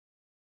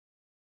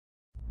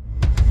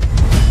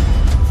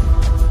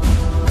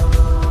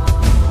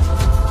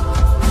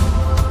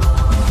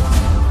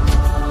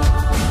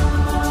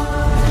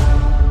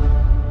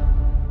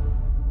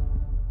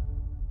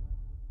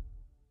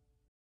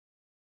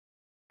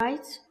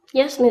right?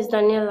 Yes, Miss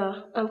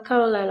Daniela. I'm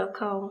Caroline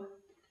Akau.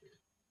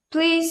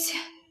 Please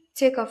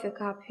take off your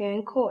cap here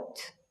in court.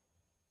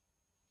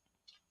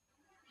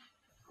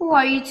 Who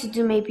are you to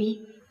do,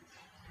 maybe?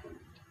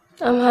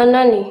 I'm her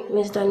nanny,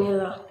 Miss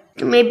Daniela.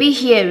 Maybe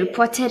here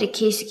reported a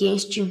case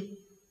against you.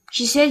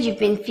 She said you've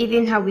been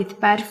feeding her with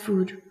bad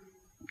food,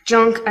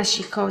 junk as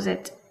she calls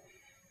it.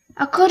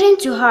 According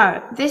to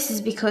her, this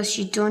is because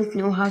you don't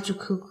know how to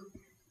cook.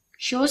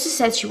 She also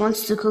said she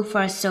wants to cook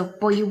for herself,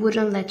 but you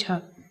wouldn't let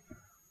her.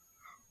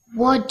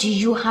 What do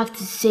you have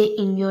to say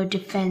in your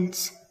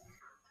defense?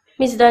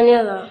 Miss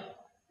Daniela,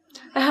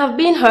 I have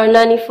been her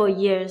nanny for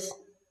years.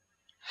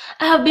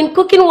 I have been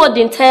cooking what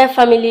the entire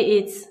family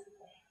eats.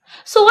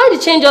 So why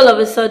the change all of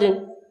a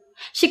sudden?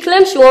 She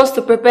claims she wants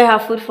to prepare her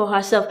food for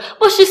herself,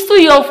 but she's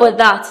too young for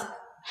that.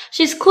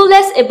 She's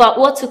clueless about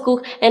what to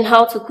cook and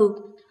how to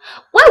cook.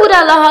 Why would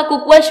I allow her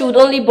cook when she would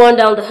only burn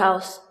down the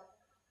house?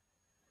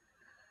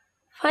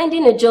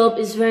 Finding a job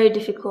is very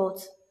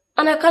difficult,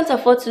 and I can't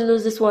afford to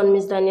lose this one,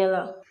 Miss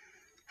Daniela.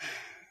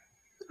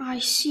 I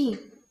see.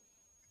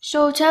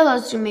 So tell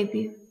us,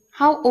 maybe,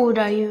 how old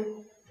are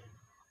you?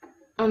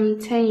 I'm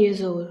 10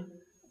 years old.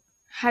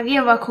 Have you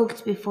ever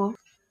cooked before?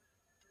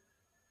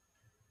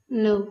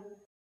 No.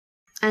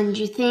 And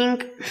you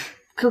think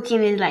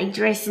cooking is like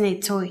dressing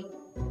a toy?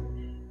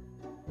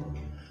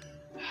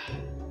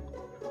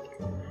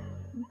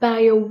 By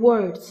your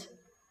words,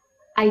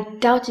 I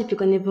doubt if you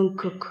can even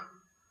cook.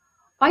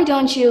 Why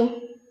don't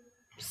you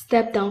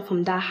step down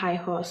from that high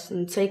horse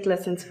and take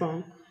lessons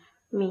from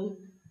me?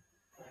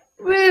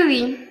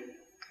 Really?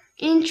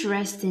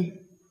 Interesting.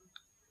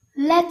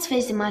 Let's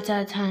face the matter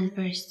at hand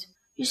first.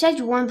 You said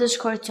you want this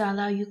court to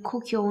allow you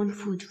cook your own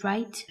food,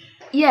 right?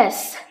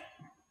 Yes.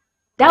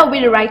 That would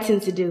be the right thing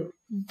to do.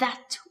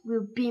 That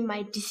will be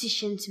my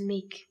decision to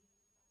make.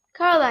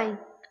 Caroline,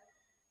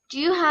 do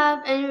you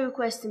have any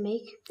requests to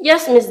make?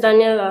 Yes, Miss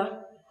Daniela.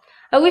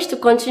 I wish to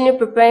continue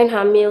preparing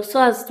her meal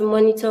so as to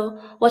monitor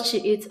what she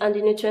eats and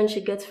the nutrients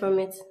she gets from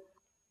it.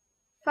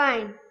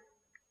 Fine.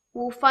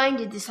 We'll find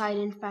the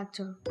deciding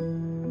factor.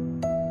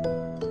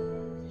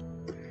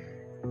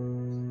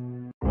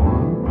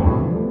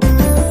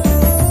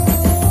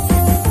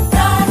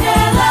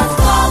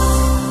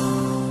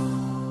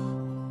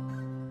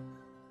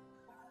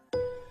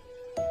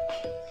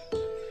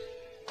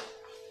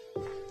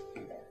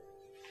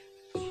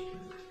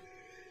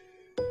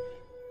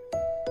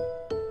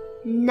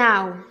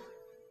 Now,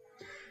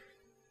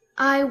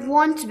 I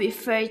want to be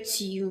fair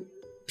to you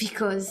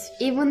because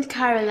even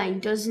Caroline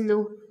doesn't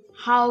know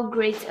how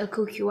great a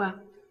cook you are.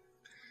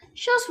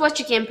 Show us what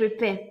you can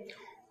prepare.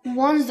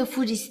 Once the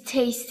food is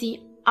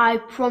tasty, I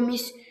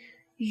promise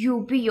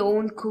you'll be your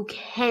own cook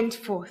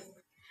henceforth.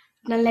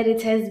 Then let the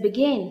test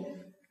begin.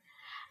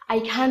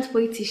 I can't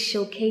wait to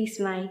showcase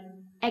my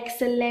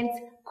excellent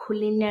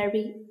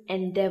culinary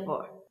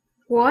endeavor.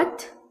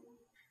 What?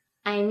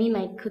 I mean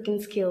my cooking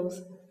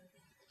skills.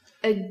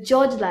 A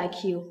judge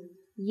like you,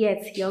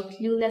 yet you're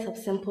clueless of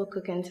simple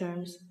cooking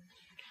terms.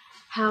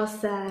 How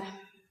sad.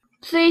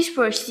 Please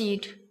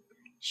proceed.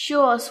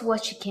 Show us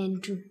what you can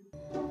do.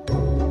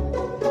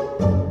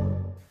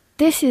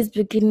 This is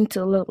beginning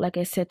to look like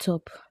a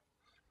setup.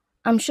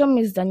 I'm sure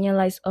Miss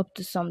Daniela is up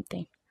to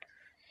something.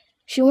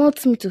 She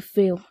wants me to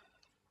fail.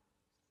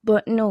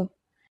 But no,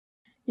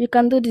 you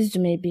can do this,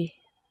 maybe.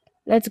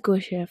 Let's go,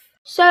 chef.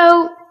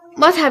 So,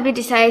 what have you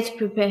decided to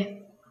prepare?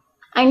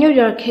 I know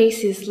there are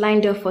cases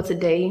lined up for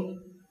today.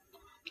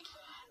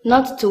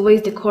 Not to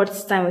waste the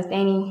court's time with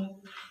any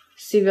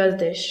serious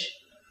dish.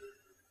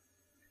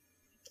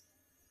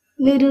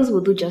 Noodles will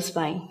do just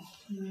fine.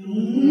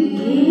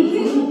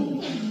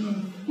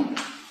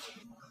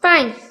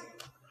 Fine.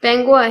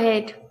 Then go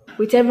ahead.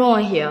 With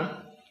everyone here?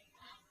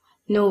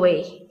 No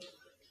way.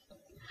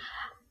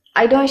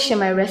 I don't share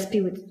my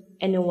recipe with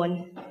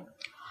anyone.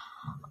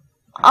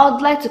 I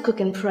would like to cook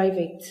in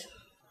private.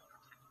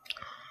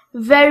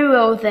 Very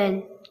well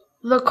then.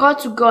 The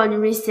court will go on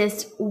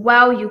recess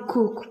while you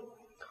cook.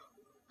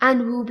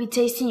 And we'll be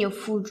tasting your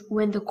food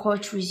when the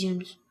court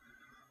resumes.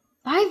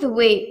 By the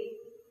way,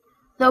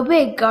 there'll be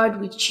a guard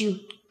with you,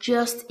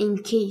 just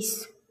in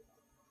case.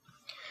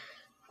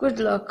 Good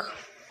luck.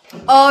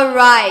 All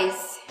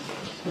rise.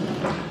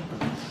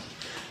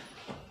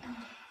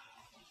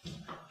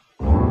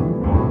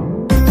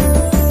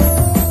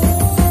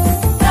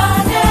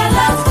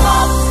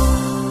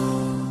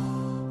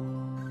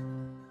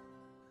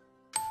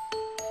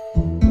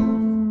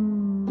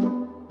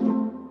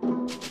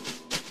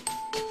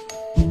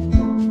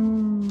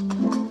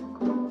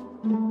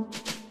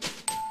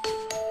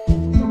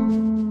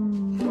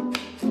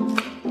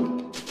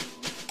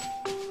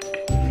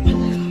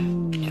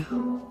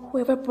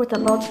 Whoever brought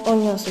about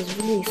onions is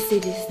really a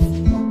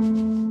sadist.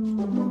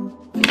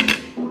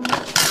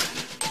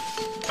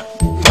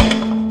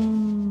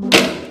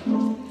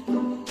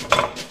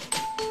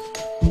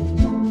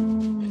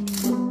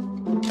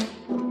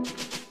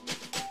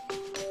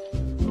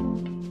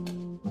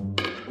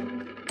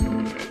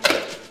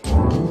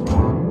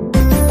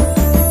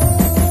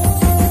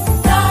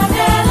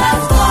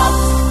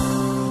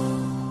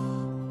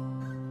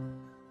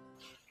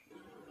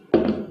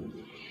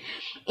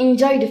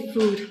 Enjoy the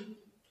food.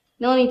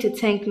 No need to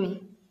thank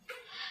me.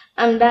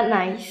 I'm that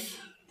nice.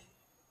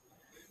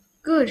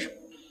 Good.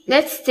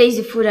 Let's taste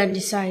the food and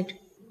decide.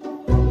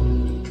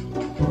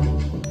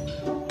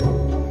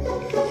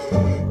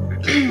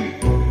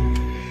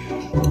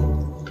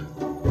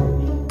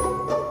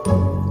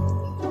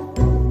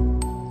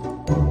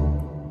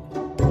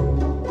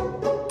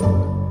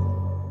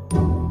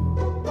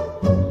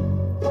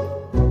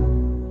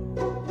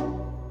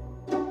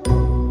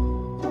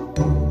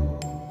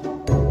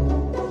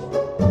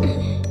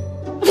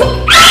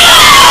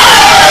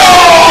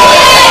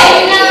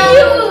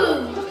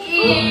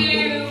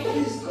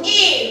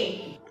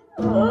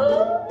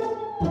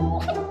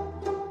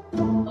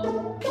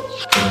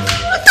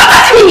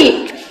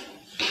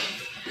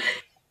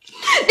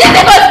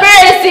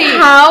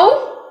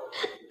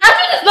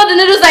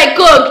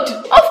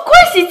 Of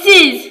course it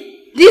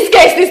is. This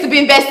case needs to be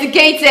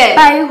investigated.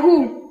 By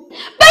who?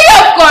 By you,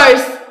 of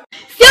course.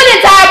 Seal the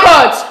entire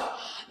court.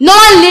 No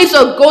one leaves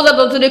or goes out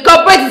until the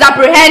culprit is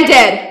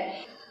apprehended.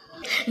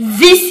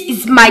 This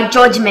is my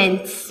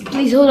judgment.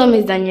 Please hold on,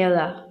 Miss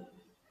Daniella.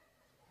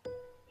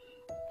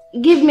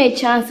 Give me a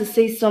chance to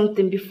say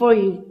something before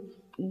you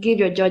give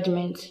your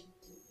judgment.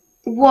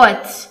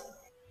 What?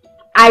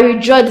 I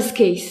withdraw this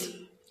case.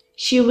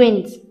 She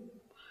wins.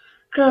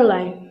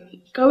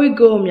 Caroline, can we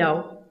go home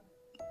now?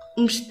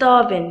 I'm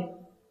starving.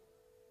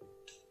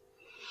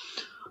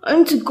 I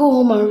need to go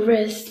home and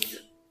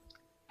rest.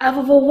 I've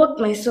overworked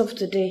myself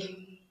today.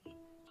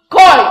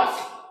 Court!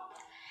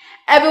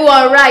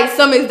 Everyone rise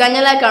so Miss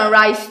Daniella can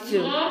rise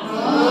too.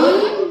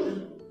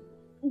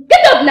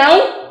 Get up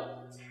now!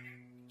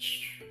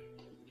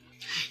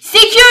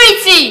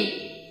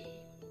 Security!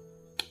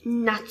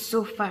 Not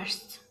so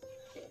fast.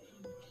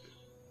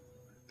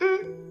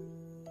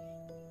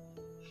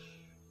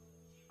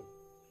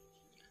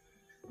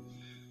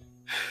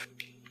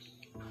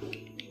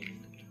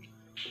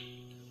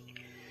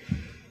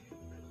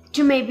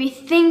 Maybe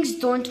things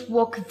don't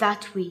work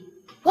that way.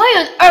 Why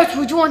on earth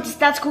would you want to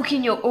start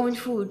cooking your own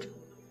food?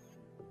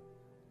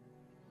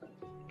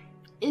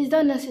 Is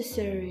that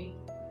necessary?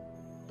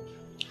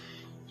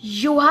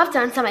 You have to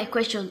answer my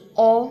question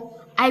or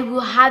I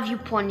will have you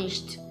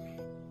punished.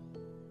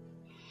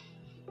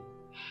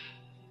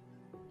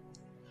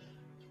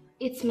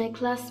 It's my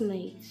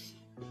classmates.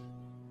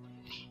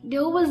 They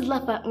always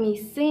laugh at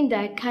me saying that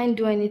I can't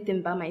do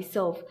anything by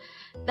myself,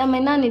 that my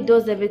nanny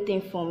does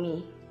everything for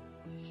me.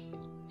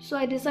 So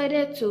I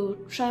decided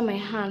to try my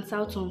hands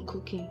out on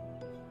cooking,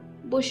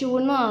 but she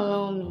would not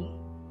allow me.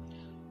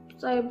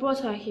 So I brought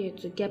her here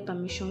to get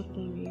permission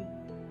from you.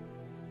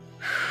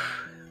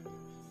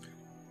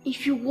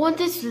 If you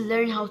wanted to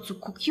learn how to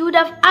cook, you would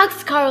have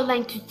asked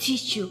Caroline to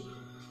teach you,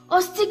 or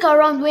stick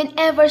around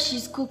whenever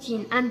she's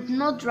cooking and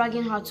not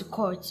dragging her to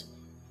court.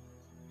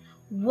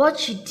 What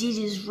she did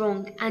is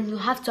wrong and you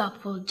have to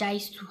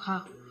apologize to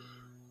her.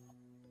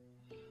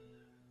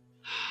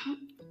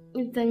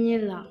 Miss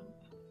Daniella,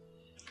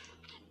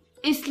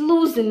 is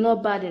losing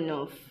not bad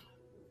enough?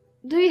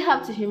 Do you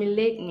have to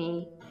humiliate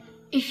me?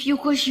 If you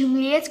could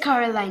humiliate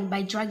Caroline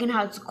by dragging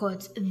her to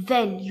court,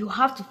 then you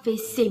have to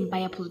face same by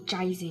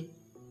apologizing.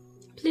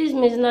 Please,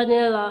 Miss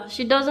Daniella,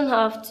 she doesn't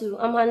have to.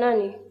 I'm her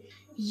nanny.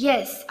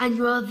 Yes, and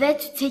you are there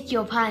to take care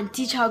of her and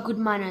teach her good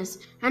manners.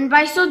 And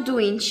by so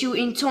doing, she will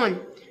in turn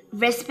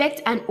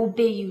respect and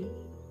obey you.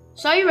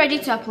 So are you ready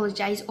to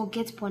apologize or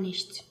get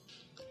punished?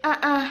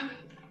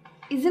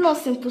 Is it not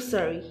simple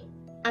sorry?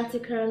 Auntie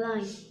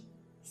Caroline,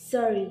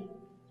 sorry.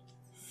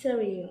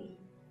 Sorry.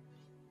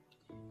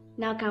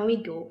 Now can we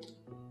go?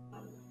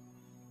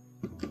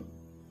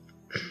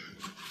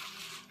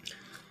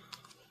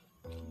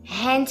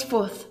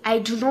 Henceforth, I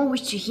do not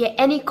wish to hear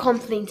any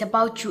complaint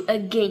about you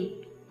again.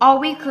 Are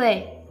we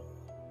clear?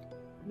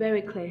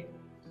 Very clear.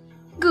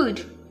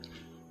 Good.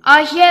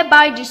 I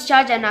hereby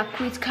discharge and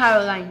acquit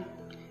Caroline.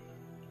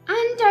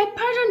 And I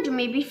pardon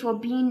Dumebi for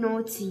being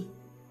naughty.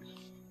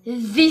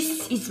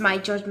 This is my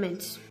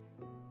judgment.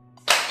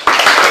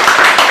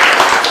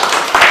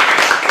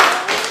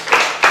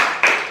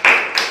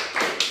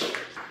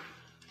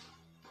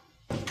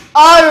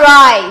 All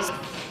right.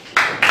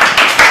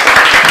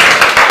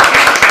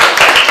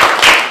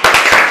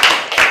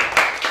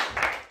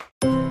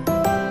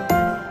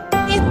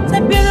 It's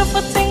a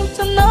beautiful thing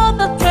to know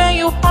that when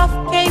you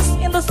have case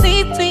in the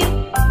city,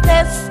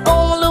 there's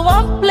only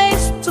one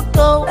place to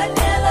go.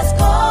 Daniella's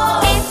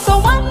go. It's so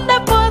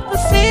wonderful to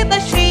see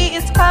that she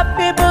is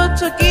capable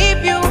to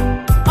give you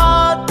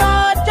all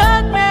the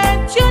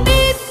judgment you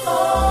need.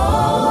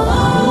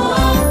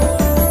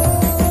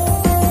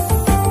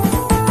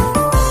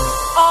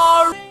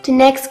 The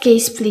next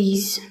case,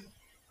 please.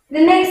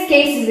 The next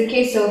case is the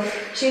case of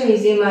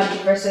Chimezie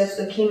Madu versus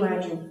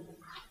Okemaju.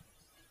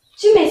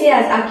 Chimezie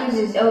has accused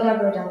his elder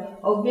brother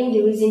of being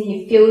the reason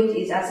he failed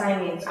his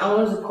assignment and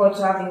wants the court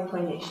to have him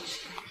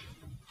punished.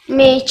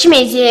 May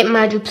Chimezie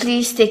Madu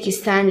please take his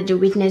stand in the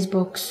witness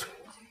box.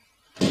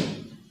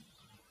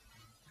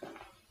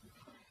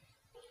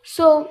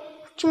 So,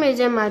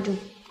 Chimezie Madu,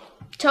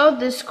 tell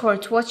this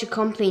court what your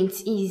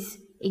complaint is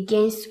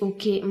against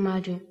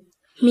Okemaju.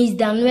 Miss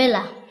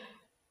Daniella,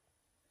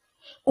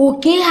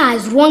 Oke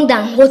has wronged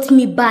and hurt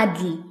me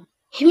badly.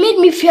 He made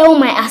me fail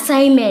my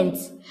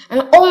assignments,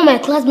 and all my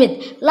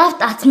classmates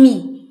laughed at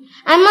me.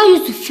 I'm not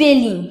used to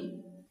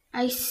failing.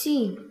 I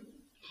see.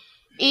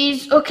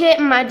 Is Oke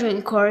Madu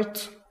in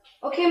court?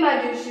 Okay,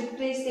 Madu, should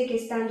please take a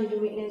stand in the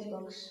witness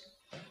box.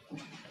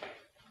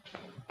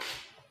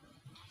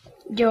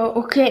 You're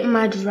Oke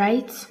Madu,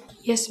 right?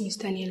 Yes, Miss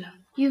Daniella.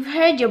 You've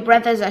heard your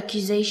brother's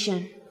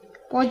accusation.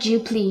 What do you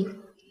plead?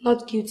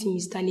 Not guilty,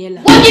 Miss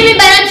Daniella. What do you mean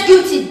by not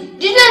guilty?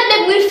 Did you not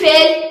make me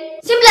fail?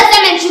 Simple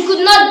assignment you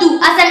could not do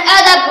as an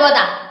elder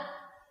brother.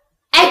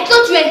 I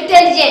thought you were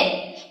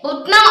intelligent,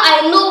 but now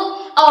I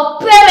know our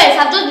parents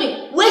have just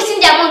been wasting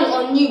their money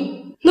on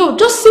you. No,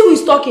 just see who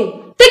is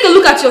talking. Take a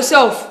look at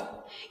yourself.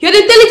 You're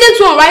the intelligent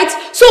one, right?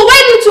 So why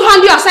didn't you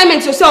handle your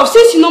assignments yourself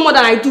since you know more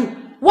than I do?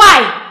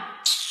 Why?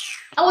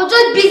 I was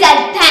just busy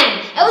at the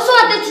time. I also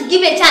wanted to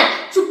give a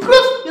chance to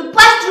prove you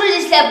passed through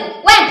this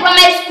level when in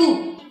primary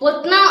school.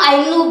 But now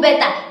I know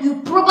better.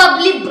 You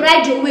probably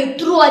bribed your way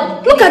through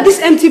all the... Look at this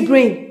empty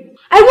brain.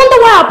 I wonder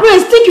why our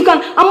parents think you can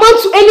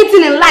amount to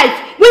anything in life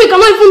when you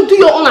cannot even do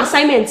your own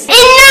assignments.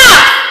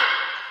 Enough!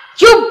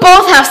 You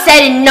both have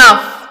said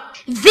enough.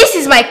 This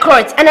is my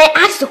court and I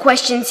ask the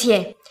questions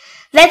here.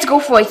 Let's go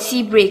for a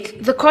tea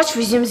break. The court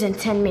resumes in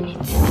 10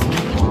 minutes.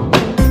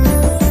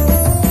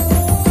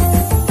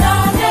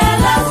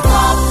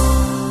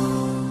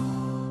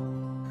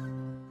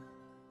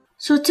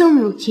 So tell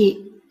me, okay,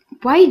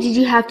 why did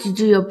you have to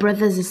do your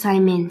brother's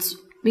assignments?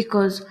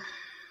 Because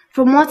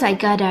from what I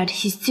gathered,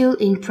 he's still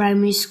in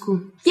primary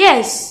school.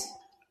 Yes.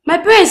 My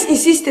parents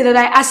insisted that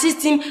I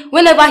assist him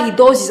whenever he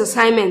does his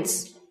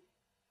assignments.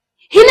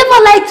 He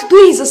never liked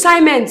doing his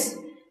assignments.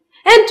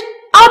 And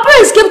our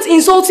parents kept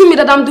insulting me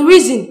that I'm the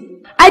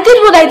reason. I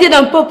did what I did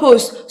on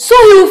purpose, so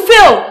he will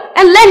fail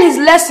and learn his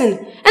lesson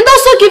and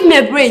also give me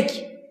a break.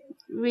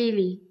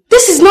 Really?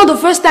 This is not the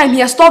first time he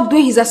has stopped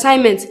doing his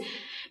assignments,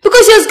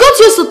 because he has got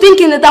used to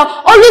thinking that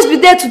I'll always be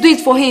there to do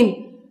it for him.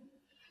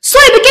 So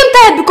he became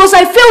tired because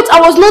I felt I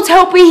was not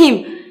helping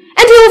him.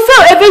 And he will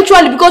fail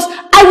eventually because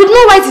I would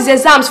not write his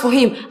exams for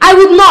him. I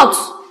would not.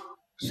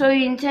 So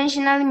you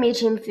intentionally made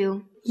him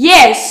fail?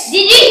 Yes.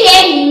 Did you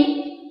hear him?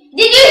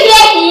 Did you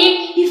hear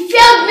him? He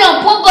failed me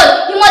on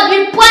purpose. He must be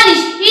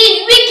punished. He is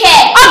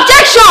wicked.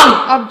 Objection!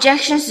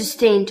 Objection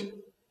sustained.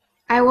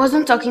 I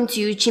wasn't talking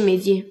to you,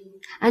 Chimezie,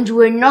 and you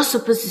were not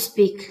supposed to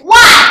speak.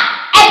 Why?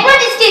 I brought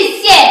this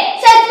case here,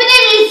 so I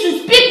expected you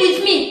to speak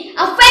with me and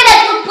find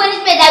out what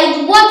punishment I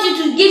would want you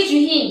to give to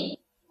him.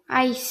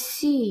 I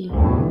see.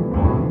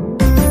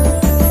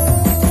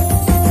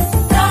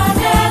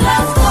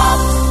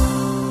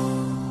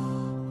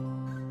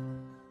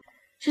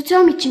 So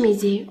tell me,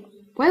 Chimezie,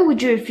 why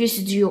would you refuse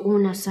to do your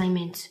own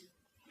assignments?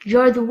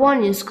 You're the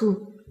one in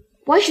school.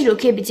 Why should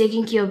Oke be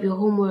taking care of your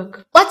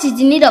homework? What is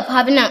the need of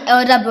having an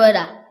elder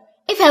brother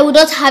if I would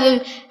not have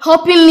him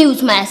helping me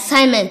with my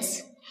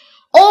assignments?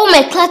 All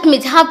my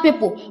classmates have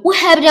people who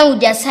help them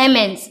with their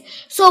assignments,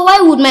 so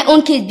why would my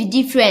own case be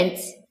different?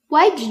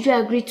 Why did you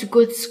agree to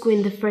go to school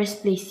in the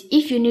first place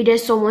if you needed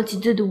someone to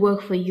do the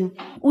work for you?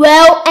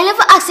 Well, I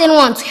never asked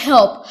anyone to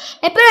help.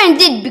 My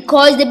parents did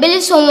because they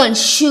believe someone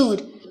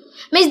should.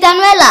 Miss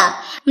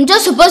Daniella, I'm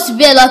just supposed to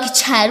be a lucky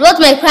child. What's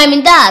my crime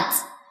in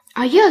that?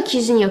 Are you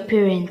accusing your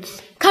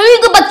parents? Can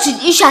we go back to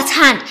the issue at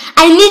hand?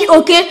 I need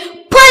Oke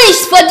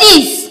punished for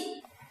this.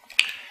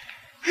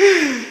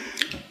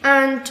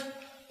 And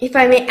if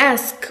I may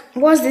ask,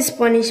 what's this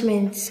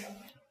punishment?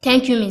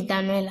 Thank you, Miss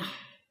Daniella.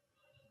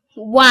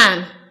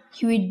 1.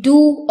 He will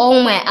do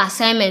all my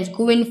assignments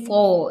going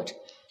forward.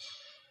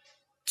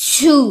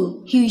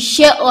 2. He will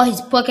share all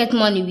his pocket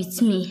money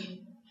with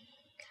me.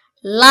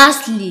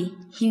 Lastly,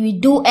 he will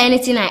do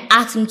anything I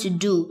ask him to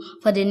do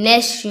for the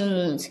next 3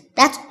 months.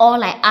 That's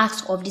all I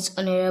ask of this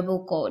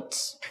honorable court.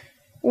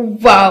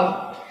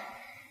 Wow,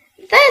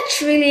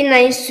 that's really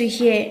nice to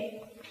hear.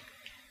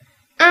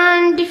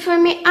 And if I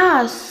may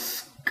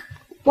ask,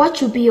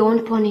 what will be your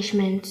own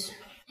punishment?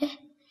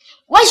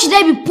 Why should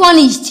I be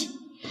punished?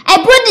 I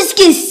brought this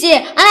case here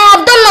and I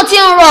have done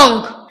nothing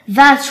wrong.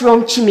 That's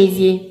wrong,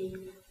 Chimezie.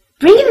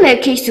 Bringing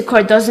a case to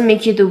court doesn't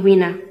make you the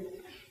winner.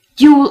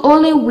 You will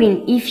only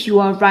win if you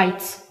are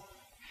right.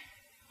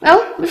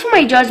 Well, before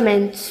my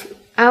judgment,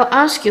 I'll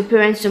ask your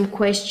parents some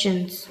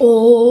questions.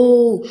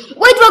 Oh,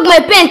 why drag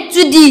my parents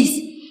to this?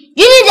 You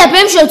need their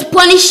permission to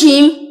punish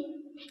him?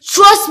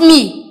 Trust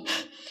me,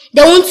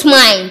 they won't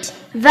mind.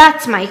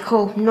 That's my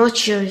call,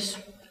 not yours.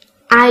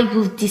 I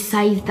will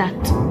decide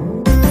that.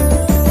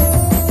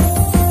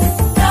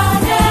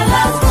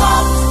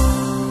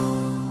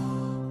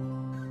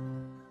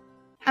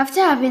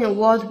 After having a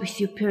word with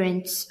your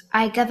parents,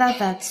 I gather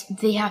that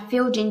they have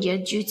failed in their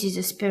duties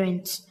as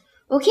parents.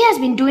 Oke has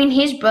been doing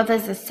his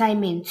brother's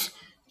assignments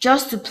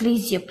just to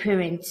please your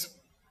parents,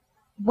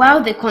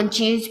 while they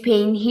continued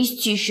paying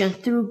his tuition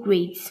through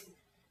grades,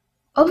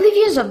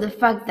 oblivious of the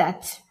fact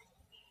that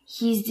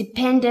he is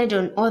dependent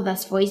on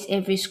others for his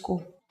every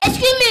school.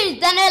 Excuse me,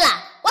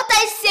 Daniella, what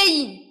are you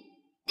saying?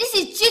 This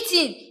is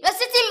cheating. You're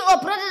setting me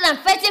up rather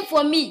than fighting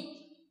for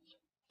me.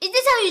 Is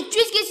this how you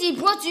treat kids he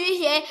brought to you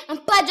here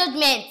and pass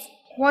judgment?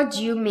 What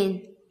do you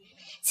mean?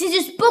 Since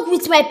you spoke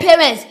with my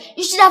parents,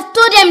 you should have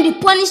told them the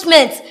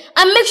punishment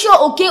and make sure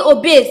Oke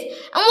obeys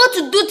and what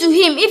to do to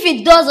him if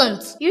he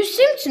doesn't. You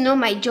seem to know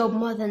my job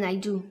more than I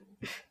do.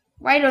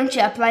 Why don't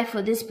you apply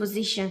for this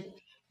position?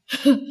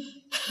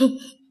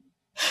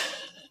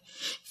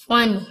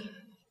 Funny.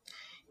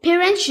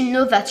 Parents should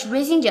know that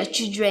raising their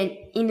children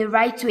in the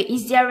right way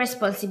is their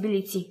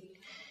responsibility.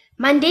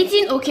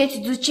 Mandating Oke to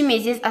do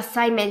Chimeze's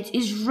assignment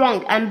is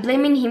wrong and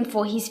blaming him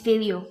for his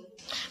failure.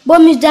 But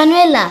Miss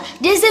Daniella,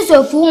 the essence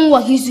of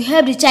homework is to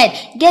help the child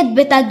get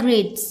better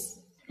grades.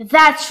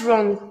 That's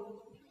wrong.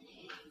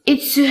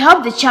 It's to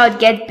help the child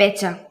get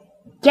better.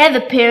 Get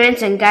the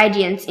parents and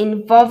guardians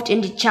involved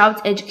in the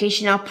child's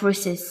educational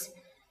process.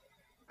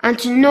 And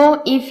to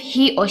know if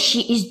he or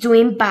she is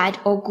doing bad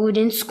or good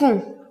in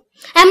school.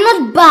 I'm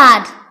not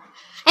bad.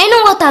 I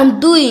know what I'm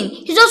doing.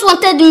 You just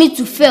wanted me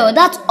to fail,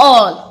 that's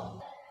all.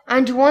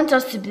 And you want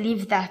us to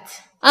believe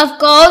that? Of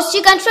course,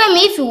 you can try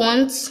me if you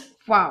want.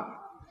 Wow.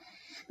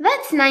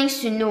 That's nice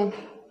to know.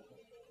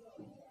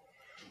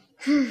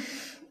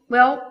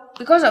 Well,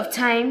 because of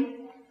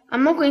time,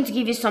 I'm not going to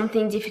give you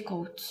something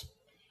difficult.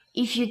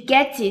 If you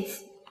get it,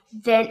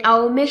 then I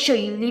will make sure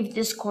you leave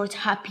this court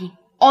happy.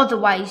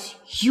 Otherwise,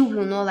 you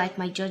will not like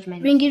my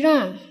judgment. Bring it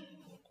on.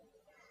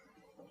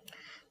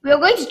 We are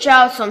going to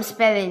try out some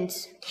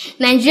spellings.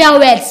 Nigerian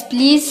words,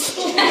 please.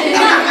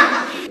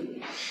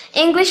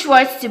 English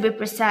words to be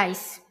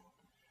precise.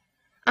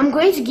 I'm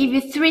going to give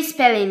you 3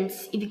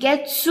 spellings. If you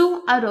get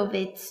 2 out of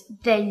it,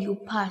 then you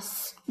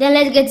pass. Then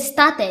let's get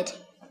started.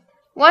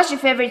 What's your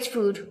favorite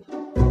food?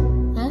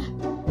 Huh?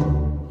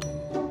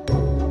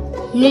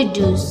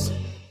 Noodles.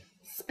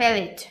 Spell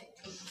it.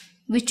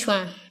 Which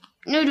one?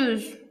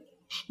 Noodles.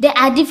 There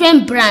are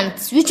different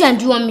brands. Which one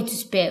do you want me to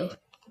spell?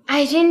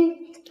 I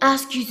didn't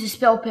ask you to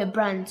spell per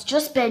brand.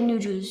 Just spell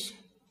noodles.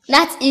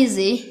 That's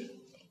easy.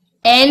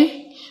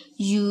 N-U-D-U-S.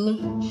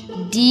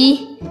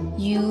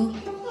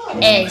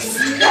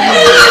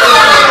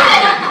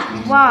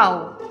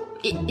 Wow.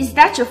 Is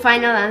that your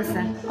final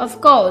answer?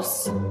 Of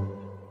course.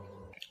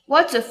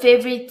 What's your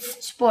favorite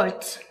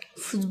sport?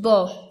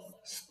 Football.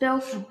 Spell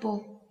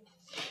football.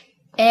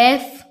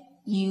 F-U-T-B-O-L.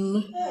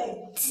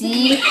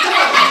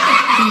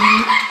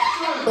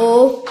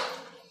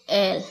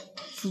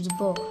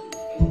 Football.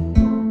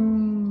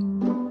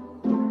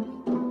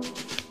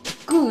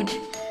 Good.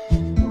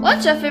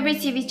 What's your favorite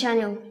TV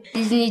channel?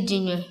 Disney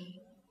Junior.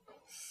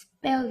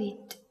 Spell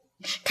it.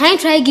 Can you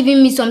try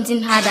giving me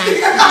something harder? I'm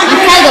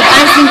tired of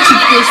answering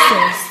cheap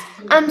questions.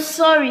 I'm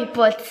sorry,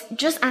 but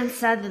just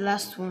answer the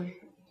last one.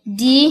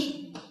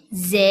 D-Z-I-N-I.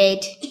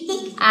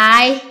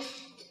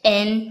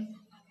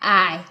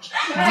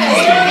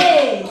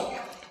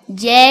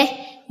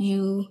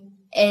 J-U-N-E-O.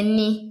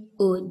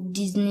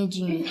 Disney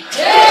Junior.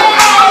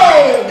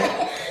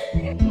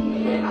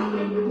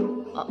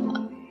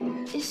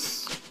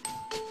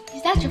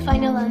 Is that your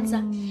final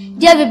answer?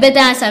 Do you have a better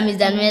answer, Miss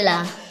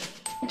Daniella?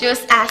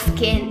 Just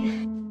asking.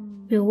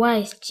 Be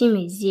wise,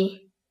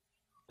 Chimeze.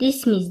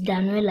 This Miss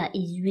Daniella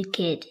is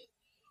wicked.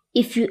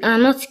 If you are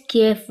not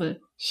careful,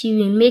 she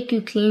will make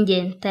you clean the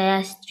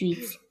entire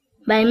street.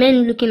 By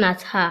men looking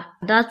at her,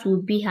 that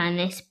will be her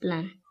next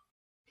plan.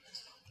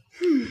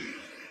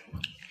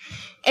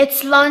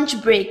 It's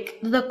lunch break.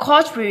 The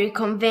court will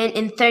reconvene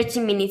in 30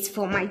 minutes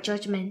for my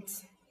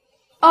judgment.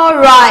 All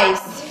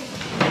rise.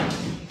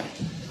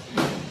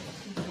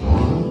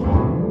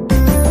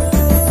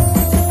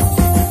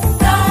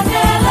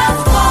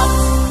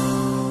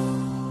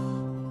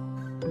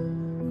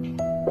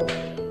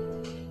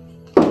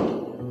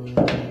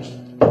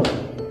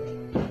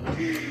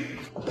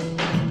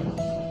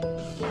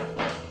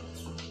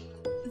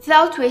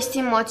 Without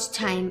wasting much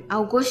time,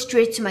 I'll go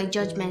straight to my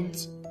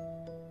judgment.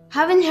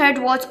 Having heard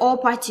what all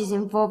parties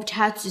involved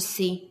had to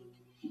say,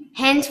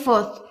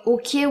 henceforth,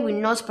 Oke will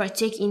not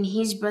partake in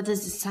his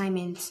brother's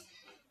assignments.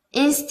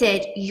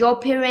 Instead, your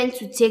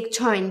parents will take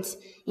turns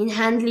in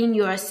handling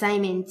your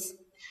assignments,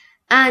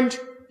 and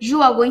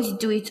you are going to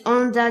do it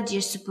under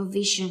their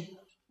supervision.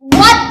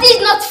 What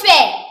is not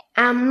fair?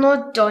 I'm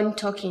not done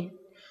talking.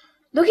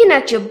 Looking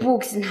at your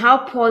books and how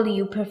poorly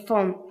you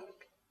perform,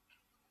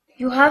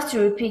 you have to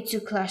repeat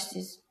 2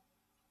 classes.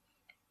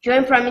 You're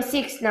in primary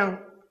 6 now.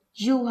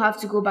 You have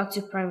to go back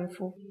to primary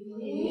 4.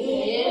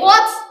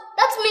 What?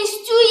 That means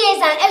 2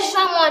 years and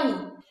extra money.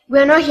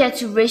 We're not here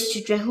to raise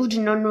children who do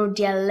not know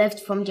their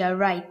left from their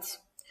right.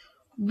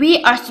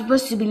 We are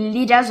supposed to be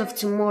leaders of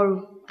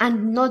tomorrow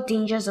and not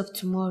dangers of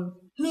tomorrow.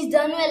 Miss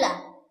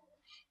Daniella,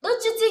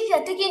 don't you think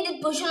you're taking this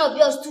position of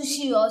yours too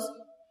serious?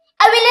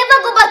 I will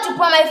never go back to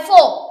primary 4.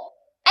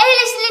 Are you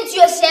listening to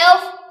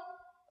yourself?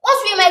 What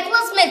will my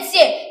classmates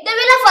say? They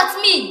will laugh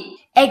at me.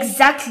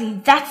 Exactly,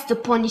 that's the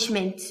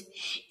punishment.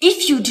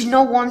 If you do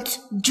not want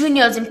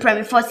juniors in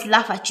primary 4 to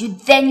laugh at you,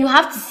 then you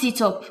have to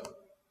sit up.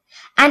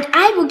 And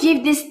I will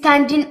give this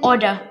standing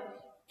order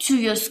to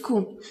your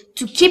school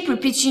to keep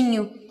repeating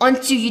you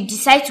until you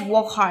decide to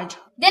work hard.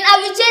 Then I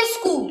will change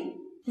school.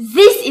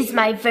 This is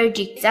my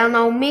verdict, and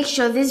I'll make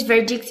sure this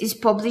verdict is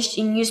published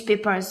in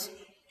newspapers.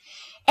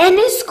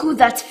 Any school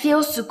that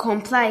fails to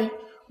comply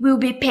will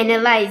be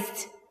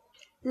penalized.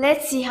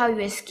 Let's see how you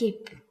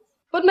escape.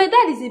 But my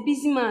dad is a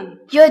busy man.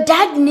 Your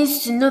dad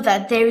needs to know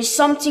that there is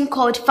something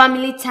called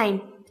family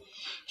time.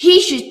 He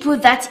should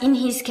put that in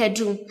his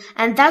schedule,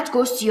 and that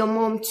goes to your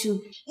mom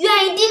too. You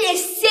are indeed a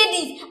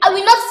sadist. I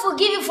will not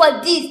forgive you for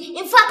this.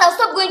 In fact, I'll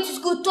stop going to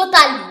school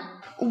totally.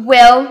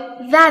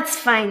 Well, that's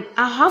fine.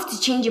 I'll have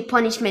to change your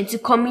punishment to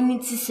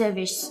community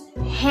service.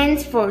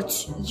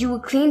 Henceforth, you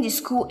will clean the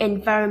school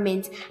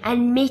environment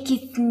and make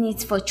it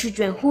neat for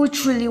children who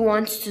truly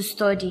want to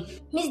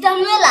study. Miss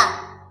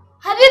Daniella,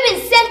 have you been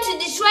sent to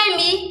destroy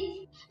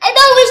me? I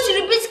don't wish to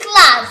repeat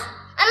class.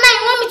 And now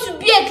you want me to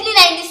be a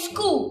cleaner in the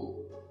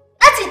school.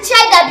 That's a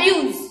child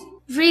abuse.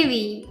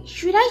 Really?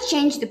 Should I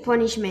change the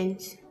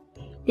punishment?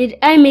 Did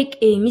I make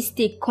a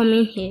mistake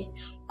coming here?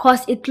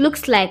 Cause it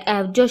looks like I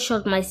have just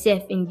shot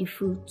myself in the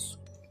foot.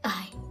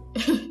 I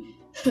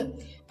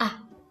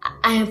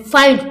am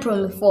fine with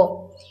Promi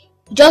 4.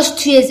 Just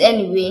 2 years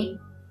anyway.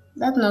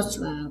 That's not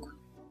wrong.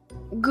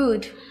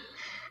 Good.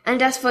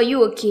 And as for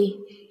you, okay,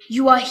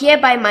 you are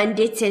hereby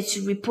mandated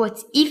to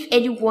report if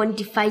anyone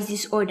defies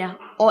this order,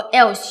 or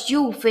else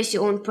you will face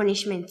your own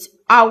punishment.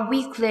 Are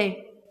we clear?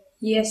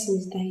 Yes,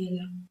 Miss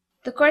Daniella.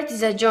 The court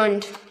is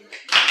adjourned.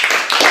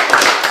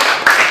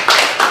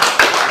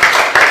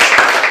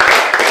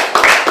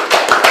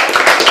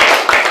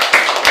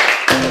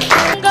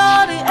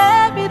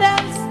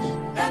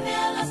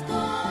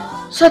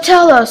 So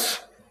tell us,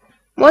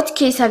 what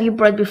case have you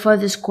brought before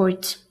this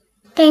court?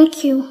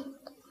 Thank you.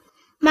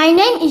 My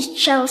name is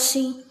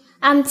Chelsea.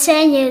 I'm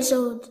 10 years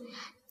old.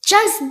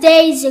 Just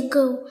days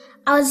ago,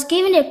 I was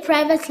given a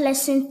private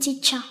lesson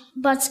teacher,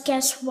 but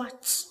guess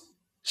what?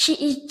 She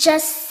is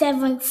just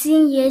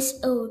 17 years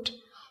old.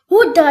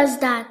 Who does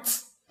that?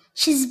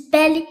 She's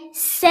barely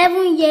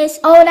 7 years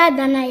older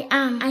than I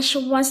am, and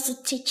she wants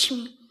to teach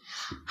me.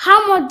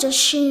 How much does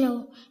she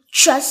know?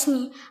 Trust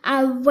me,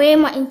 I'm way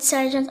more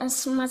intelligent and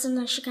smarter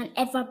than she can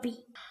ever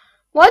be.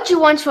 What do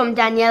you want from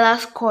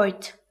Daniella's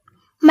court?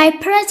 My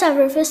parents have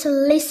refused to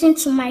listen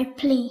to my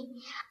plea,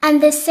 and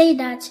they say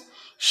that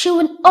she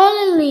would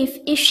only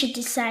leave if she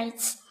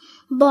decides,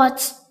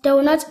 but they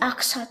will not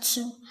ask her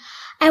to.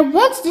 I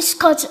want this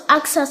court to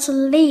ask her to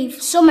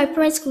leave so my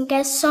parents can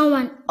get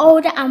someone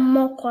older and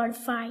more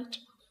qualified.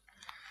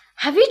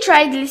 Have you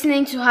tried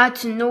listening to her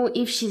to know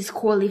if she's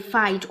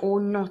qualified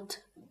or not?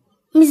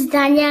 Miss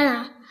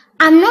Daniella,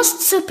 I'm not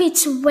stupid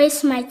to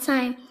waste my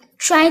time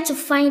trying to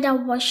find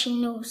out what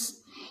she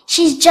knows.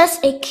 She's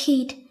just a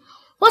kid.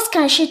 What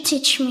can she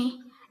teach me?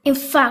 In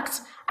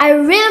fact, I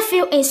really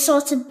feel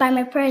insulted by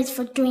my parents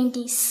for doing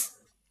this.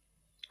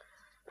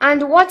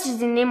 And what is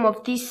the name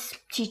of this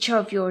teacher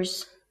of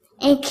yours?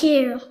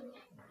 Nkiru.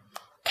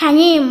 Can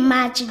you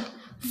imagine?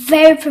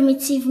 Very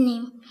primitive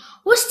name.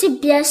 Who still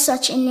bears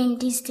such a name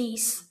these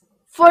days?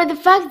 For the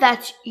fact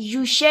that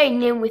you share a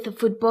name with a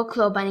football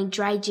club and a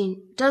dry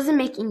gin doesn't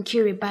make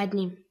Nkiru a bad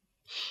name.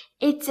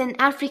 It's an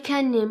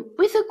African name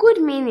with a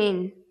good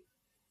meaning.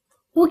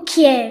 Who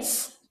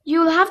cares?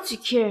 You'll have to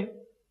care.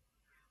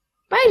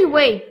 By the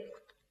way,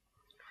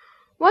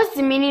 what's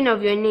the meaning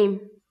of your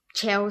name,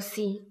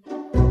 Chelsea?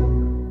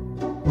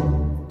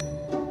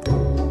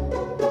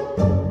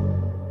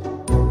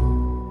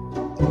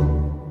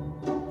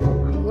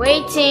 I'm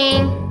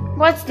waiting.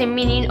 What's the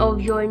meaning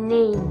of your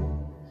name?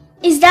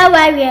 Is that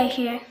why we are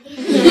here?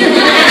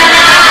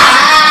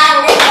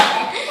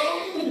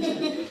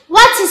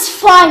 What is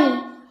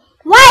funny?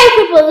 Why are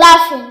people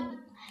laughing?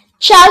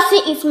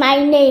 Chelsea is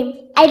my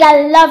name, and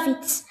I love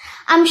it.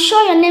 I'm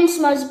sure your names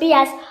must be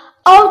as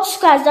old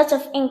school as that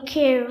of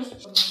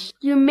Nkiru.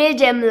 You made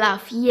them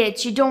laugh,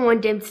 yet you don't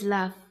want them to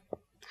laugh.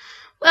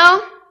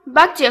 Well,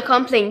 back to your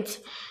complaint.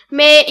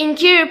 May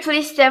Nkiru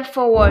please step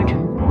forward.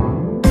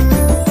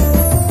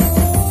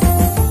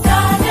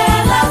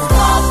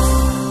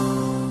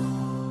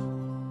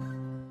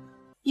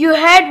 You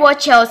heard what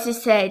Chelsea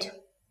said.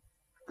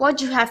 What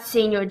do you have to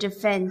say in your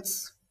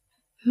defense?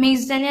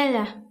 Miss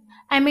Daniella,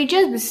 I may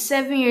just be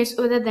 7 years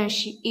older than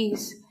she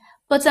is,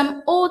 but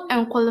I'm old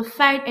and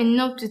qualified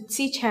enough to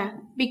teach her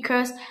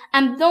because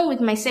I'm done with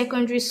my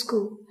secondary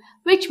school,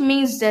 which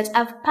means that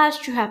I've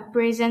passed through her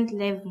present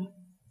level.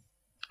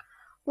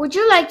 Would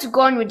you like to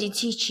go on with the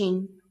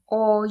teaching,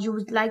 or you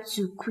would like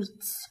to quit?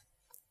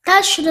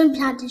 That shouldn't be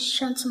her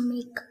decision to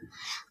make.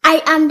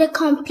 I am the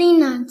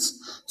complainant,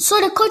 so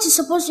the court is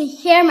supposed to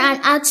hear me and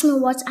ask me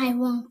what I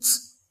want.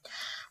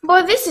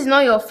 But this is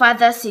not your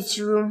father's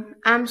sitting room.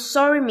 I'm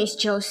sorry, Miss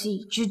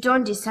Chelsea. You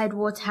don't decide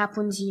what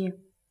happens here.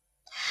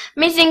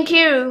 Miss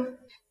Nkiru.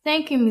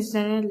 Thank you, Miss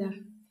Daniella.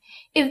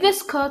 If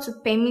this court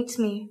would permit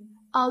me,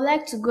 I'd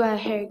like to go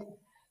ahead.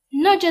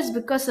 Not just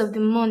because of the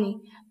money,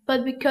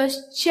 but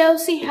because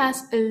Chelsea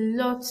has a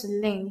lot to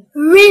learn.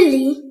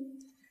 Really?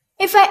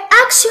 If I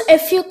ask you a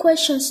few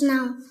questions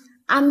now,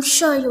 I'm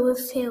sure you will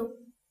fail.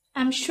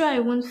 I'm sure I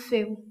won't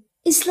fail.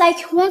 It's like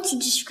you want to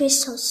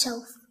disgrace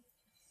yourself.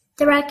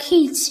 There are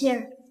kids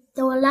here.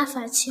 They will laugh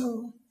at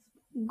you.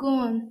 Go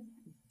on.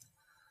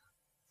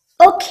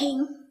 Okay.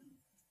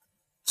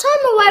 Tell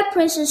me why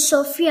Princess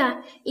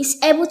Sophia is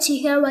able to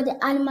hear what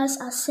the animals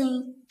are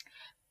saying.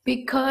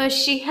 Because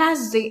she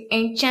has the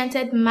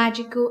enchanted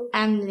magical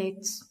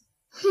amulet.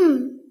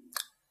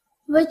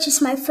 Which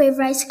is my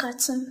favorite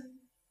cartoon?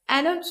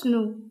 I don't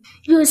know.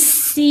 You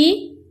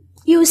see?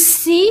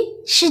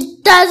 She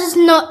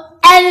doesn't know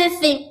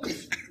anything.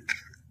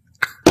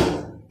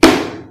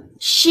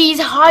 She's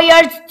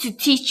hired to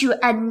teach you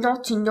and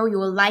not to know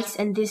your likes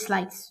and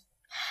dislikes.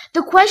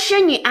 The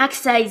question you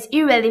asked her is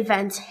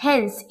irrelevant,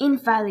 hence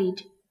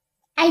invalid.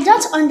 I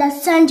don't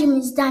understand you,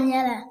 Miss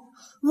Daniella.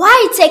 Why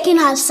are you taking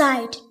her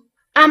side?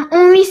 I'm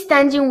only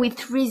standing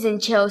with reason,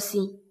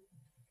 Chelsea.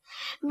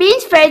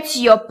 Being fair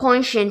to your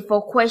penchant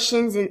for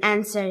questions and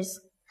answers.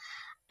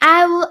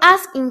 I will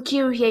ask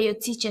Nkiru here, your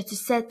teacher, to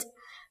set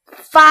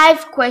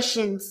 5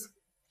 questions.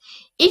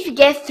 If you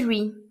get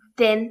 3,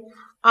 then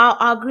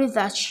I'll agree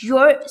that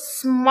you're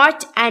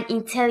smart and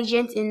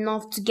intelligent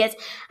enough to get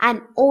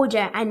an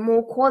older and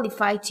more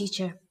qualified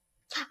teacher.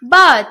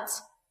 But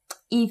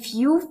if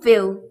you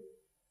fail,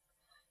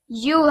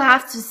 you'll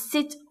have to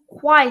sit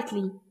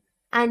quietly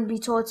and be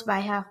taught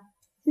by her.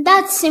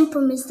 That's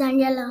simple, Miss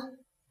Daniella.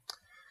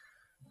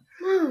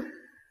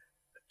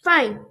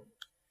 Fine.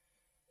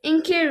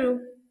 Nkiru,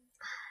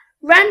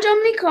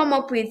 randomly come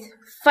up with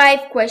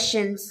 5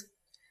 questions.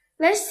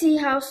 Let's see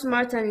how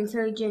smart and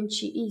intelligent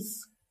she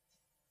is.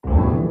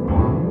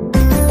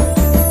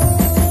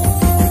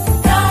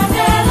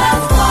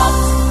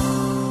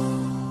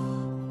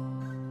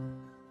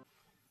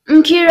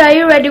 Nkiru, are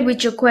you ready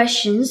with your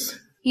questions?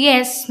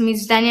 Yes,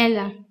 Miss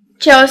Daniella.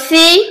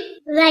 Chelsea?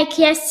 Like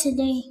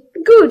yesterday.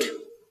 Good.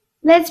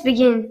 Let's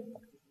begin.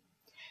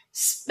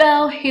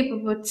 Spell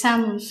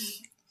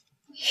hippopotamus.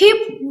 Hip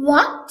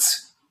what?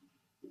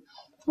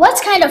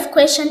 What kind of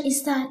question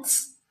is that?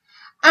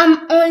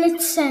 I'm only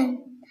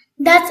 10.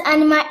 That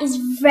animal is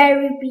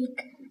very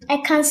big. I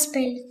can't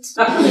spell it.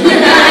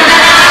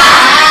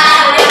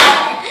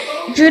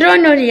 You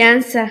don't know the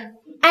answer.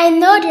 I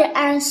know the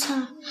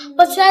answer,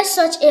 but why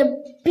such a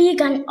big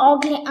and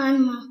ugly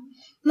animal?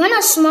 When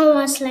are small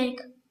ones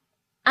like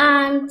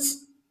ant,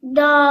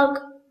 dog,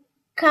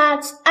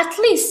 cat, at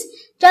least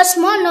they're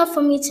small enough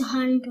for me to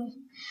handle.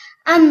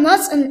 I'm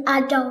not an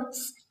adult.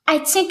 I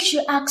think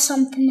you ask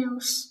something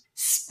else.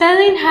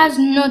 Spelling has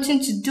nothing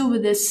to do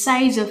with the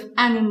size of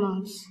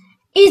animals.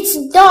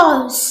 It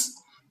does.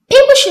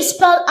 People should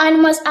spell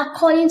animals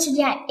according to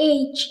their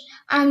age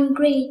and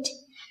grade.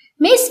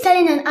 Me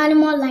spelling an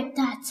animal like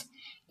that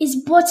is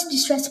both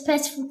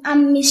disrespectful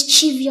and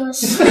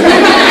mischievous.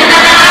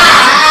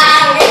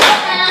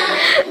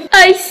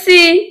 I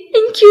see.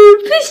 Thank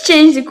you. Please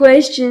change the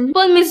question.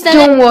 But Miss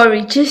Don't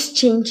worry, just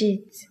change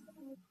it.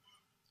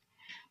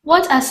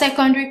 What are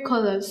secondary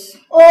colors?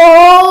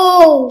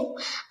 Oh,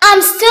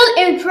 I'm still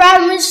in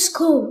primary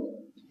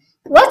school.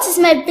 What is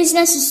my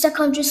business with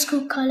secondary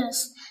school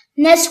colors?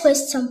 Next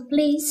question,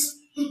 please.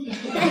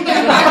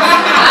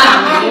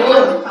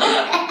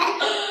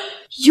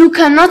 You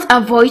cannot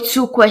avoid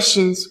 2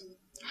 questions.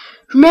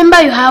 Remember,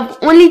 you have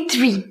only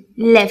 3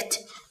 left,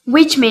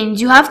 which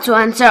means you have to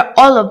answer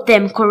all of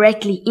them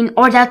correctly in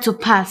order to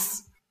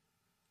pass.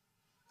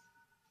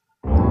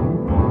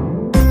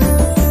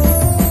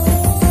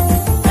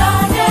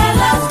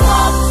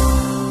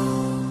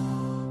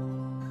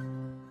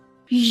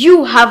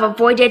 You have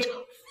avoided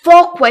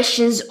 4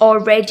 questions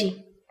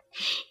already.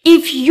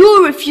 If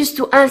you refuse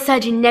to answer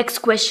the next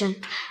question,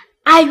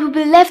 I will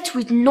be left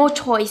with no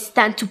choice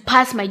than to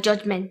pass my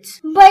judgment.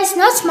 But it's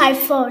not my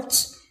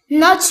fault.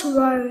 Not to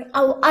worry,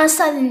 I will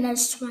answer the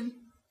next one.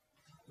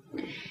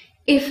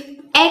 If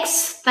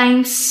x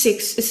times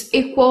 6 is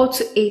equal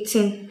to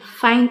 18,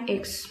 find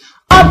x.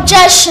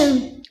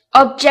 Objection.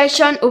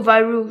 Objection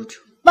overruled.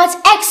 But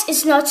x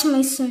is not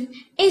missing.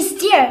 It's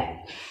there.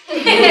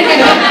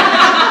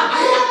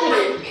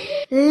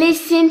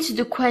 Listen to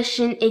the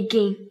question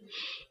again.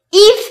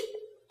 If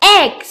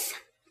x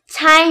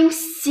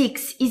times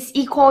 6 is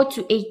equal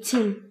to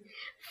 18,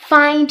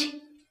 find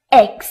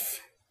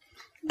x.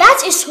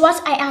 That is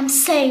what I am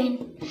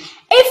saying.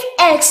 If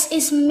x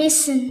is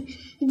missing,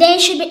 then you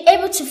should be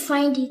able to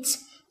find it.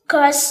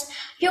 Because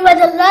you were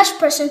the last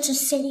person to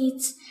say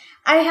it.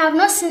 I have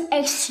not seen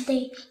x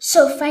today,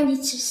 so find it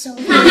yourself.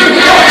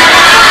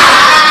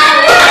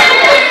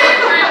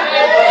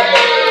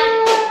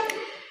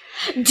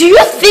 Do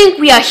you think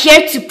we are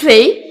here to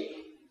play?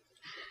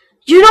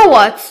 You know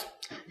what?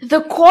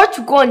 The court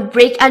will go on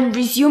break and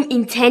resume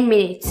in 10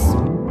 minutes.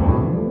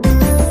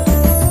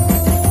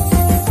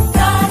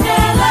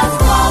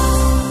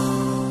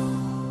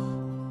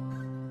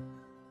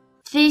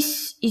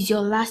 This is your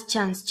last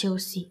chance,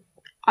 Chelsea.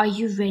 Are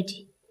you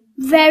ready?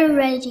 Very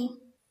ready.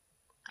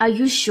 Are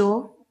you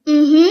sure?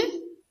 Mm-hmm.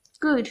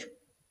 Good.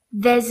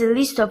 There's a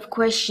list of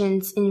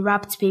questions in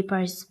wrapped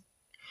papers.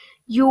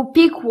 You'll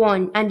pick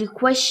one and the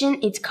question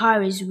it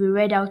carries will be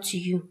read out to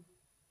you.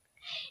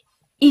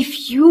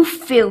 If you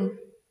fail,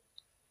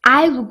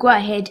 I will go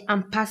ahead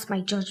and pass my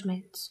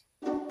judgment.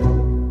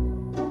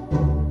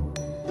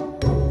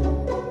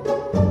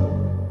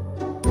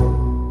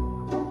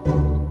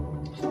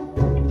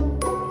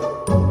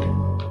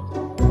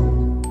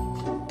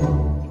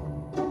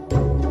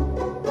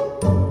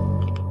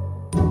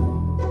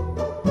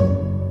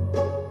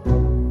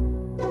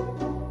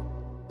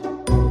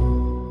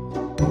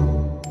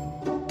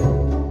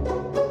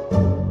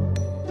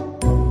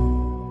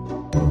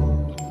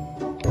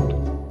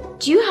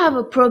 Do you have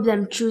a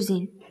problem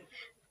choosing?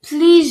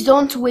 Please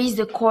don't waste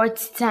the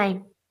court's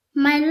time.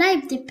 My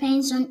life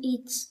depends on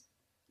it.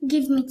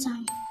 Give me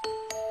time.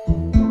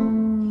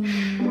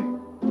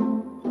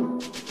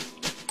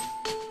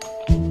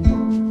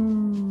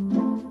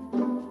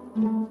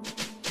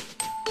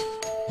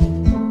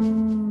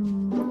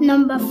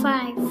 Number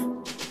 5.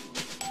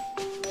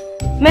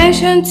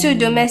 Mention 2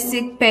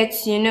 domestic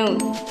pets you know.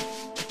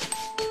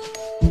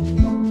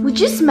 Would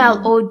you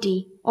smile all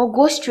day or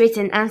go straight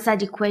and answer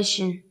the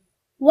question?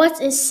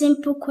 What a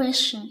simple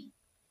question.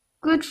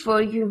 Good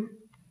for you.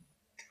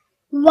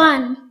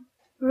 1.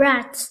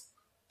 Rat.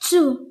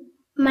 2.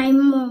 My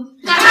mom.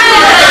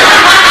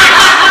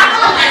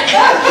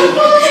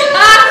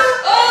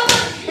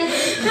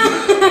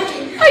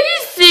 Are you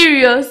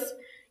serious?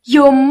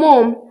 Your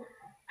mom?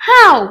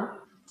 How?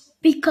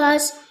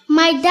 Because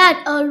my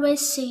dad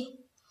always say,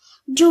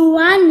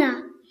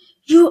 Joanna,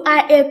 you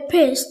are a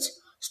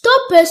pest.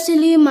 Stop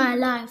pesting my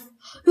life.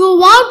 You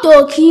want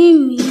to kill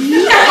me?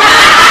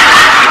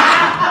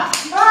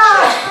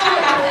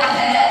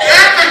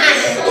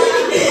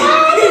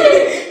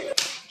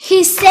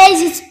 He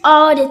says it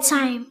all the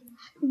time.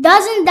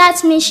 Doesn't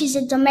that mean she's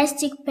a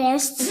domestic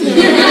pest?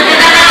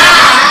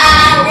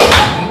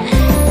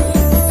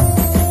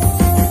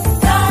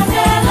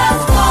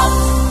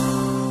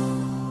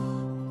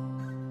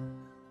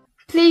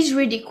 Please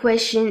read the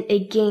question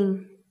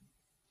again.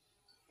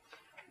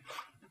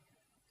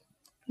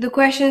 The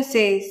question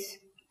says,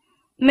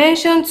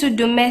 mention 2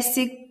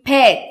 domestic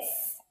pets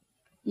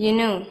you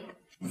know.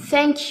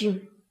 Thank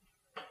you.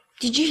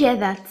 Did you hear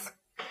that?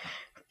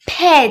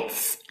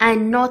 Pets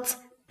and not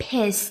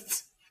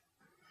pests.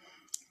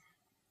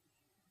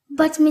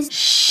 But Miss...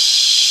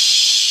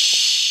 Shh.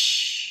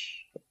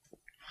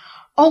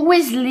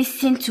 Always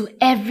listen to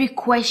every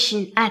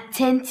question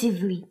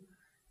attentively.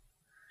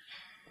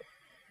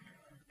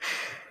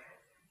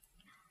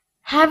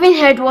 Having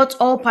heard what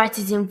all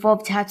parties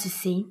involved had to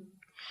say,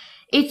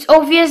 it's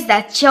obvious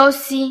that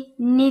Chelsea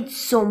needs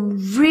some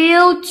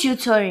real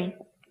tutoring.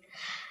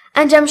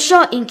 And I'm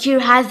sure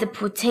Nkiru has the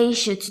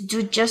potential to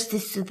do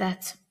justice to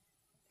that.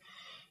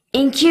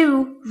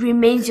 Nkiru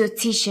remains your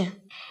teacher.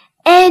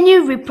 Any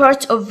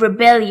report of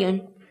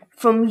rebellion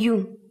from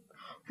you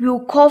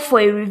will call for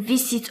a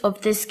revisit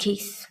of this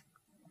case.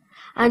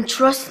 And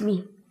trust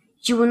me,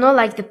 you will not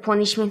like the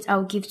punishment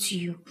I'll give to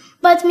you.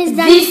 But Miss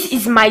Daniella... This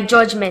is my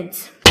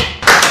judgment.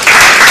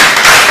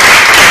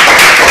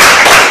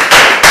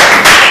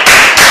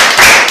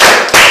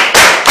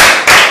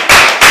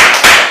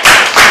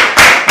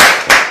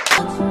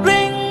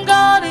 Bring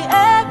all the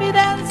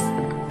evidence.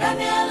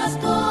 Daniella's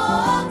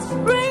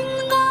court.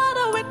 Bring all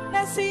the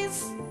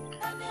witnesses.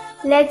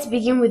 Let's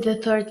begin with the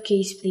third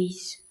case,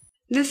 please.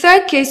 The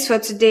third case for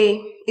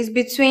today is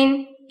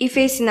between Ife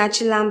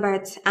Sinachi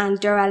Lambert and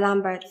Dora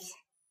Lambert.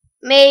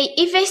 May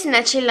Ife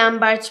Sinachi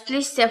Lambert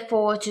please step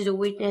forward to the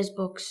witness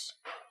box.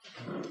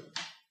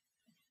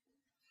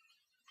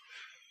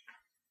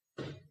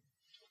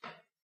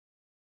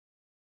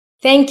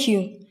 Thank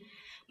you.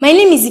 My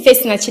name is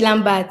Ife Sinachi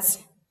Lambert.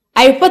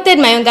 I reported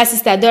my younger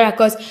sister Dora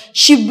because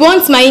she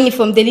burnt my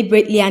uniform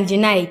deliberately and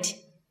denied,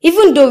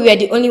 even though we were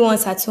the only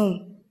ones at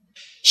home.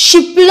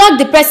 She plugged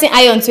the pressing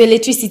iron to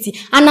electricity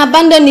and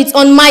abandoned it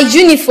on my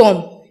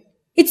uniform.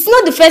 It's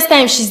not the first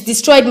time she's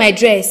destroyed my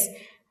dress.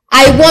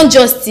 I want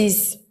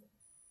justice.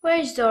 Where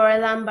is Dora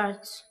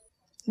Lambert?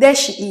 There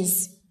she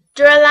is.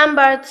 Dora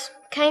Lambert,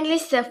 kindly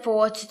step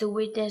forward to the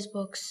witness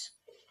box.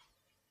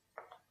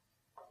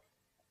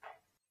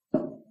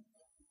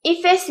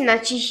 Ife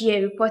Sinachi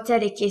here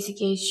reported a case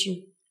against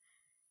you.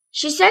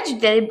 She said you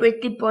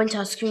deliberately burnt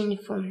her school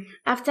uniform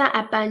after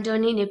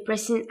abandoning a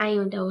pressing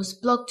iron that was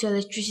plugged to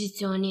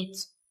electricity on it.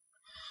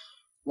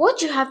 What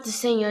do you have to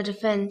say in your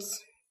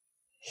defense?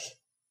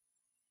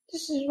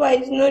 This is why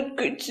it's not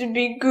good to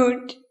be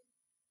good.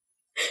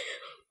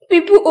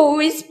 People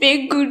always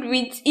pay good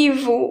with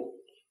evil.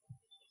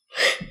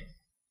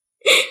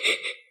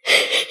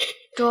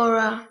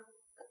 Dora,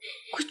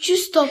 could you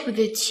stop with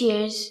the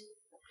tears?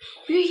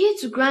 We're here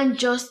to grant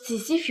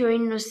justice if you're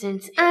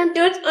innocent. I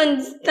don't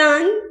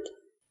understand.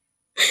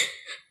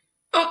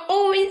 I'm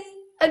always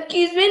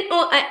accused when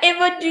all I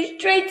ever do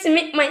is try to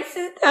make my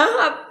sister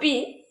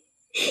happy.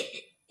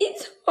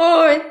 It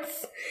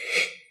hurts.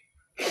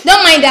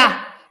 Don't mind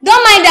her.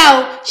 Don't mind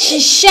her.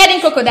 She's shedding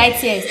crocodile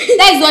tears.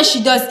 That is what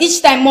she does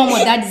each time mom or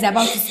dad is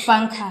about to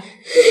spank her.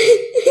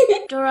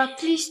 Dora,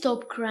 please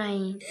stop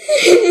crying.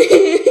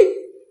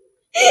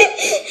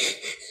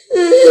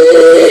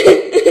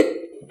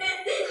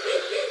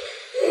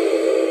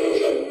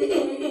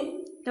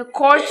 The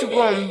court will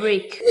go on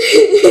break.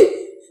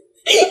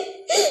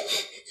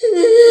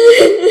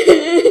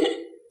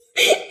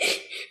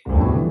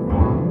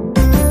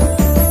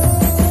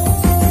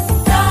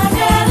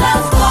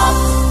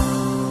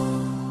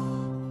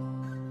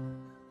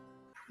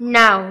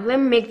 Now, let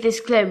me make this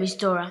clear, Miss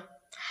Dora.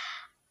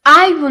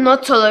 I will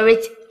not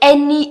tolerate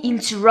any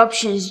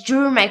interruptions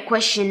during my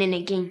questioning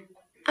again.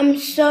 I'm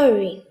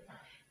sorry.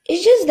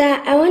 It's just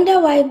that I wonder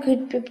why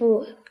good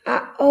people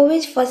are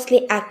always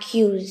falsely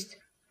accused.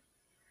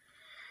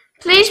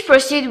 Please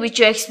proceed with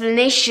your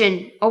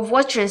explanation of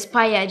what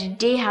transpired the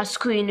day her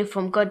school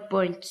uniform got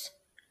burnt.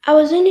 I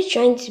was only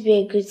trying to be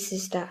a good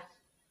sister.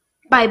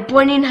 By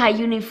burning her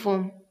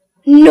uniform?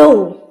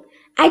 No,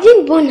 I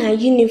didn't burn her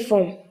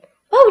uniform.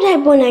 Why would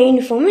I burn her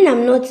uniform when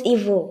I'm not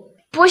evil?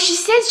 But she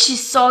said she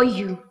saw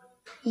you.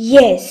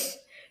 Yes,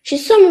 she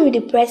saw me with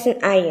the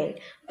pressing iron,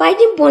 but I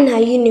didn't burn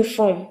her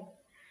uniform.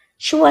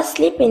 She was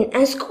sleeping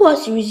and school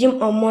was to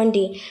resume on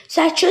Monday,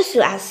 so I chose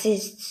to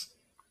assist.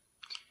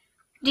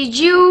 Did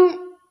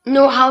you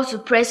know how to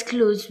press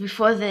clothes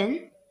before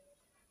then?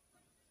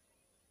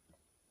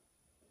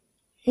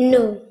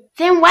 No.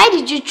 Then why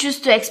did you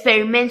choose to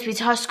experiment with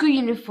her school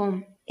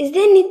uniform? Is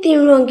there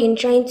anything wrong in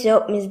trying to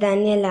help Miss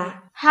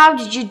Daniella? How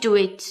did you do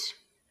it?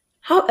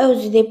 How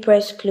else do they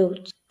press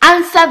clothes?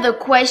 Answer the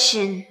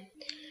question.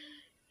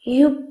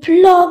 You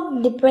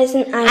plug the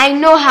pressing iron. I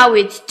know how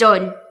it's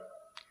done.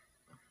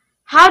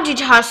 How did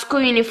her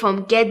school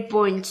uniform get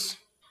burnt?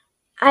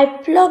 I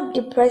plugged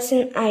the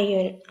pressing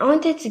iron. I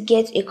wanted to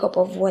get a cup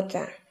of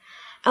water.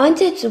 I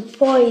wanted to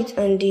pour it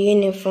on the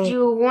uniform.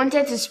 You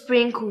wanted to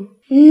sprinkle?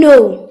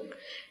 No.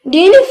 The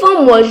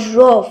uniform was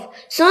rough,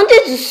 so I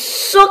wanted to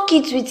soak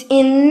it with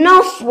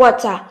enough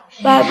water.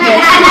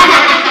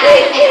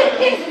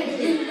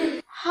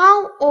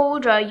 How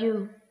old are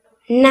you?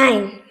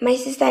 9. My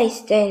sister is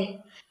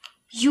 10.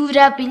 You would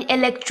have been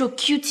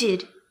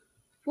electrocuted.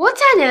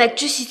 Water and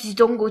electricity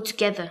don't go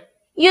together.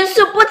 You're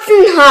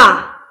supporting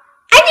her.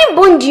 I didn't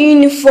burn the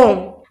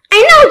uniform.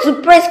 I know how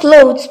to press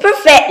clothes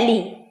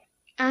perfectly.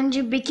 And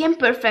you became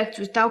perfect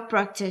without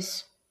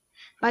practice.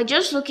 By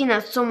just looking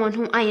at someone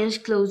who irons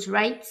clothes,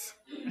 right?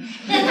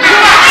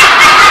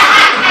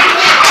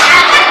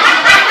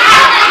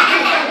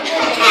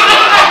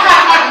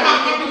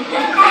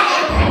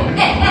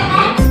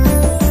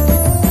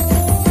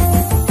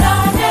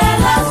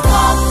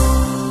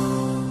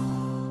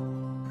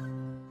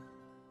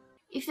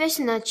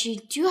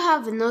 Ifesinachi, do you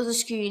have another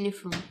school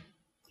uniform?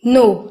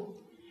 No.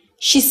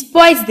 She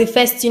spoiled the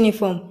first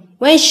uniform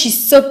when she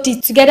soaked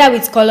it together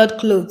with colored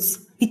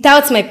clothes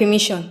without my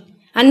permission.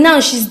 And now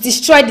she's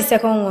destroyed the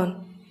second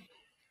one.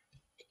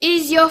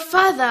 Is your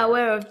father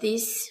aware of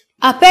this?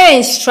 Our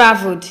parents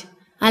traveled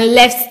and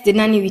left the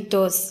nanny with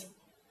us.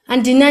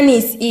 And the nanny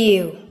is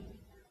ill.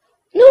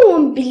 No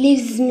one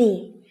believes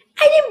me.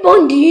 I didn't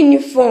burn the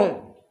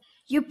uniform.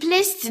 You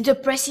placed the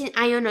pressing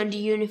iron on the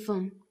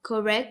uniform,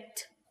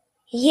 correct?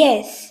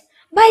 Yes,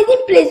 but I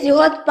didn't place the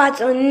hot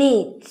part on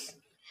it.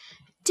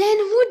 Then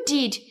who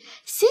did?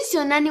 Since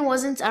your nanny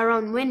wasn't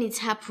around when it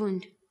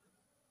happened.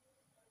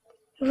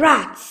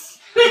 Rats.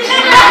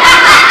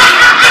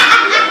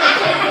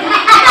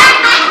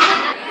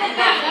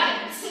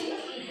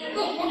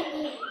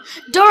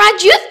 Dora,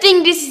 do you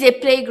think this is a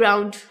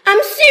playground? I'm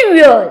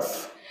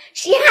serious.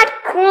 She had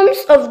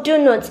crumbs of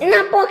donuts in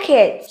her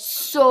pocket.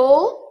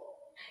 So?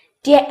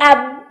 There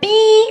are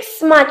big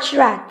smart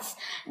rats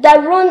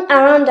that run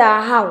around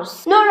our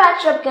house. No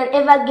rat trap can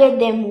ever get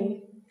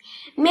them.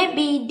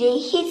 Maybe they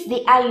hit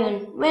the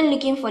iron when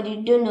looking for the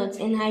donuts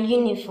in her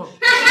uniform.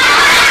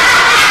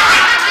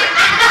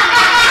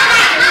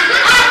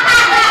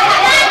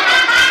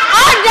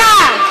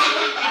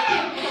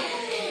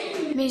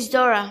 Miss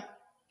Dora,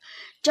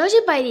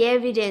 judging by the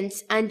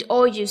evidence and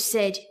all you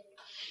said,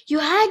 you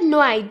had no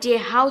idea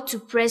how to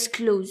press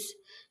clothes,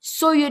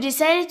 so you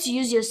decided to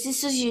use your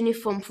sister's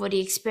uniform for the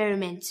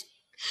experiment.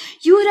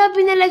 You would have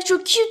been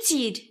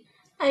electrocuted.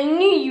 I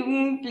knew you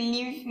wouldn't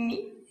believe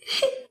me.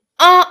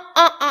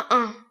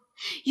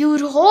 You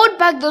would hold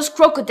back those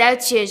crocodile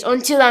tears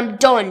until I'm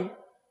done.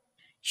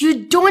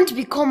 You don't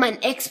become an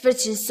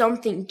expert in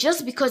something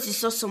just because you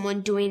saw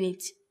someone doing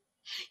it.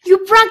 You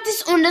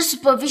practice under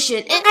supervision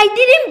and I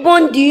didn't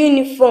burn the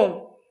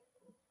uniform.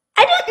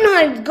 I don't know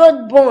how it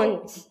got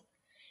burnt.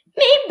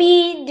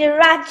 Maybe the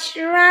rat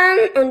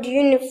ran on the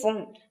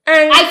uniform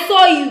and I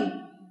saw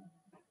you.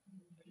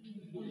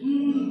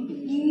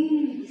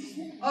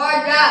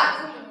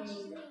 Order!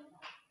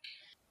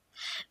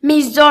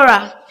 Miss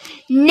Dora,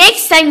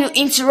 next time you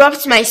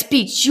interrupt my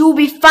speech, you'll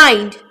be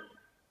fined.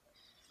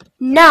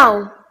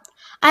 Now,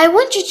 I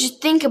want you to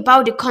think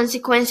about the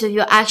consequence of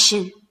your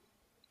action.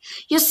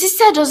 Your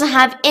sister doesn't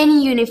have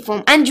any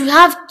uniform and you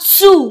have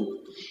 2.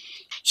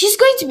 She's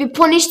going to be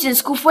punished in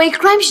school for a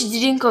crime she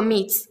didn't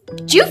commit.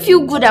 Do you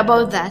feel good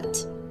about that?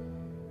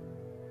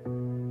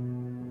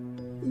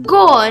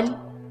 Go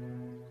on.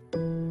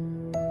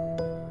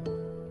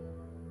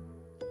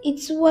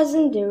 it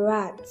wasn't the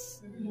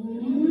rats.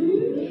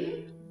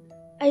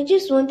 I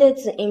just wanted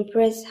to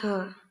impress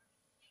her.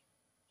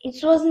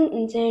 It wasn't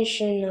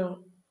intentional.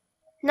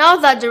 Now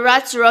that the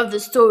rats are off the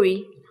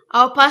story,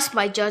 I'll pass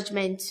my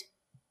judgment.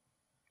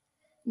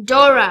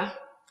 Dora,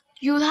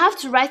 you'll have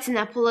to write an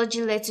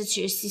apology letter to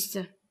your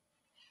sister.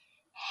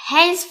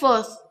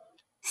 Henceforth,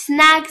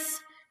 snacks,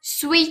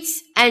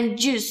 sweets, and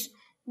juice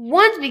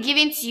won't be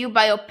given to you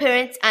by your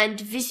parents and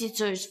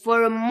visitors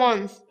for a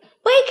month.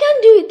 But I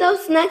can't do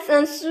without snacks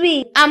and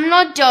sweets. I'm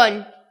not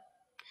done.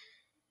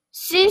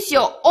 Since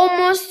you're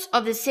almost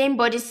of the same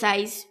body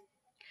size,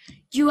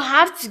 You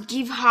have to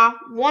give her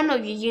one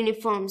of your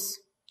uniforms.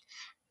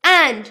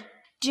 And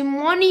the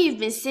money you've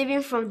been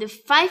saving from the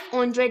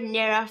 500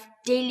 naira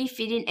daily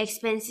feeding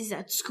expenses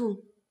at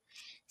school.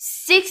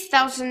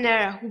 6,000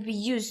 naira will be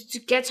used to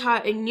get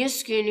her a new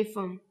school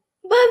uniform.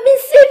 But I've been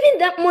saving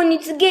that money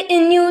to get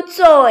a new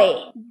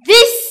toy.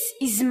 This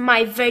is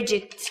my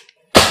verdict.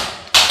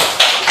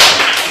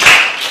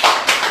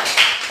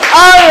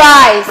 All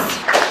rise.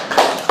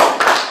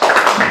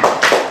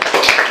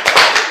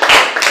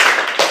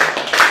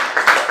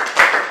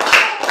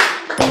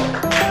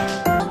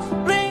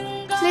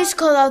 Please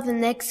call out the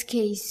next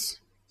case.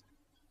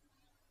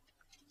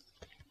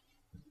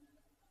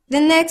 The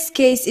next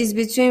case is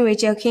between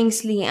Rachel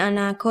Kingsley and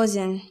her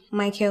cousin,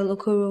 Michael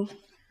Okoro.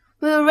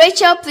 Will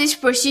Rachel please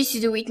proceed to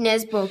the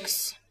witness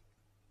box?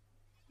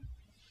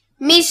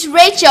 Miss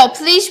Rachel,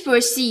 please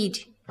proceed.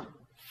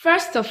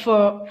 First of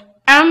all,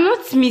 I'm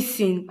not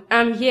missing.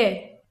 I'm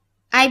here.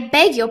 I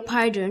beg your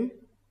pardon.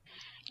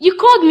 You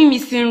called me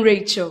missing,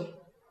 Rachel.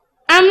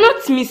 I'm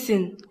not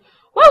missing.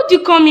 Why would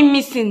you call me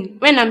missing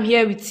when I'm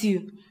here with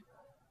you?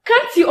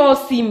 Can't you all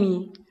see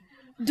me?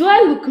 Do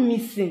I look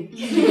missing?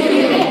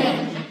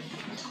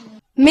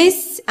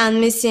 Miss and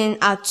missing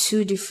are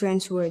two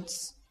different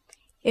words.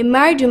 A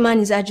married woman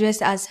is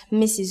addressed as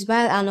Mrs.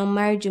 while an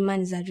unmarried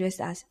woman is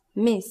addressed as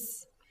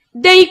Miss.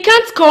 Then you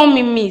can't call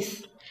me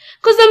Miss,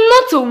 because I'm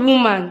not a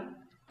woman.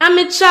 I'm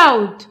a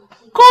child.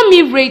 Call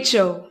me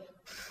Rachel.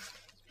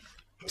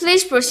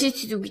 Please proceed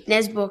to the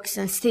witness box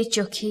and state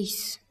your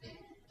case.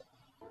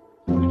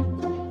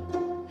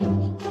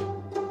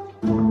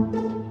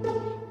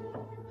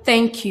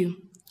 Thank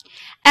you.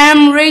 I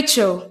am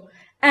Rachel,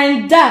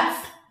 and that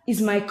is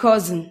my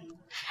cousin.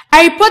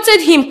 I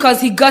reported him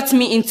because he got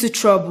me into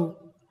trouble.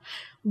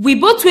 We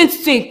both went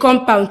to a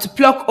compound to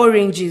pluck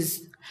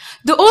oranges.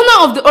 The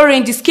owner of the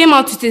oranges came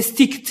out with a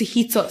stick to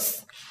hit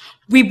us.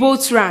 We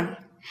both ran.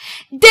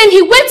 Then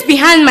he went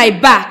behind my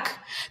back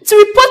to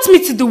report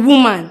me to the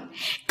woman,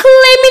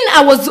 claiming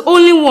I was the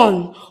only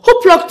one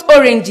who plucked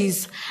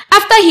oranges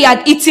after he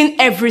had eaten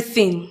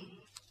everything.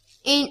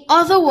 In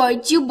other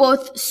words, you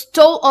both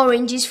stole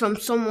oranges from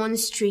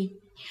someone's tree.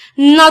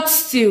 Not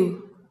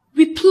steal.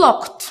 We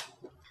plucked.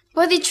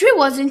 But the tree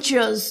wasn't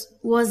yours,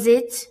 was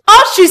it?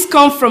 All trees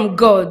come from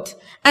God,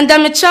 and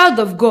I'm a child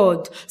of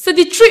God, so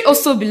the tree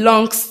also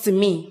belongs to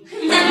me.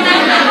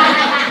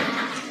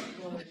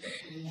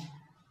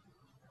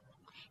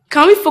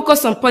 Can we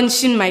focus on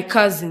punishing my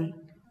cousin?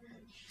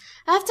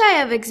 After I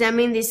have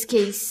examined this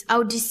case,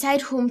 I'll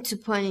decide whom to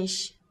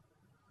punish.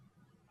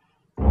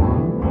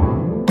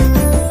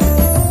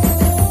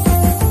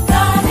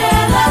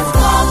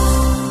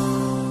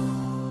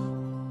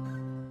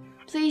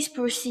 Please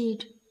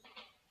proceed.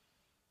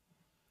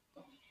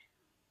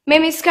 May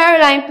Miss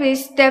Caroline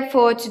please step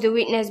forward to the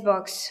witness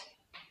box.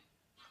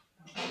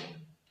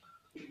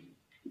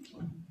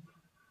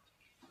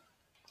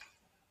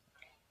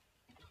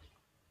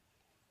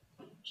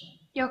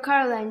 You're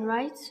Caroline,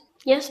 right?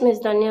 Yes, Miss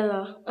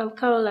Daniella. I'm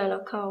Caroline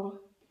Akau.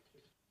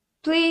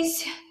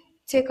 Please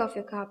take off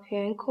your cap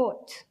here in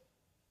court.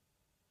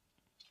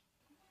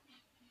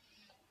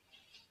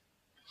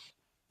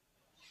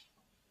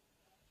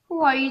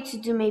 Who are you to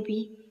do,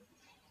 maybe?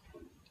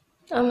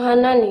 I'm her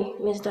nanny,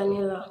 Miss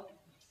Daniella.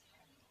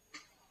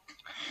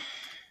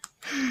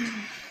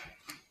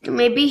 The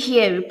maybe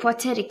here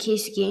reported a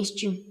case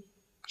against you.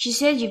 She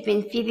said you've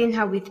been feeding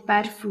her with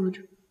bad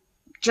food,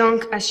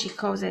 junk as she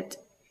calls it.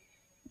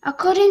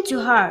 According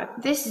to her,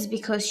 this is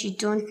because you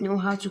don't know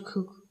how to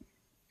cook.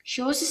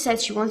 She also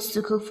said she wants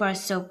to cook for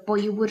herself, but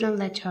you wouldn't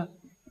let her.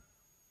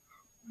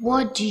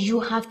 What do you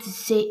have to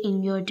say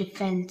in your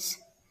defense?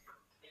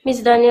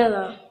 Miss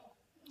Daniella,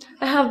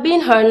 I have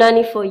been her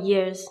nanny for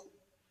years.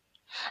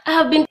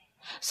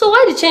 So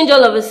why the change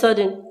all of a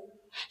sudden?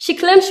 She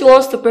claims she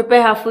wants to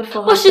prepare her food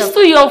for herself. But she's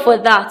too young for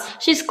that.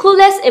 She's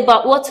clueless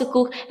about what to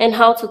cook and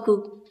how to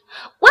cook.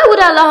 Why would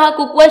I allow her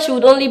cook when she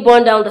would only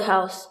burn down the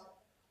house?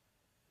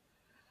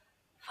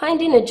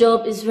 Finding a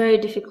job is very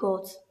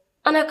difficult.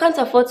 And I can't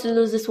afford to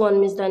lose this one,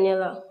 Miss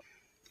Daniella.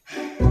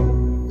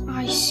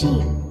 I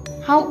see.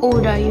 How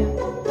old are you?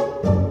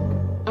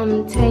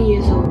 I'm 10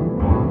 years old.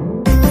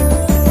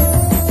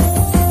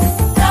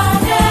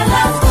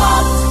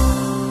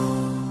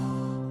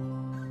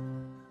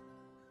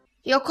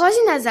 Your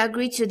cousin has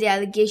agreed to the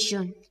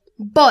allegation,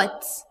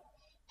 but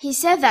he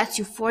said that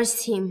you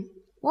forced him.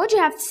 What do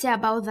you have to say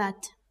about that?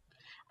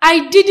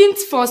 I didn't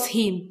force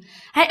him.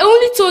 I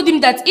only told him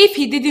that if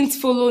he didn't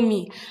follow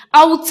me,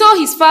 I would tell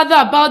his father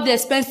about the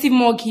expensive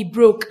mug he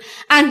broke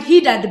and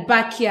hid at the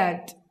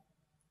backyard.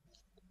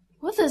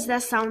 What does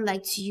that sound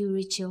like to you,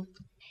 Rachel?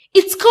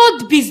 It's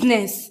called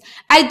business.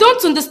 I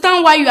don't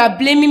understand why you are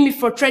blaming me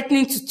for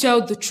threatening to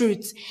tell the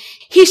truth.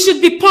 He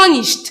should be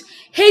punished.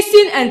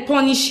 Hasten and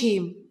punish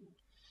him.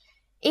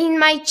 In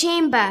my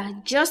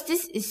chamber,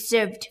 justice is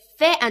served,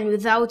 fair and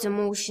without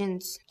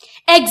emotions.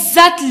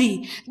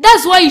 Exactly.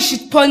 That's why you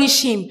should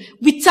punish him,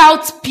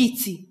 without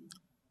pity.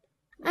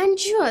 And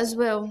you as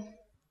well.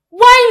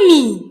 Why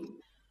me?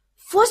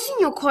 Forcing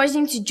your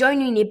cousin to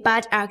join you in a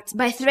bad act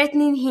by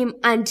threatening him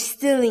and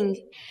stealing.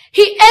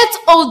 He ate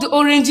all the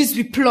oranges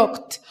we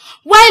plucked,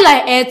 while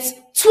I ate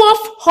 12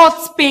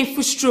 hot,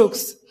 painful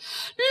strokes.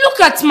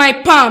 Look at my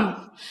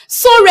palm,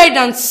 so red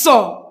and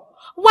sore.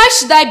 Why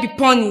should I be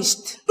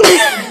punished?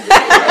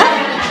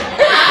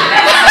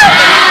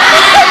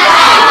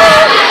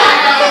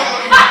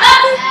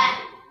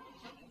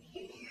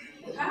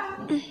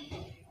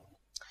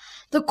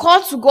 The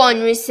court will go on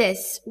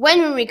recess.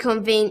 When we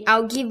reconvene,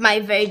 I'll give my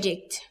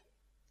verdict.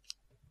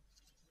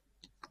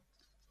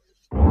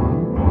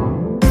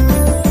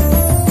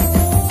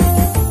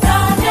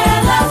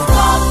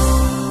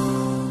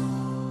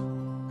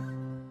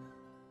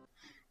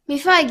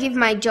 Before I give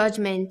my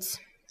judgment,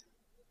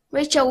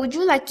 Rachel, would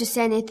you like to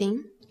say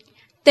anything?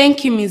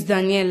 Thank you, Miss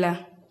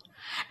Daniella.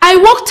 I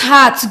worked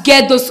hard to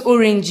get those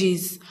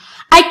oranges.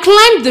 I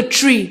climbed the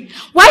tree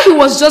while he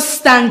was just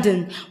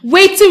standing,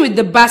 waiting with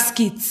the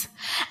basket.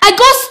 I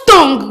got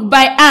stung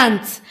by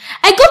ants.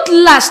 I got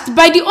lashed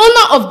by the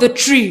owner of the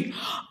tree.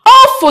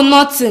 All for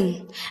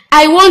nothing.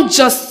 I want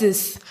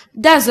justice.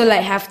 That's all I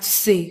have to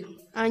say.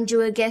 And you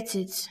will get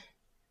it.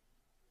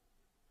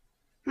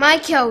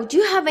 Michael, do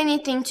you have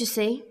anything to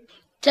say?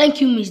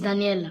 Thank you, Miss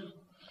Daniella.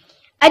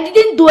 I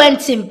didn't do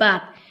anything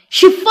bad.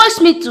 She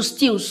forced me to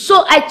steal,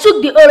 so I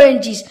took the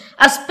oranges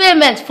as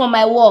payment for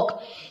my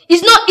work.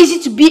 It's not easy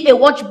to be a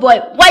watch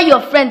boy while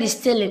your friend is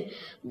stealing.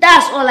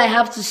 That's all I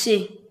have to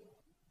say.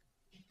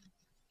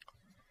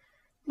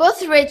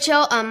 Both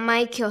Rachel and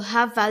Michael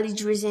have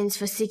valid reasons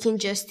for seeking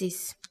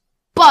justice.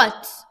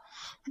 But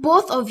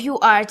both of you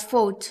are at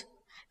fault.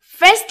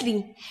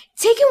 Firstly,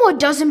 taking what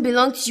doesn't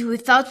belong to you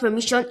without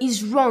permission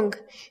is wrong.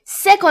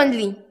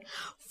 Secondly,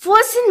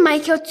 forcing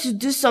Michael to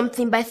do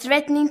something by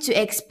threatening to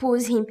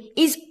expose him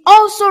is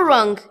also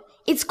wrong.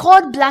 It's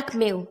called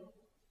blackmail.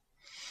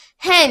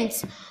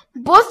 Hence,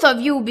 both of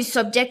you will be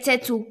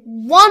subjected to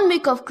 1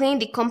 week of cleaning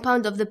the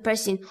compound of the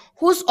person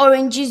whose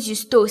oranges you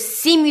stole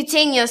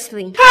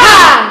simultaneously.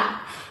 Ha!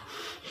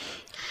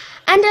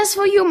 And as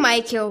for you,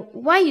 Michael,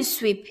 while you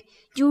sweep,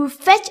 you will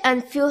fetch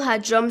and fill her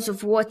drums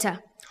of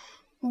water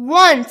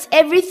once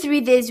every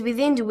 3 days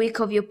within the week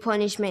of your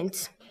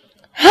punishment.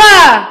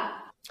 Ha!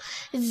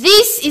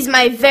 This is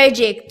my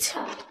verdict.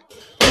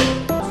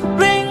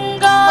 Bring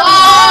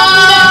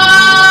God,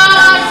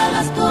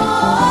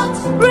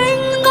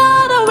 bring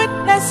all the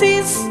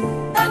witnesses.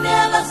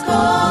 Daniella's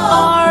God.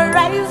 All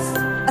rise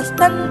and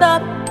stand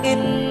up in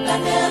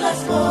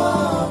Daniella's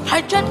God.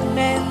 Her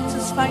judgment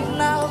is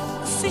final,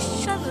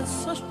 decision is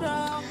so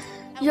strong.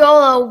 You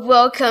all are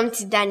welcome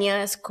to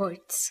Daniella's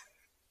court.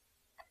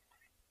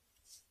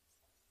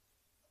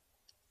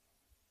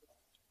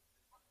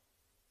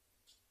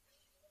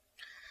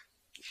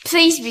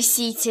 Please be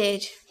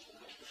seated.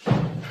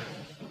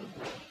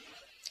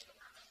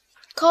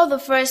 Call the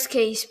first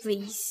case,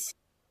 please.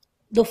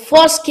 The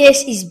first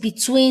case is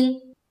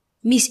between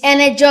Miss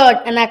Anna George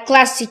and her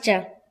class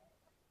teacher,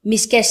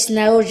 Miss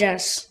Kesna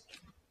Rogers.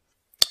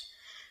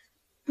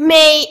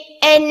 May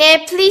Anna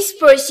please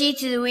proceed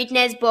to the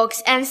witness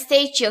box and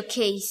state your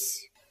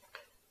case.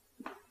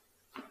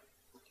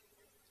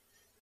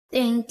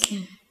 Thank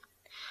you.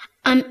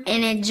 I'm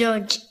Anna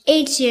George,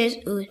 8 years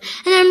old,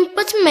 and I'm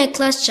reporting my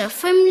class teacher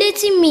for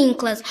humiliating me in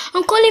class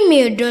and calling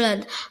me a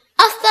dullard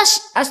after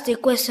she asked a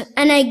question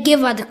and I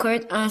gave her the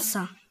correct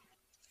answer.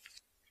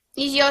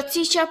 Is your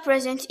teacher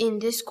present in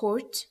this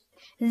court?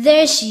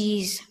 There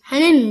she is. Her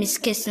name is Miss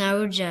Kesna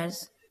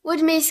Rogers.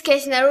 Would Miss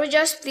Kesna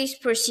Rogers please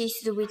proceed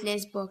to the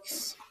witness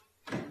box?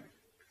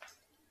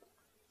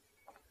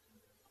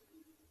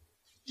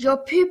 Your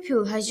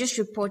pupil has just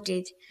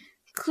reported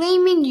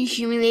claiming you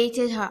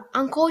humiliated her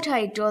and called her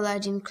a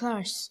dullard in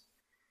class.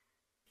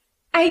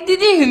 I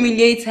didn't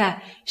humiliate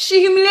her. She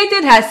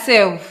humiliated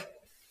herself.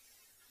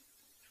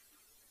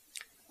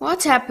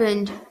 What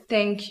happened?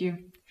 Thank you.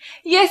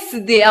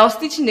 Yesterday, I was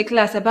teaching the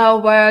class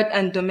about wild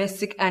and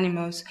domestic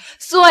animals.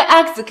 So I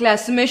asked the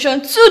class to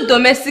mention 2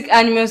 domestic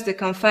animals they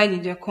can find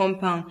in their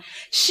compound.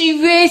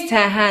 She raised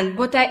her hand,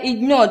 but I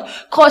ignored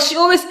because she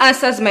always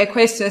answers my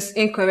questions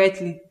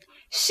incorrectly.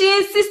 She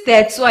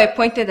insisted, so I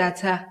pointed at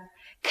her.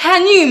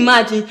 Can you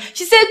imagine?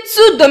 She said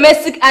 2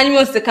 domestic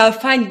animals they can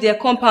find in their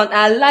compound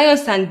are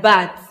lions and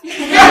bats.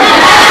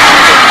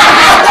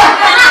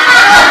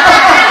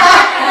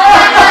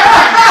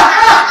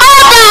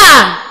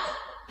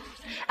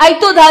 I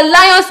told her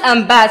lions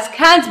and bats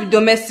can't be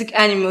domestic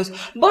animals,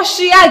 but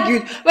she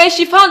argued. When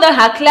she found out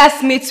her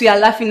classmates were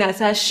laughing at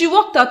her, she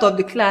walked out of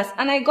the class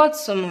and I got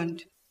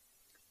summoned.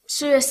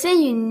 So you're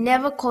saying you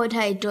never called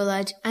her a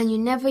dullard and you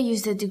never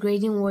used a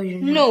degrading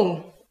word?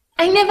 No,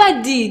 I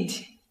never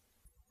did.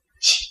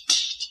 She did.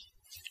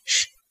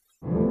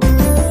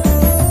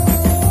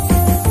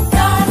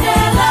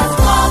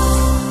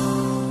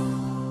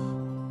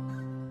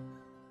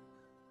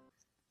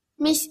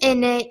 Miss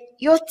Ene,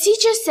 your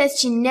teacher said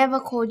she never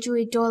called you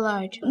a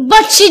dullard.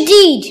 But she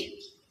did.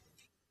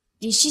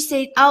 Did she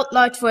say it out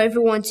loud for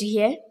everyone to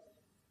hear?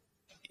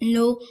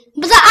 No,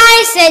 but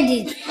I said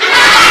it.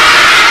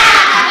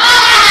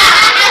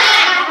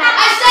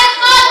 I said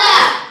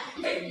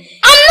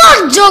mother!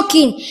 not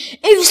joking.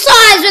 If you saw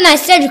eyes when I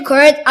said the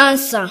correct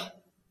answer.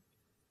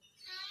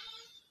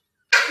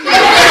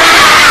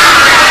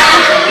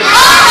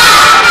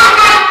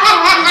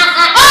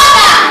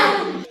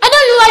 I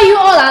don't know why you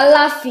all are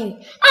laughing.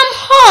 I'm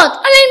hot.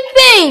 I'm in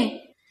pain.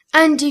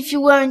 And if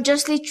you were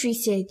unjustly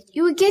treated,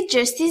 you will get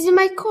justice in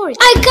my court.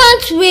 I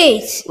can't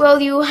wait.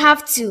 Well, you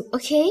have to,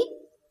 okay?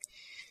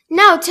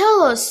 Now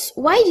tell us,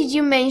 why did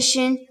you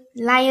mention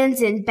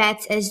lions and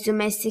bats as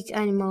domestic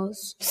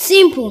animals?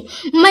 Simple.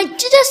 My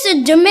teacher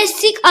said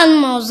domestic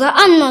animals are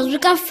animals we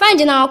can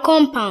find in our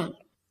compound.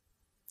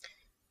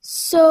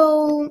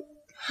 So,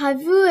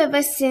 have you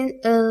ever seen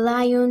a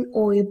lion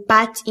or a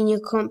bat in your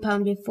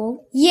compound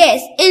before?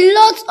 Yes, a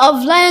lot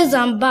of lions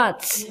and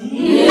bats.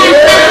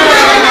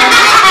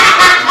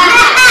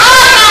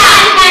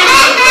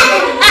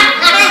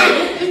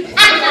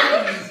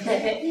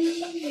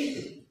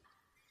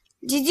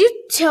 Did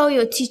you tell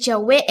your teacher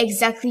where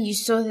exactly you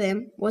saw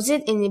them? Was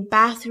it in the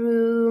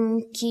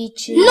bathroom,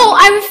 kitchen? No,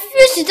 I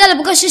refused to tell her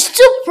because she's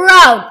too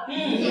proud.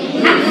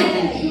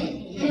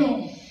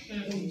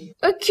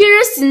 I'm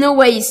curious to know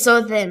where you saw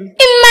them.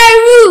 In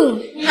my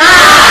room.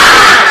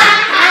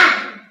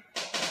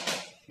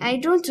 I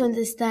don't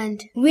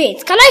understand.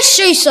 Wait, can I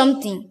show you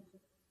something?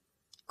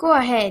 Go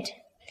ahead.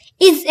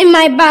 It's in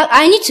my bag.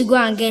 I need to go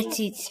and get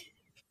it.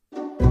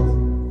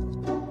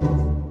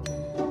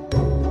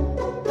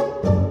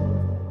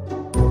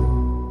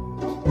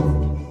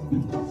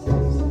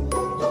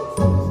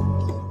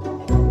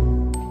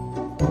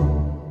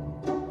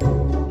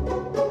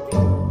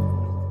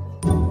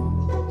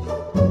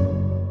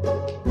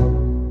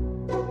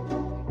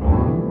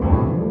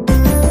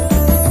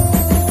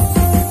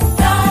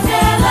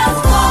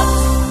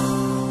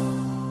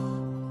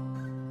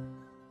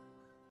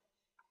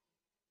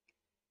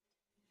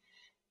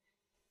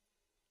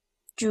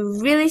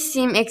 You really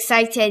seem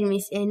excited,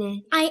 Miss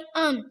Ene. I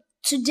am.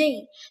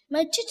 Today,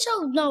 my teacher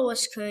would not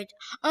was scared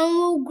and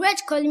will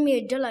regret calling me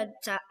a doll at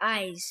her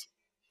eyes.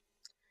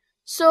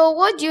 So,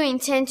 what do you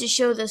intend to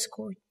show this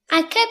court?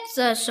 I kept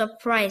a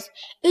surprise.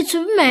 It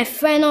will be my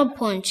final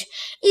punch.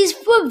 It's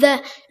proof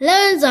that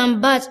lions and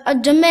bats are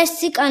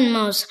domestic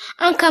animals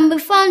and can be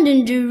found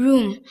in the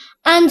room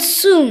and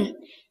soon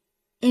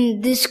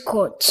in this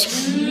court.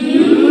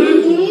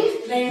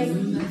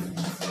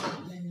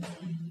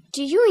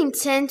 Do you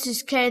intend to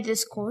scare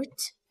this court?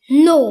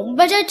 No,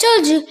 but I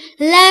told you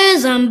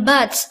lions and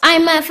bats are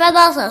in my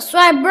father's house, so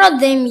I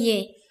brought them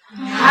here.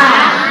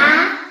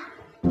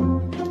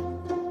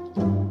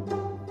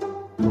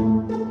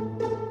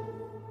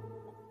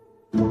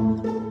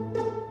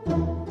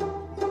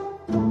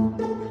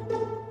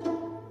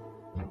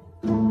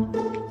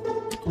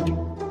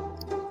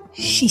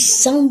 She's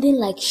sounding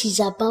like she's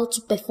about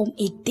to perform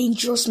a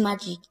dangerous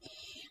magic.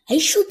 Are you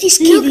sure this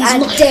kid is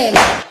not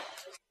them?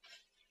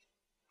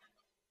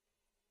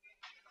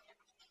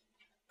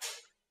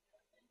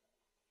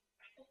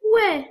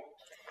 Where?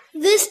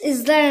 This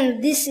is lion,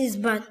 this is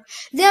bat.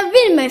 They have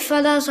been in my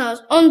father's house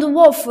on the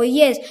wall for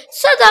years,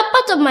 so they are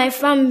part of my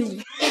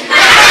family.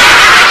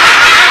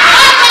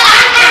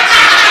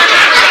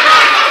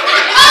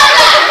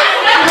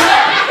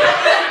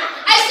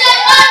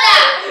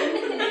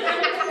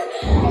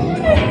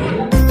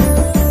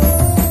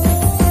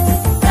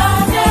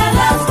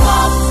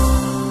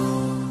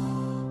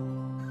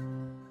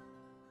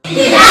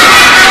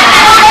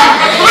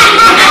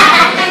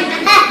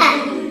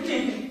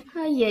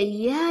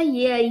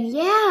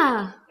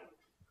 Yeah.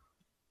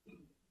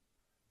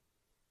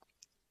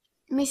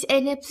 Miss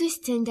Ene, please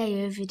tender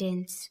your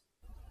evidence.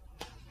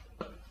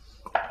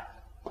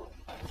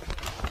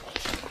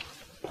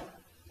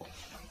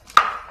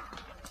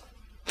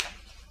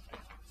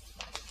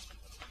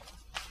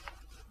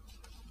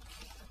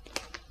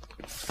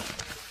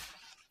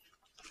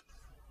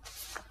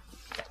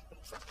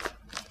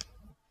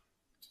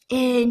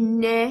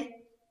 Ene?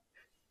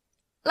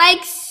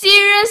 Like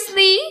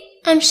seriously?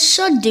 I'm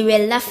sure they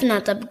were laughing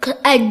at her because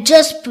I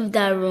just proved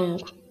that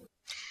wrong.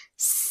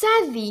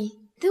 Savvy,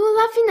 they were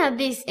laughing at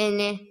this,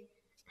 Ene.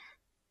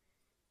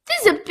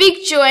 This is a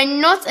picture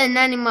and not an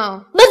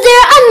animal. But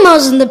there are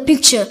animals in the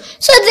picture,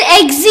 so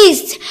they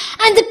exist.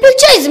 And the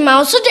picture is a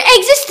mouse, so they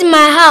exist in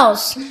my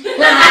house.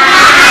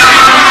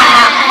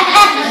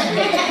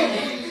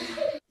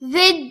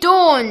 They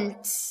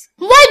don't.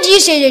 Why do you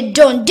say they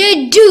don't?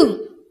 They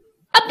do.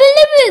 I've been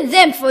living with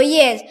them for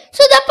years,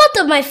 so they're part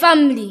of my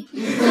family.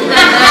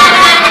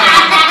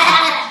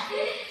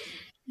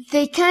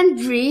 They can't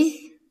breathe.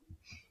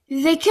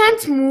 They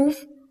can't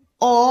move.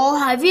 Or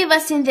have you ever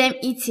seen them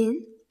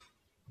eating?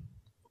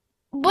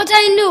 But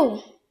I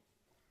know.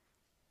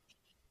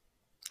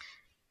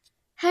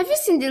 Have you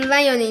seen the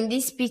lion in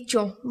this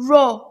picture?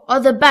 Roar. Or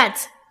the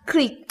bat?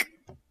 Click.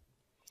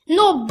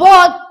 No,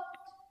 but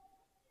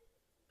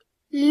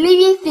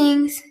living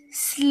things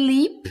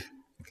sleep,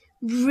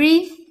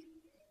 breathe,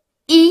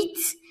 eat,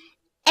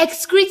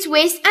 excrete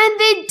waste, and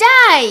they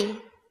die.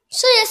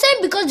 So you're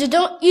saying because they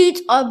don't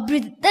eat or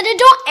breathe that they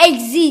don't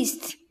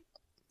exist?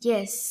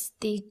 Yes,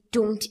 they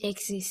don't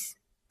exist.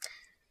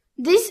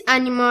 These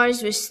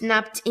animals were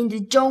snapped in the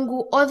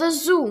jungle or the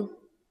zoo.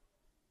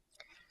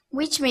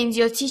 Which means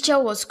your teacher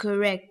was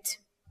correct.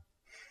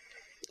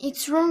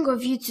 It's wrong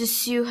of you to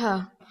sue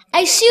her.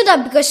 I sued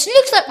her because she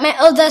looks like my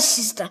elder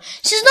sister.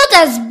 She's not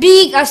as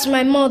big as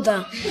my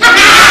mother.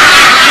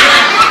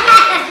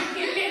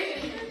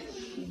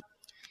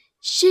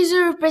 She's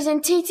a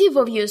representative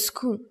of your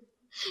school.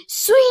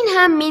 Suing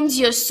her means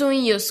you're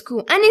suing your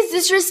school, and it's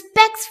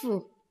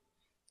disrespectful.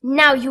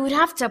 Now you would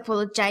have to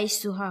apologize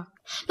to her.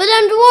 But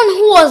I'm the one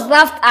who was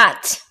laughed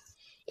at.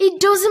 It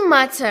doesn't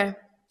matter.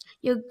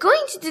 You're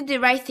going to do the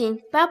right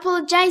thing by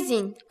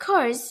apologizing,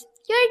 'cause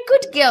you're a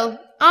good girl,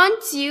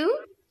 aren't you?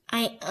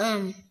 I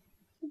am.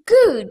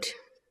 Good.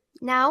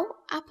 Now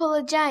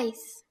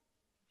apologize.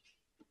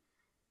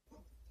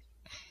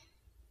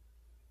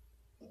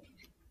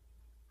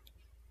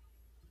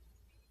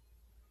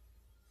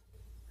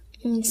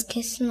 Miss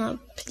Kessler,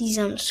 please,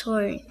 I'm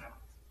sorry.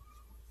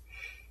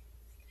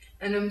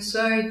 And I'm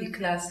sorry the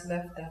class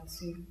laughed at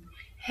you.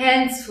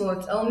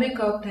 Henceforth, I'll make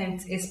out time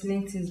to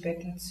explain things better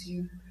to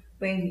you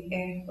when in the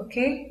air,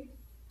 okay?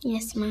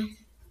 Yes, ma'am.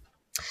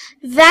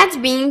 That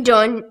being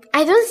done,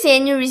 I don't see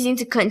any reason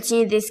to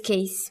continue this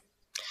case.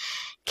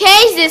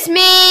 Case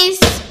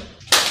dismissed!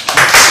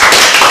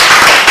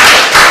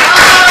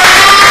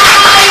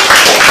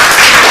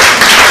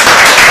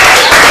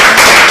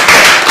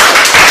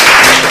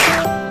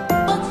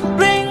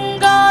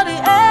 Bring all the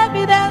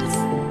evidence,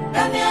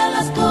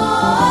 Daniella's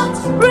court.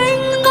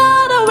 Bring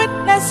all the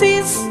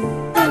witnesses,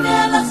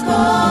 Daniella's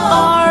court.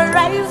 All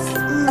rise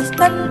and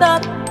stand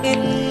up in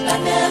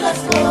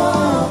Daniella's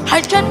court.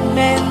 Her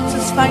judgment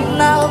is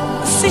final,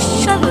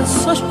 decision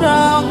is so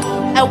strong.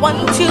 I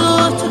want you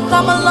to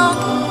come along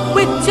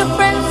with your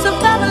friends and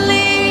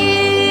families.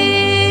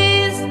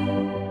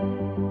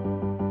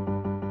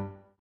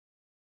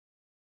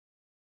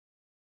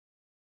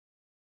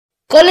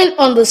 Calling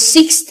on the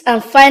sixth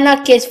and final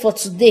case for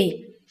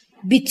today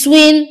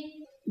between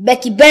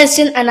Becky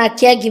Benson and her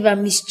caregiver,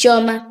 Miss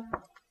Chioma.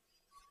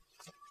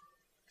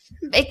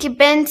 Becky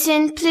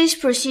Benson, please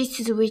proceed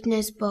to the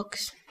witness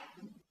box.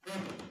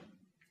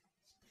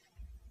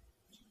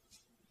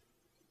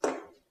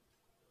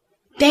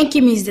 Thank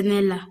you, Miss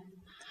Daniella.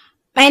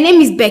 My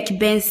name is Becky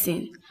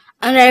Benson,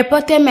 and I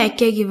reported my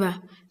caregiver,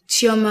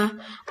 Chioma,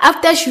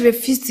 after she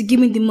refused to give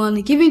me the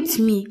money given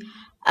to me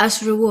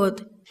as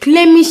reward,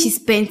 claiming she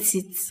spent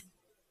it.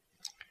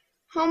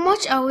 How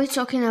much are we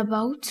talking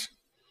about?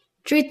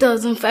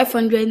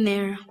 3,500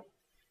 naira.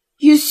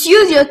 You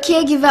sued your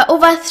caregiver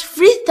over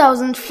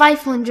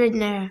 3,500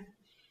 naira.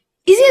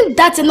 Isn't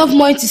that enough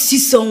money to sue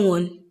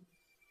someone?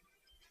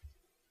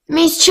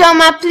 Miss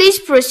Chioma, please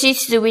proceed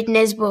to the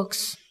witness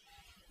box.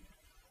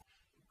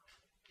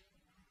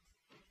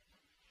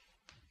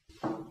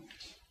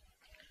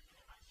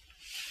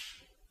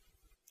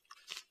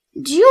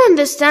 Do you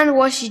understand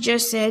what she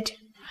just said?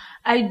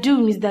 I do,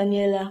 Miss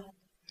Daniella.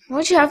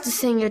 What do you have to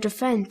say in your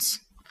defense?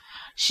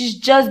 She's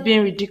just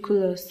being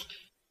ridiculous.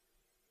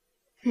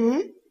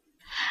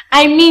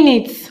 I mean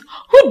it.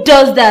 Who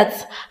does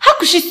that? How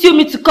could she sue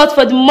me to court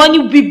for the money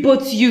we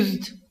both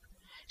used?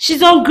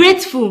 She's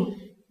ungrateful.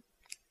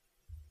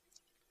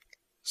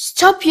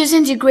 Stop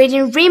using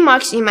degrading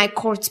remarks in my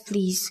court,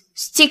 please.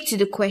 Stick to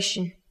the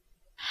question.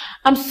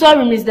 I'm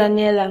sorry, Miss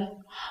Daniella,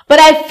 but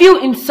I feel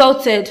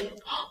insulted.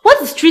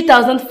 What is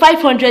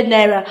 3,500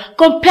 naira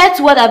compared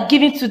to what I've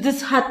given to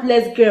this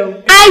heartless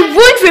girl? I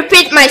won't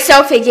repeat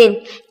myself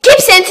again. Keep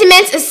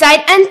sentiments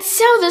aside and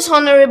tell this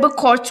honorable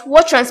court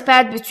what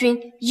transpired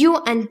between you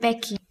and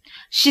Becky.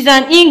 She's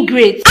an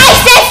ingrate. I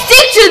said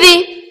stick to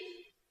the...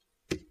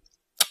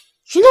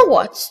 You know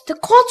what? The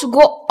court will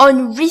go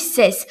on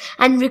recess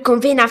and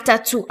reconvene after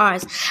 2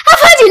 hours. I've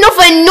had enough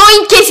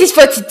annoying cases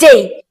for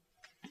today.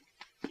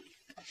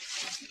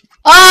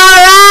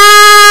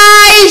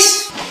 Alright!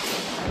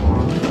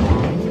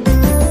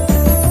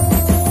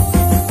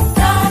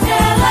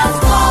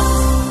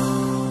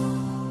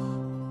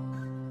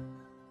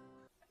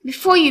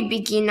 Before you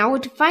begin, I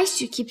would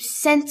advise you keep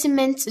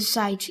sentiments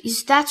aside.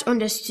 Is that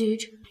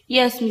understood?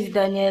 Yes, Miss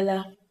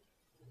Daniella.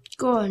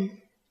 Go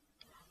on.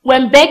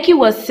 When Becky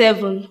was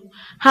 7,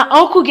 her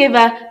uncle gave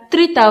her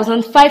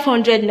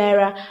 3,500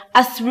 naira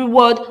as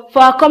reward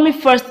for her coming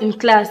first in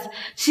class.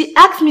 She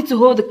asked me to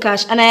hold the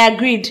cash and I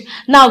agreed.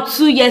 Now,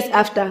 2 years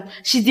after,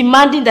 she's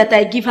demanding that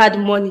I give her the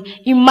money.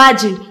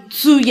 Imagine,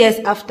 2 years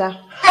after.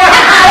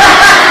 Order!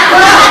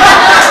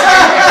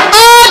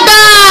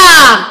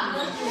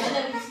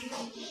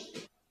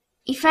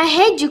 If I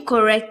heard you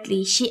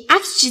correctly, she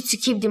asked you to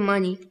keep the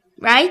money,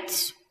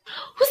 right?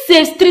 Who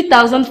saves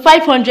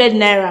 3,500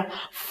 naira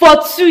for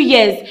 2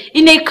 years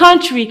in a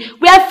country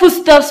where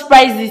foodstuffs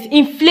prices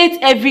inflate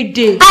every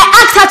day? I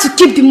asked her to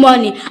keep the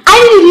money. I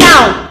need it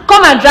now.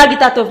 Come and drag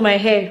it out of my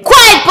hair.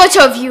 Quiet, both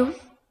of you.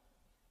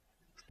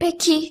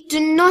 Becky, do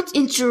not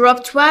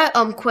interrupt while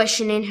I'm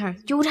questioning her.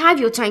 You would have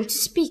your time to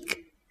speak.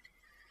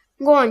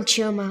 Go on,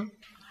 Chioma.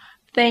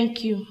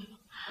 Thank you.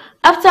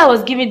 After I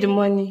was given the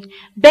money,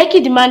 Becky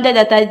demanded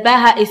that I buy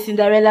her a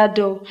Cinderella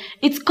doll.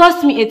 It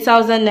cost me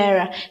 1,000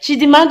 naira. She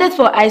demanded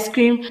for ice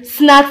cream,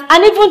 snacks,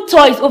 and even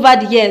toys over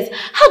the years.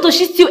 How does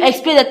she still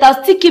expect that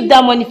I'll still keep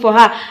that money for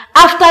her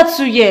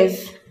after 2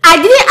 years? I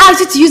didn't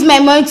ask you to use my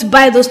money to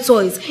buy those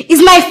toys.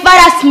 It's my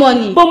father's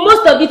money. But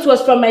most of it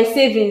was from my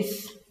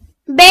savings.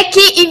 Becky,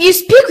 if you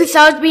speak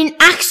without being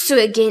asked to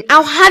again,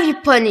 I'll have you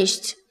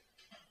punished.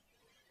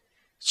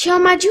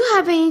 Chioma, do you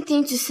have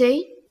anything to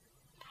say?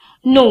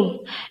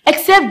 No,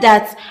 except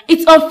that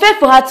it's unfair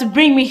for her to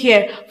bring me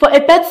here for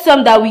a pet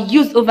sum that we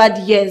used over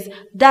the years.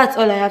 That's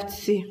all I have to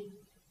say.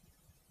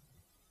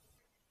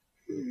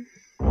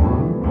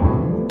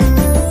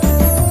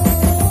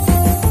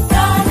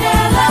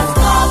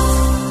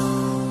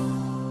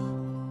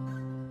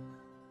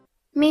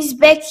 Miss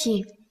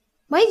Becky,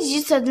 why did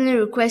you suddenly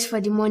request for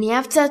the money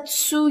after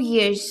 2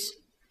 years?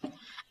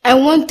 I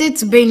wanted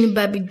to buy a new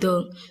Barbie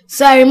doll,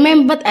 so I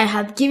remembered I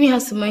had given her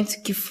some money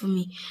to keep for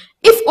me.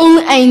 If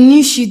only I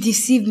knew she'd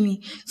deceive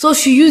me, so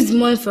she used the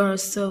money for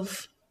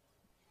herself.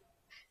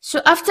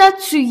 So after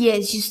 2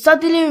 years, you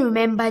suddenly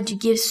remembered you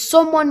gave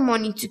someone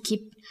money to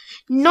keep.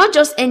 Not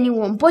just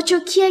anyone, but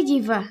your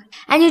caregiver.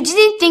 And you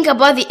didn't think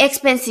about the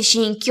expenses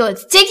she incurred,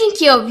 taking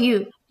care of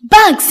you.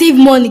 Banks save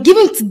money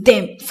given to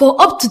them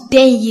for up to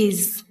 10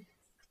 years.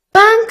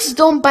 Banks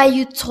don't buy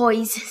you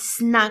toys,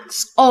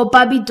 snacks, or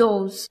Barbie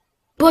dolls.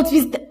 But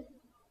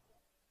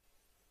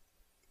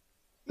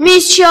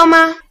Miss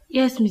Chioma.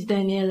 Yes, Miss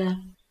Daniella.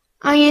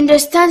 I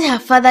understand her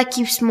father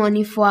keeps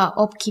money for her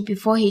upkeep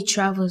before he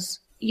travels.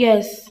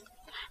 Yes.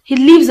 He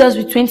leaves us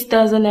with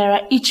 20,000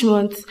 naira each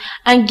month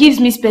and gives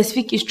me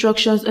specific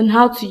instructions on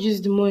how to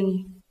use the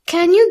money.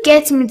 Can you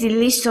get me the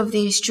list of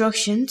the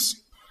instructions?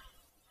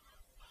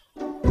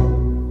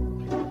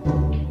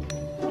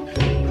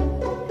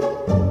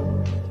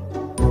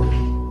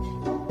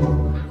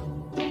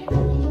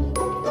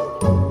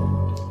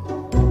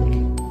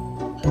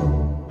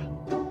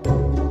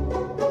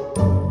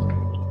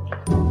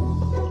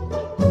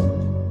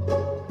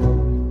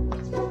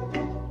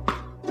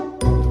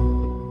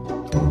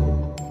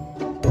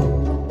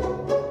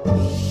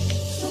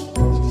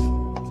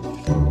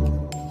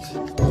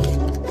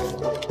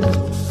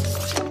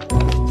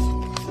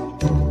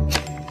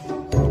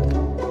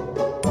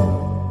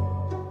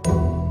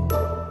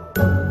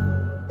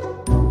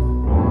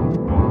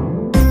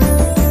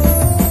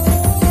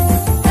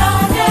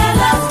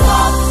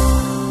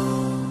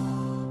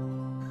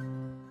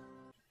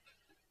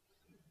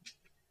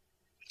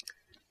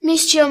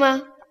 Miss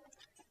Chioma,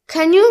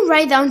 can you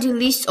write down the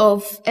list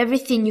of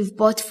everything you've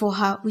bought for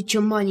her with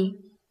your money?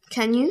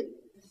 Can you?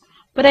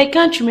 But I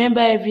can't remember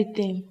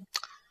everything.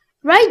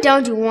 Write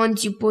down the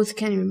ones you both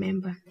can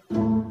remember.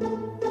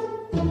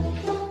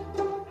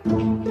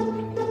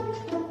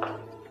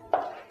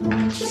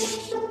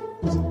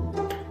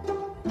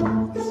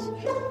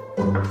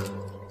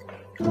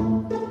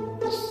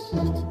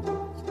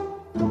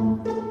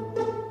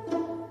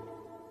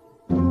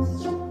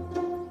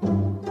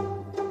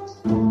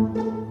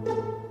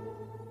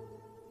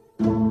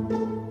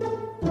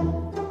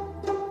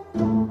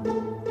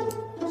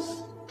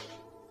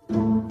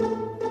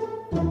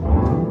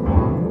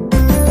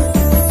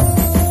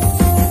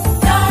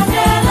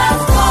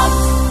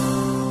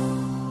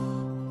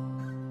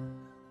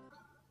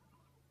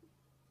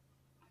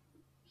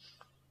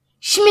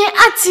 She may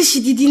act since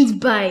she didn't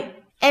buy.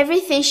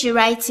 Everything she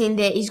writes in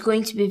there is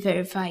going to be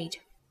verified.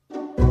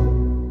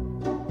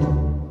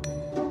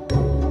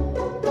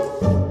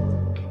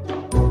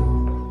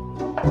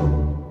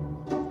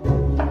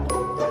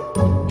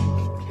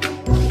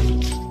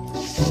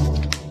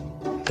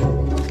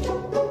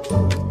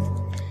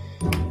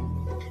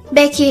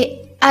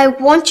 Becky, I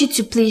want you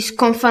to please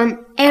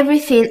confirm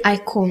everything I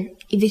call.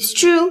 If it's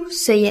true,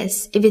 say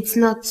yes. If it's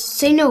not,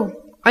 say no.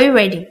 Are you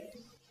ready?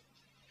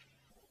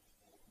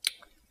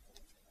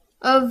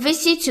 A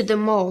visit to the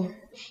mall.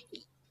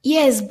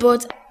 Yes,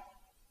 but...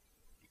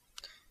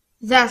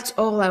 That's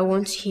all I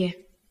want to hear.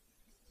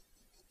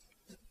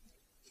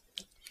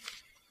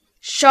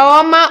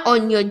 Shawarma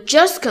on your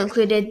just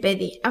concluded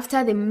birthday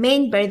after the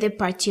main birthday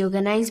party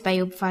organized by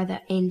your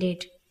father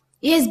ended.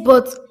 Yes,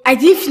 but I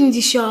didn't finish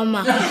the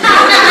shawarma.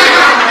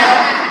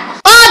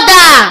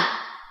 Order!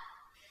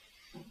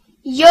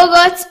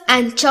 Yogurt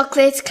and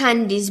chocolate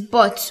candies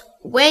bought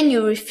when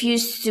you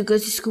refused to go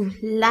to school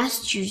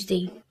last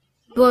Tuesday.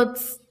 But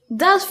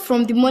that's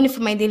from the money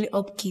for my daily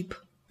upkeep.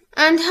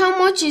 And how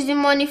much is the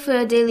money for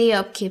your daily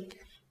upkeep?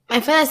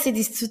 My father said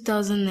it's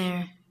 2,000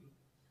 naira.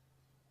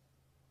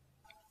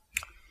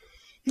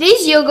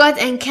 These yogurt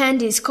and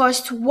candies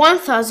cost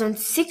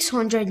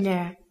 1,600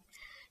 naira.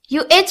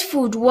 You ate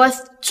food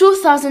worth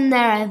 2,000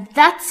 naira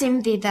that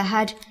same day that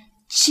had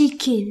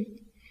chicken,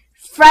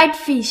 fried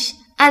fish,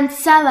 and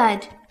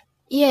salad.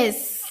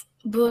 Yes,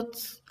 but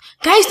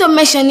can you stop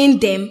mentioning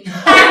them?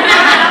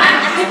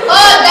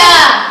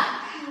 Order!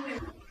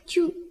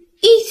 You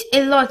eat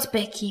a lot,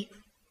 Becky.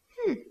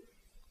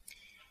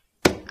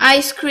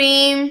 Ice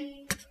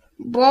cream,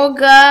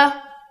 burger,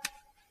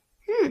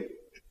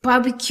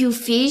 barbecue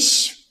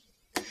fish,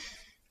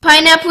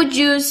 Pineapple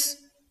juice.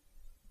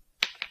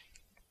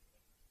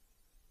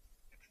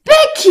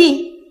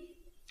 Becky,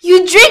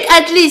 you drink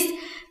at least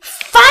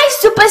 5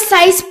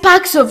 super-sized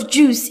packs of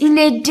juice in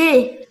a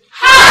day.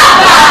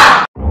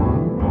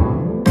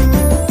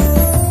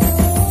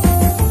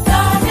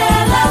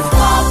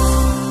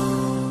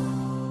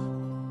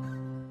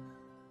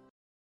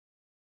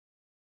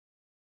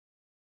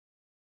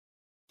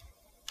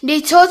 The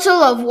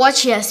total of what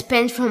she has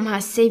spent from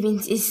her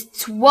savings is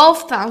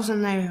 12,000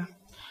 naira.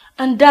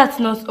 And that's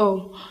not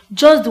all,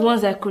 just the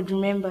ones I could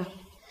remember.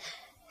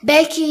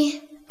 Becky,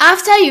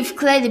 after you've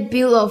cleared the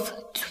bill of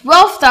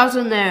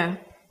 12,000 naira,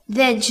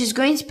 then she's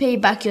going to pay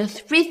back your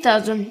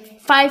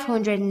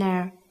 3,500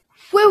 naira.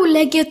 Where will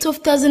I get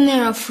 12,000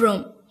 naira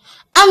from?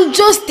 I'm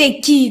just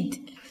a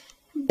kid.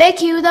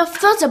 Becky, you would have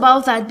thought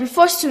about that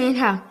before suing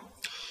her.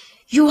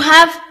 You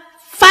have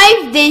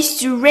 5 days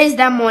to raise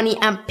that money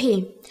and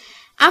pay.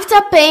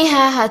 After paying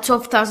her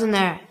 12,000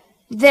 naira,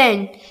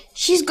 then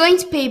she's going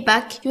to pay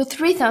back your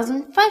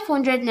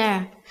 3,500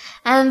 naira.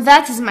 And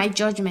that is my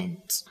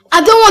judgment.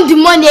 I don't want the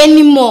money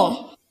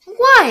anymore.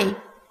 Why?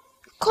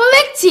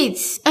 Collect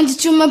it. Auntie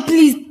Chuma,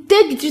 please,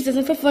 take the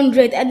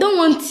 3,500. I don't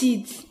want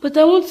it. But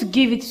I want to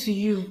give it to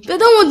you. But I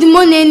don't want the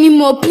money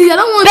anymore, please. I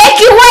don't want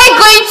Becky, where are you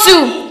going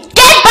to?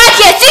 Get back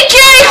here!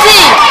 Security!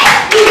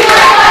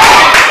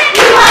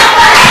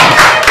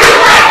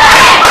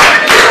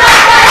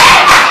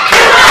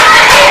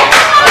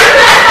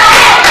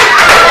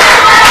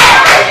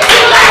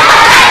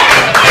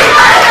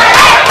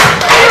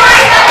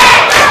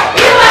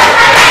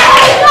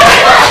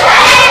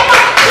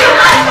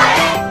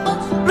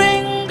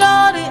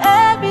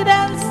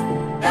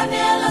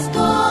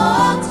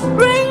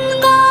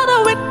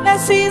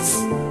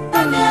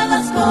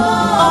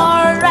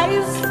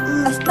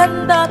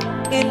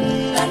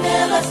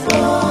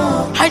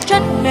 Her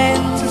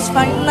judgment is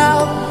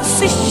final,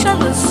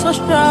 decision is so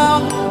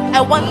strong.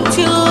 I want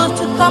you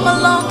to come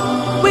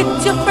along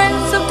with your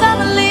friends and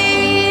families.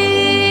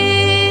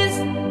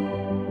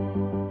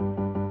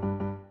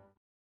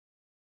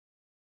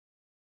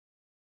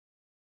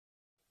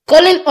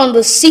 Calling on the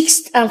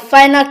 6th and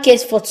final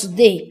case for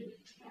today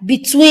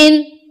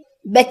between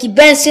Becky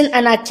Benson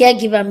and her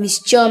caregiver,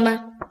 Miss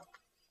Choma.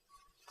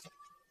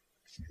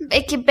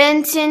 Becky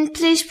Benson,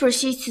 please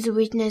proceed to the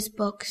witness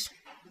box.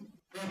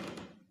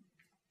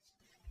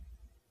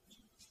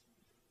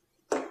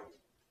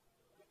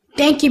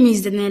 Thank you,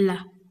 Miss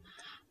Daniella.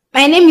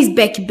 My name is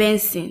Becky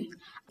Benson,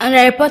 and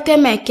I reported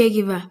my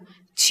caregiver,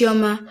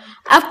 Chioma,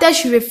 after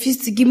she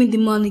refused to give me the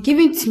money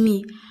given to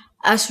me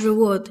as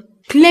reward,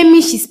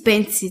 claiming she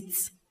spent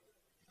it.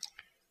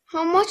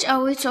 How much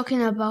are we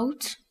talking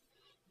about?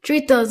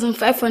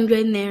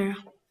 3,500 naira.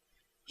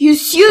 You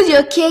sued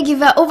your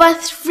caregiver over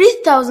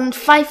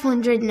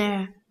 3,500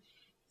 naira.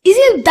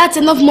 Isn't that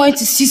enough money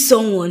to sue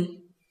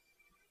someone?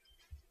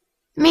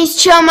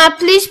 Miss Choma,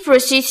 please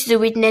proceed to the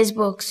witness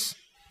box.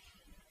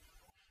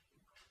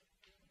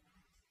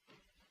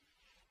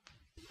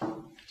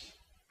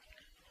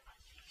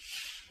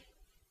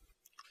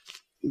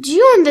 Do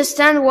you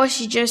understand what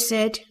she just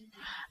said?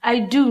 I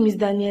do, Miss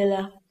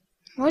Daniella.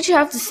 What do you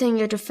have to say in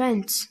your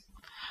defense?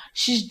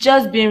 She's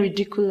just being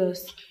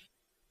ridiculous.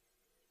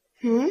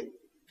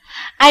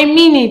 I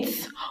mean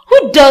it.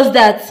 Who does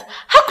that?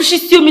 How could she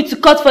sue me to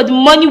court for the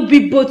money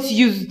we both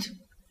used?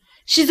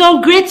 She's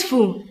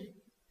ungrateful.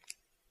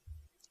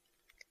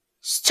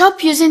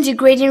 Stop using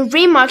degrading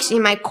remarks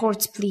in my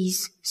court,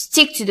 please.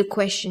 Stick to the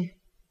question.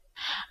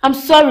 I'm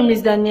sorry,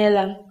 Miss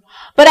Daniella,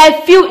 but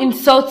I feel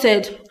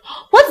insulted.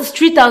 What is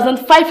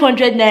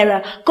 3,500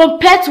 naira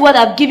compared to what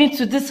I've given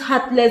to this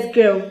heartless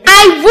girl?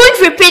 I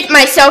won't repeat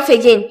myself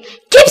again.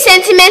 Keep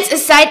sentiments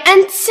aside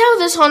and tell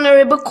this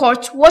honorable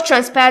court what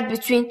transpired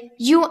between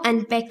you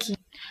and Becky.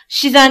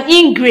 She's an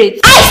ingrate.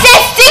 I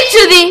said stick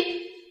to the...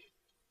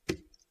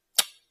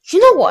 You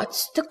know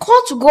what? The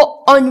court will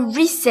go on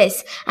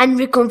recess and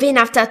reconvene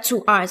after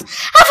 2 hours.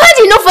 I've had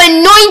enough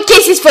annoying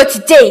cases for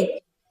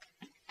today.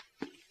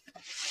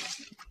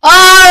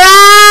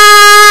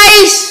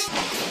 Alright!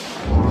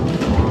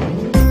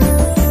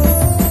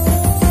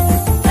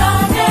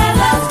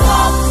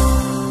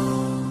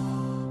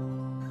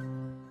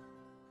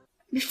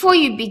 Before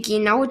you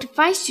begin, I would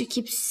advise you to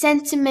keep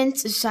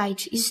sentiments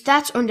aside. Is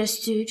that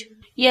understood?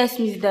 Yes,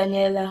 Miss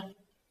Daniella.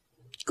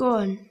 Go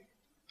on.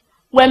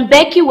 When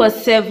Becky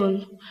was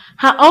 7,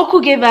 her uncle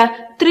gave her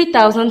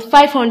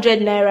 3,500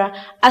 naira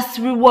as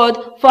reward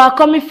for her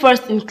coming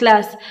first in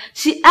class.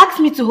 She asked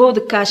me to hold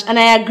the cash and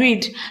I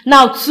agreed.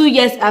 Now, 2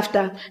 years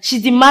after,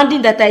 she's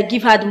demanding that I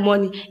give her the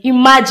money.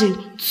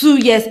 Imagine, 2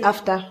 years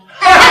after. Order!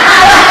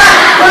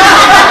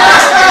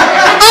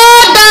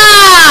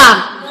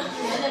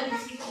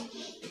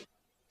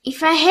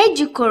 If I heard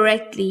you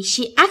correctly,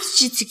 she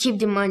asked you to keep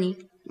the money,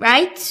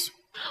 right?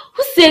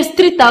 Who saves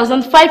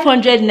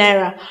 3,500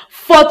 naira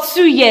for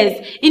 2 years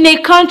in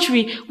a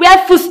country where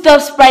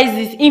foodstuffs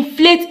prices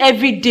inflate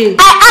every day?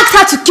 I asked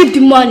her to keep the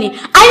money.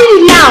 I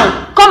need it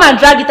now. Come and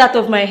drag it out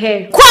of my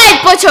hair.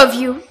 Quiet, both of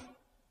you.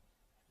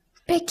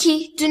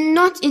 Becky, do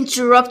not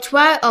interrupt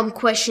while I'm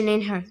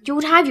questioning her. You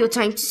would have your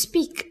time to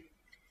speak.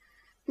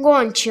 Go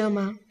on,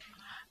 Chioma.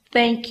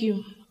 Thank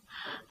you.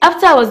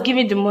 After I was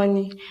given the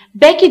money,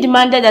 Becky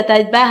demanded that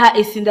I buy her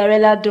a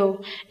Cinderella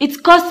doll.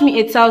 It cost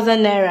me 1,000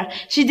 naira.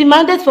 She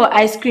demanded for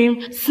ice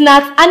cream,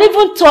 snacks, and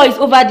even toys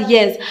over the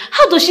years.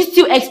 How does she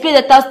still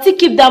expect that I'll still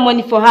keep that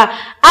money for her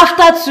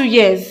after 2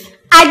 years?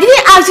 I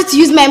didn't ask you to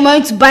use my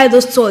money to buy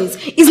those toys.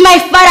 It's my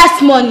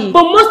father's money.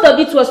 But most of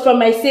it was from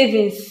my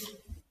savings.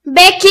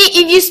 Becky,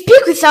 if you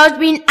speak without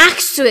being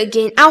asked to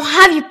again, I'll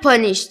have you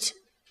punished.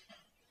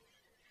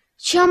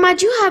 Chioma,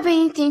 do you have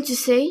anything to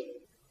say?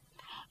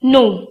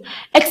 No,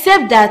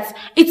 except that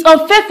it's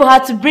unfair for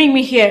her to bring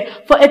me here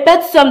for a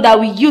pet sum that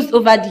we used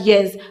over the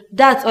years.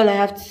 That's all I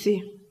have to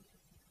say.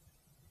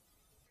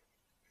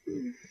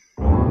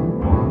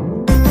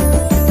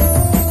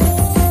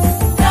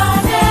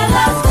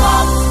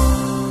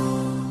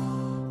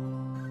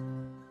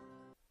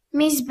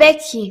 Miss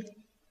Becky,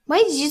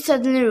 why did you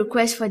suddenly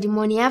request for the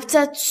money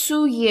after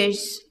 2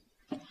 years?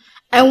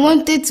 I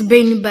wanted to buy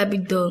a new Barbie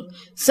doll,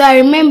 so I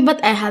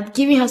remembered I had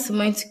given her some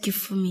money to keep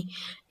for me.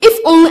 If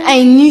only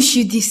I knew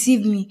she'd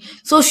deceive me,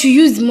 so she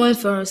used the money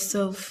for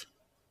herself.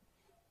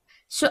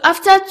 So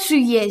after 2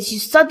 years, you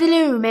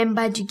suddenly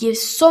remembered you gave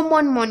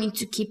someone money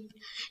to keep.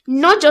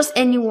 Not just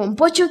anyone,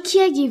 but your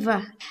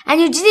caregiver. And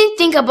you didn't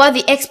think about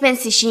the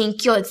expenses she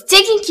incurred,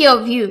 taking care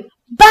of you.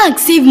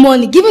 Banks save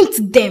money given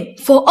to them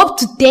for up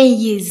to 10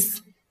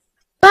 years.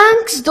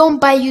 Banks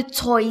don't buy you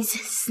toys,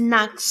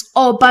 snacks,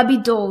 or Barbie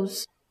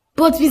dolls.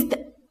 But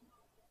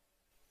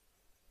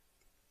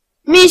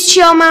Miss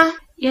Chioma.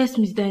 Yes,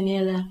 Miss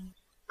Daniella.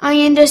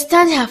 I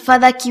understand her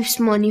father keeps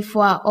money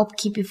for her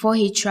upkeep before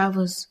he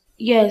travels.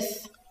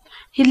 Yes.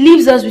 He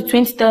leaves us with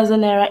 20,000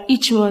 naira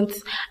each month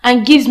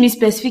and gives me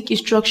specific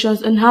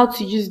instructions on how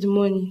to use the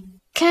money.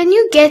 Can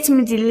you get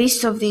me the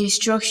list of the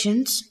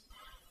instructions?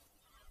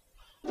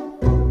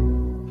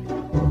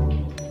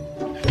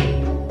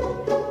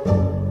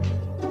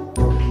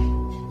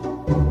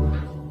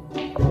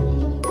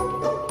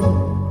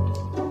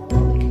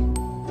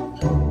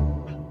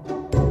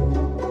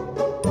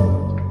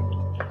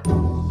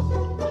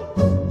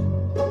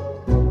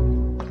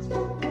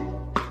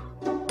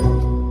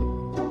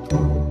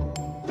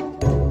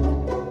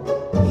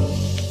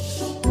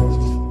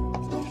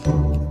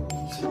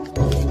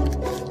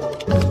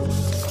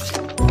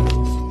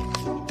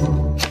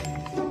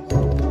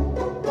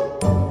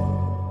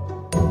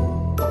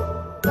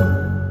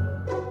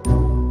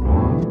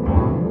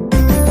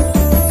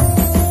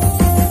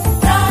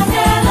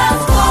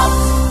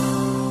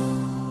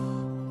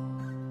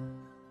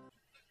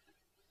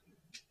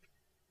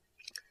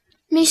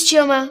 Miss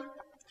Chioma,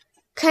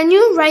 can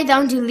you write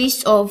down the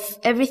list of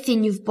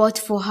everything you've bought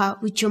for her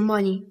with your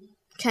money?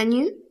 Can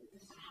you?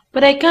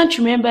 But I can't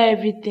remember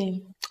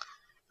everything.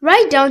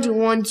 Write down the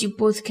ones you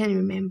both can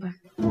remember.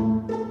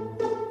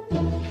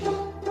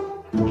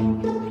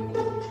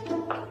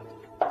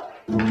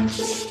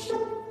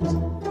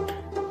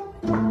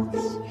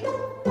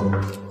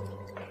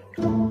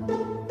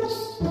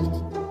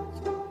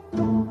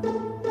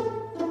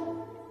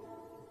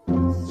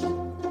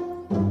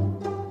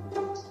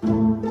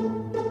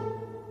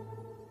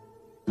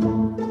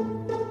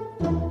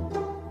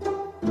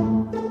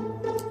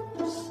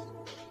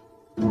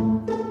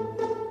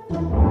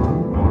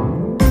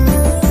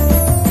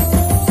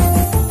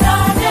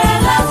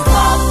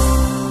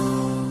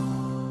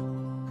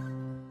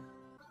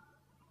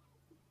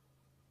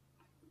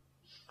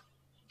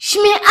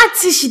 She may act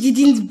since she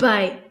didn't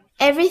buy.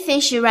 Everything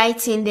she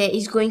writes in there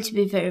is going to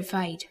be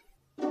verified.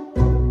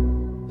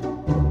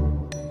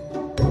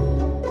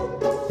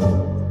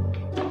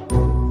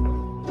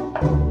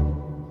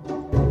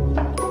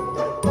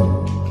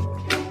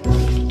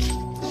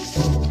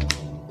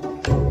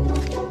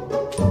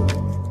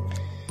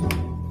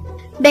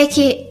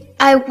 Becky,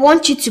 I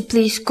want you to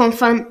please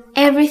confirm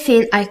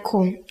everything I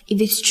call. If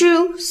it's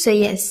true, say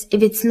yes.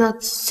 If it's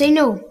not, say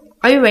no.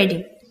 Are you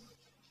ready?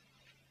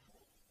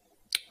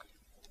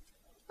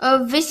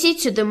 A visit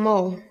to the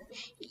mall.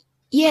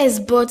 Yes,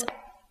 but...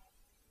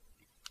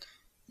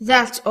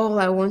 That's all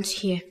I want to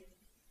hear.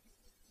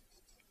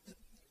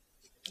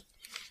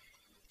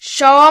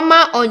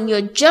 Shawarma on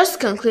your just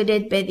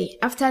concluded birthday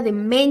after the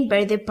main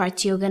birthday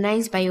party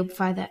organized by your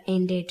father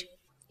ended.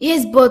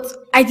 Yes, but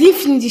I didn't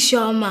finish the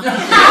shawarma.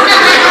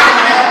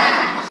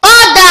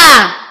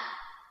 Order!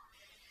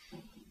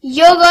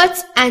 Yogurt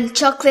and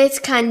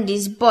chocolate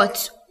candies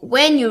bought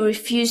when you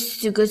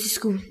refused to go to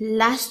school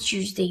last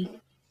Tuesday.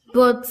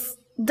 But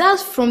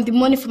that's from the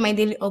money for my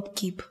daily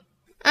upkeep.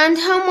 And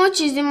how much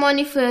is the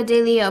money for your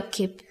daily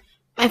upkeep?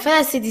 My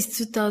father said it's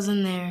 2,000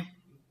 naira.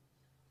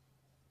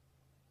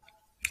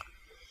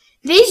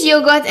 These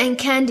yogurt and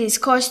candies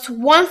cost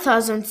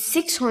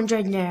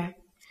 1,600 naira.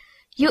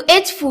 You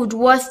ate food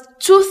worth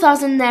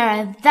 2,000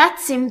 naira that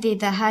same day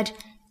that had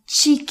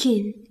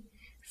chicken,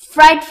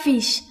 fried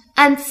fish,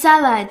 and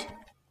salad.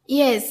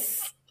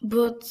 Yes,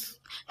 but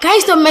can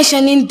you stop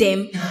mentioning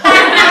them?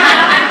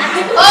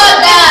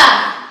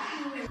 Order!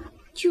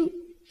 You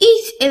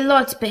eat a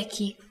lot,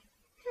 Becky.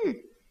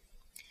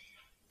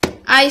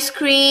 ice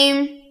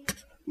cream,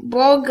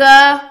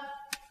 burger,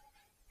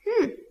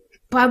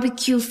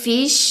 barbecue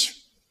fish,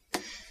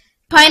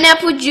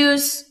 pineapple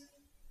juice.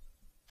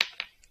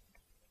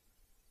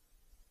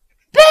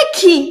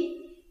 Becky,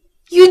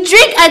 you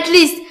drink at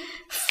least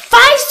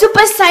 5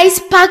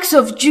 super-sized packs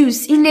of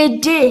juice in a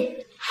day.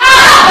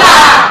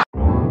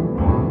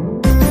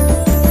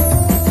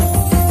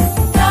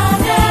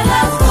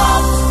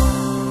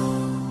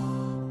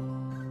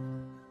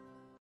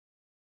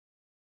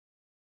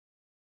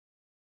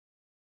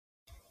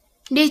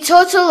 The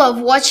total of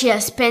what she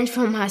has spent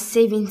from her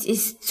savings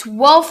is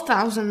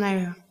 12,000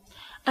 naira.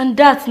 And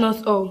that's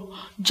not all,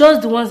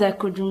 just the ones I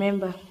could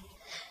remember.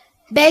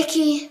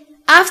 Becky,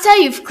 after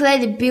you've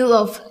cleared the bill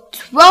of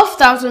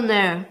 12,000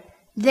 naira,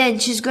 then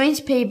she's going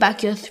to pay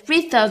back your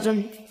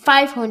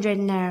 3,500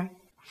 naira.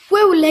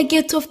 Where will I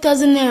get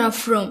 12,000 naira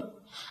from?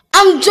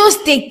 I'm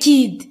just a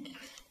kid.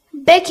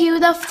 Becky, you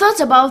would have thought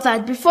about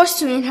that before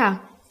suing her.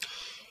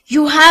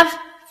 You have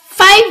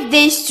 5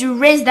 days to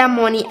raise that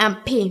money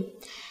and pay.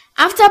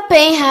 After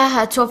paying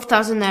her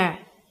 12,000 naira,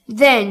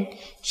 then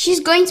she's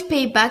going to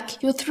pay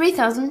back your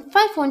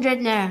 3,500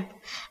 naira.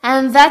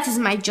 And that is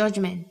my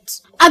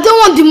judgment. I don't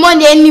want the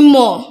money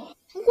anymore.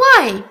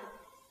 Why?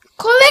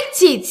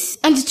 Collect it.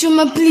 Auntie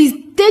Chuma, please,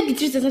 take the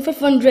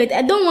 3,500.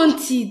 I don't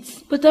want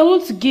it. But I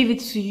want to give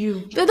it to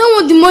you. But I don't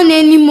want the money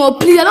anymore.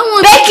 Please, I don't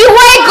want Becky, where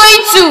are you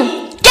going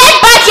to?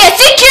 Get back here!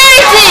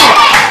 Security!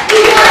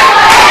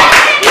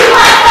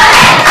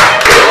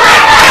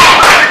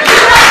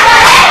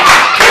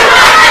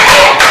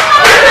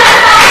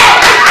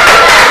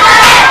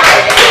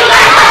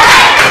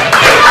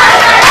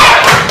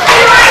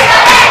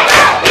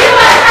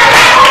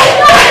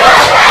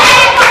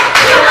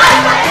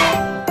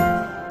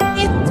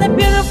 It's a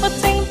beautiful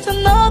thing to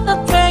know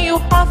that when you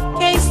have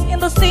case in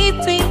the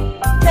city,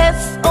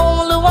 there's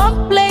only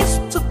one place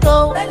to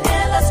go.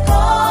 Daniella's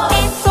call.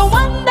 It's so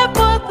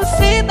wonderful to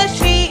see that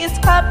she is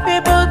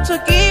capable to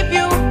give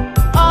you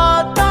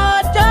all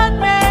the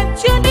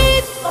judgment you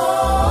need.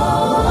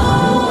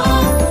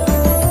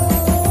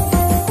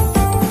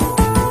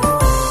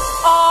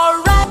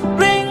 Alright,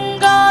 bring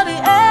all the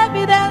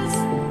evidence.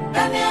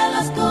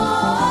 Daniella's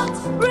call.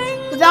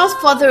 Without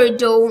further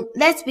ado,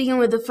 let's begin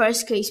with the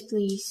first case,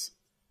 please.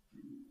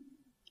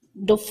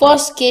 The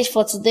first case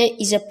for today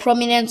is a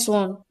prominent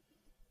one.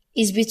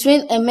 It's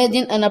between a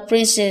maiden and a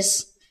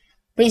princess,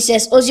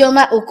 Princess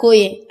Ozioma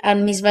Okoye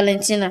and Miss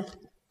Valentina.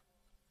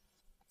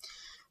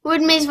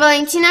 Would Miss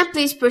Valentina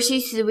please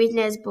proceed to the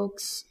witness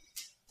box?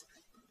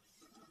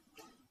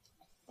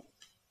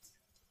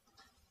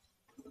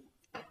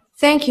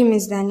 Thank you,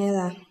 Miss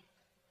Daniella.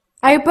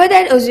 I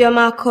reported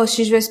Ozioma because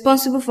she's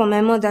responsible for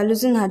my mother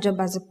losing her job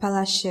as a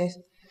palace chef.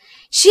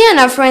 She and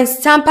her friends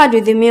tampered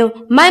with the meal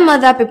my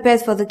mother prepared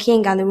for the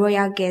king and the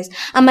royal guests,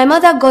 and my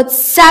mother got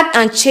sacked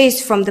and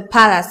chased from the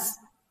palace.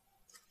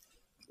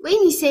 When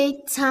you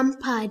say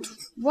tampered,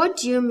 what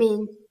do you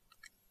mean?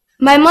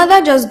 My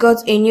mother just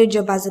got a new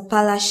job as a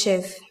palace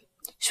chef.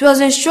 She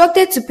was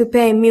instructed to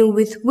prepare a meal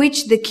with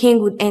which the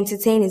king would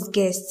entertain his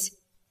guests.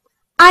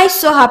 I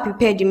saw her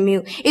prepare the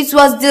meal. It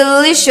was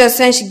delicious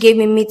when she gave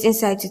me meat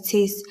inside to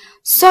taste.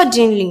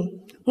 Suddenly,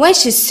 when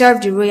she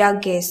served the royal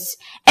guests,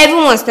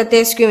 everyone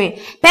started screaming,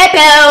 "Pepe!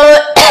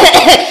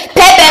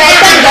 Pepe!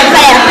 Return the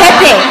fire!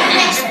 Pepe!"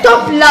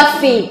 Stop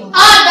laughing!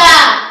 Order!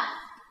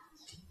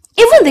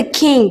 Even the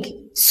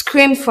king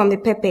screamed from the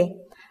pepper.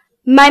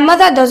 My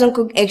mother doesn't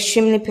cook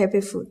extremely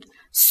pepper food.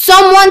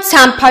 Someone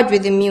tampered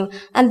with the meal,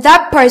 and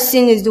that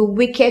person is the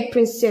wicked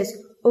princess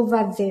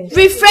over there.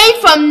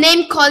 Refrain from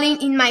name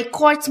calling in my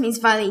court, Miss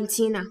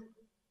Valentina.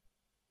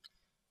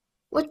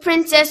 Would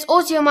Princess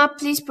Ozioma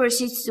please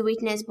proceed to the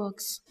witness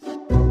box?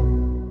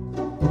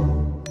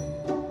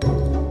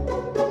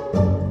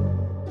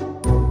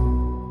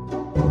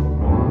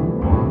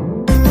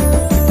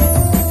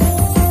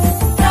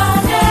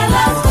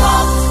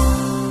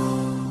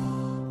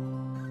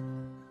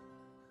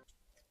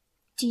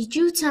 Did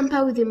you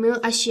tamper with the meal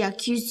as she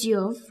accused you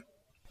of?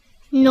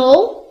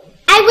 No,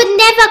 I would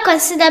never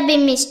consider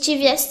being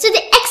mischievous to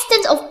the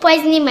extent of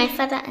poisoning my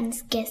father and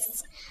his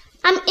guests.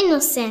 I'm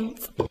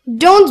innocent.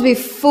 Don't be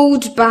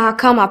fooled by her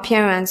calm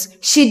appearance.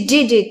 She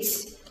did it.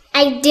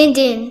 I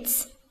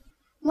didn't.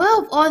 Why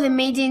of all the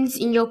maidens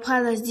in your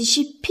palace did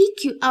she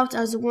pick you out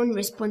as the one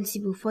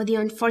responsible for the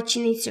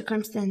unfortunate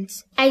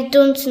circumstance? I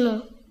don't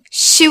know.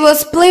 She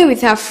was playing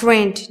with her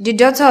friend, the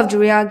daughter of the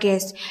royal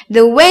guest.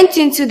 They went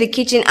into the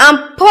kitchen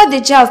and poured the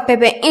jar of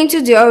pepper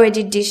into the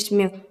already dished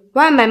meal,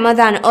 while my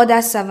mother and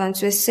other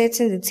servants were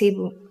setting the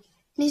table.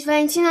 Miss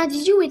Valentina,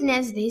 did you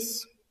witness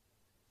this?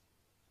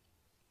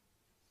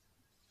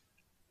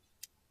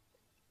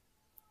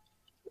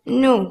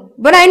 No,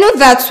 but I know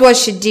that's what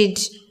she did.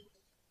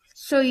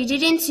 So you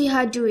didn't see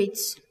her do it?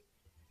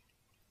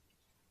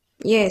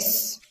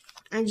 Yes.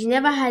 And you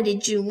never had a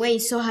dream when you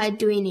saw her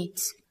doing it?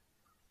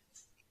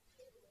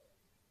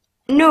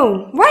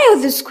 No. Why all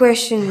these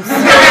questions?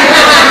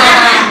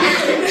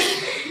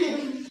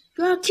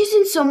 You're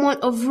accusing someone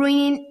of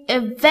ruining a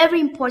very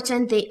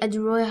important day at the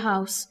royal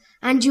house,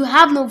 and you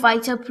have no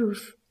vital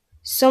proof.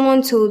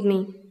 Someone told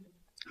me.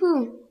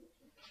 Who?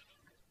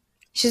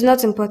 She's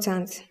not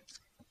important.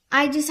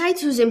 I decide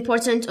who's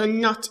important or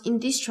not in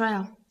this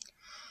trial.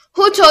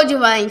 Who told you,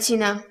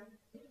 Valentina? Who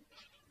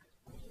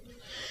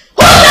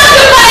told you,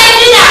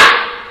 Valentina?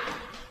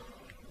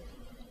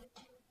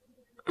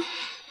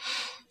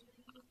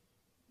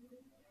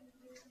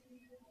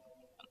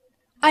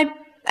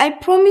 I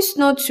promised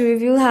not to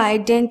reveal her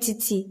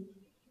identity.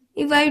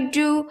 If I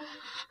do,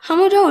 her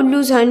mother will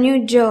lose her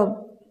new job.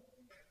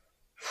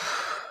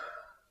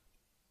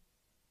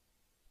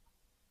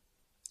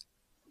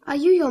 Are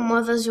you your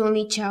mother's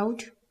only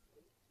child?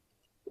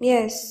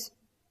 Yes.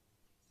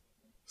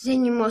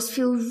 Then you must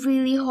feel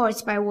really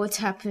hurt by what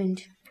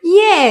happened.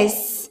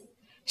 Yes.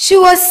 She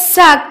was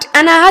sacked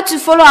and I had to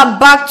follow her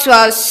back to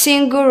her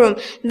single room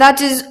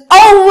that is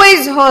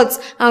always hot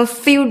and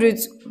filled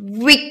with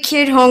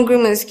wicked hungry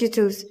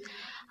mosquitoes.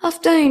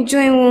 After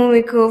enjoying 1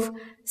 week of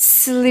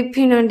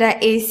sleeping under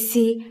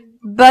AC,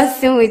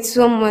 bathing with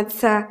warm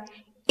water,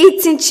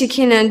 eating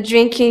chicken and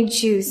drinking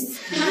juice.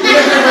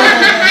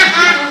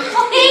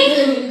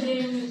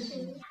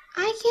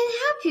 I can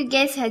help you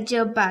get her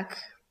job back.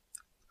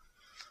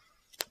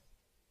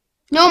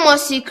 No more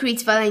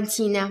secrets,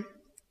 Valentina.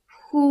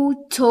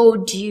 Who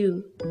told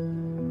you?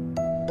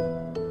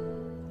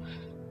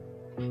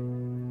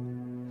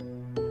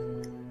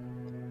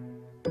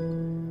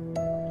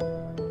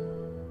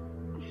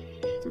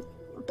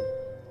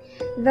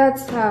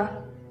 That's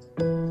her,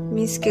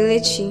 Miss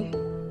Kelechi.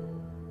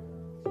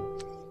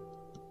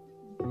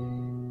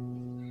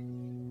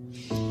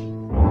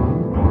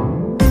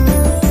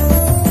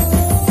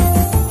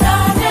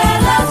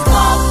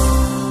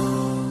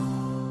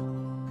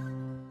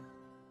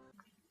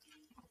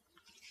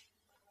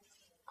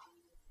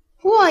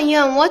 Who are you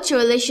and what's your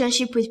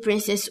relationship with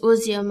Princess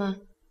Ozioma?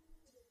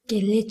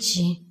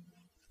 Kelechi.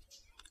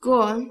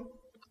 Go on.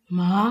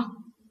 Ma?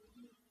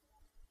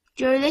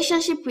 Your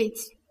relationship with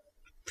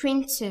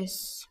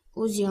Princess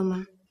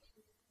Ozioma.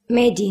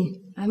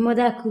 Maiden. My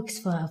mother cooks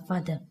for her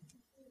father.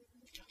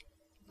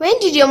 When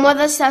did your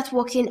mother start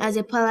working as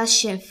a palace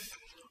chef?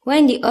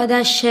 When the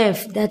other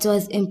chef that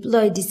was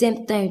employed the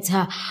same time with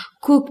her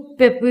cooked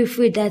peppery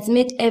food that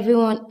made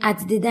everyone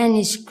at the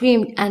dining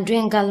scream and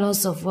drank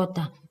gallons of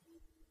water.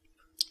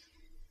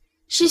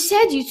 She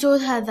said you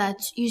told her that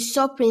you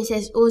saw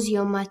Princess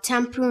Ozioma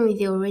tampering with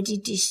the already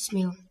dished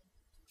meal.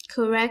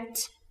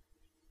 Correct?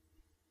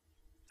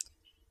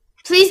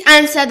 Please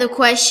answer the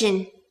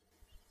question.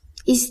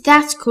 Is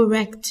that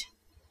correct?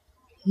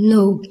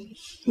 No.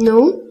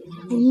 No?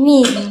 I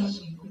mean,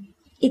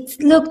 it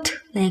looked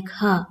like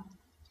her.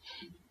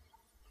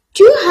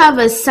 Do you have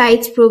a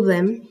sight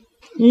problem?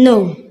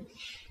 No.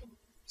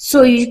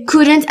 So you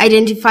couldn't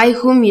identify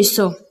whom you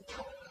saw?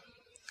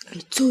 I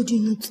told you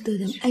not to tell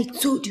them. I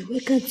told you. Why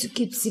can't you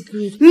keep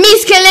secret?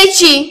 Miss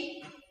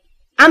Kelechi!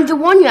 I'm the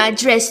one you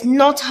addressed,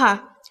 not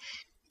her.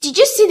 Did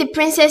you see the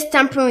princess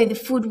tampering with the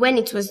food when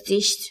it was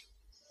dished?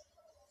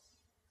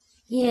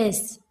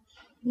 Yes.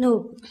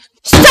 No.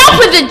 Stop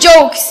with the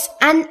jokes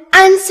and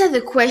answer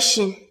the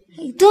question.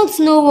 I don't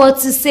know what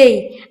to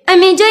say.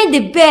 I'm enjoying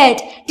the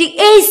bed, the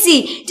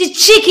AC, the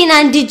chicken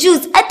and the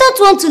juice. I don't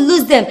want to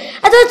lose them.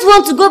 I don't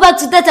want to go back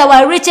to that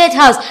our wretched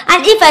house.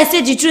 And if I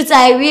say the truth,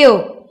 I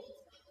will.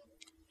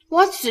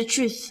 What's the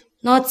truth?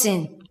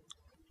 Nothing.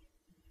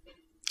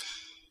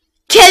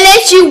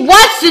 Kelechi,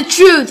 what's the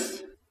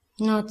truth?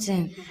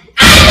 Nothing.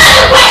 Answer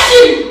the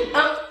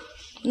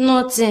question!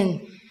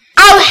 Nothing.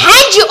 I'll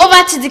hand you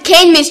over to the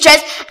cane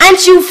mistress and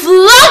she'll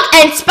flog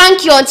and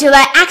spank you until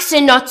I ask her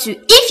not to,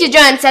 if you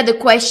don't answer the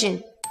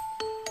question.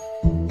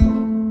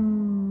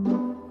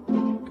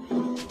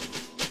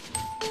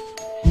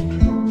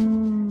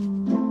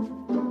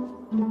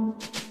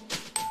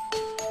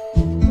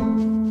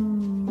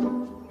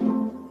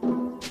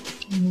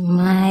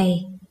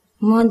 My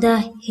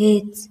mother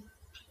hates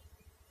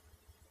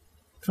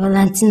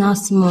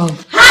Valentina's mom.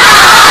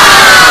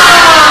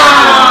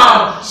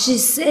 She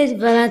said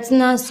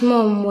Valentina's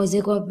mom was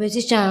a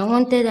competition and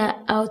wanted her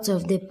out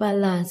of the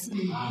palace.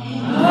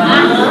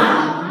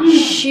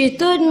 She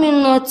told me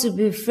not to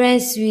be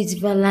friends with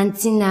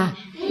Valentina.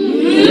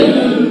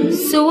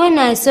 So when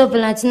I saw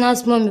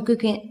Valentina's mom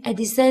cooking, I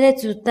decided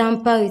to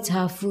tamper with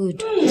her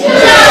food.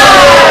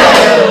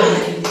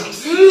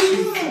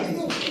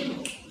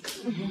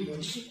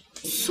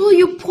 So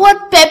you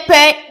poured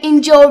pepper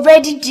in your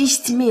already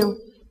dished meal?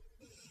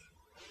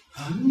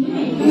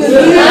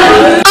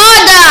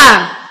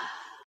 Order!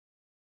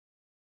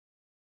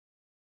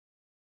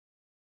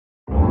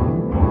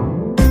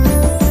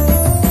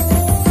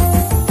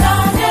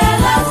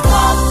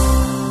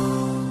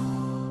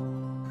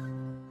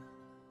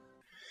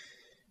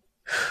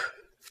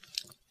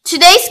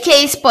 Today's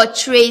case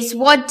portrays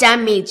what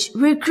damage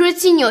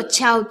recruiting your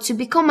child to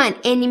become an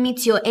enemy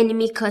to your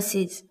enemy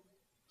causes.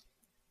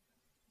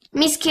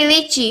 Miss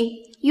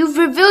Kelechi, you've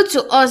revealed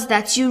to us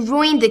that you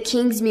ruined the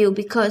king's meal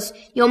because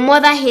your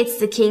mother hates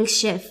the king's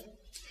chef.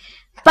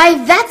 By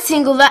that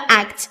singular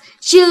act,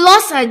 she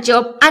lost her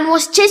job and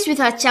was chased with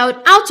her child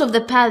out of the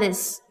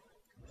palace.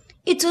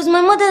 It was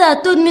my mother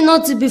that told me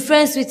not to be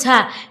friends with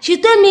her. She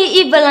told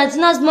me if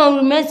Valentina's mom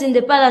remains in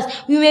the palace,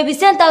 we may be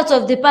sent out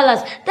of the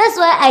palace. That's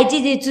why I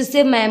did it, to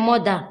save my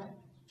mother.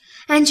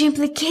 And you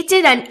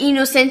implicated an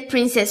innocent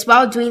princess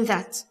while doing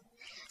that.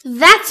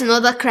 That's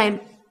another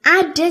crime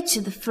added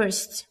to the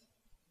first.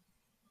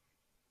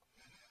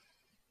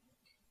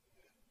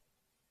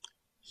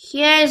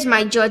 Here's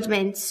my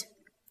judgment.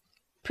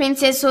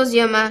 Princess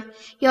Ozioma,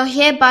 you're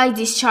hereby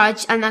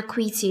discharged and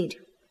acquitted.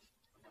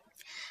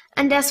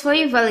 And as for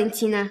you,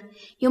 Valentina,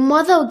 your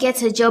mother will get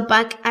her job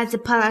back as the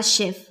palace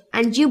chef,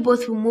 and you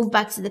both will move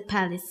back to the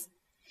palace.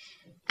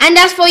 And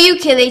as for you,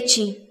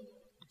 Kelechi,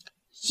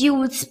 you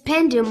would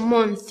spend a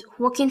month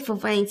working for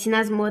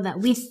Valentina's mother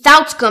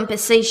without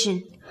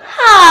compensation.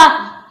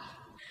 Ha!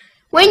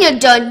 When you're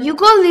done, you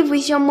go live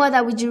with your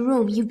mother with the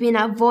room you've been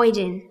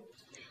avoiding.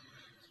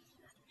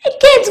 I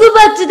can't go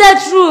back to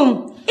that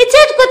room. It's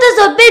headquarters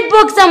of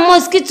bedbugs and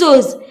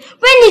mosquitoes.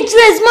 When it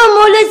rains, Mom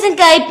always think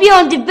I pee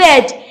on the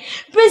bed.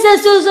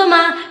 Princess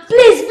Ozoma,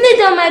 please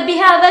plead on my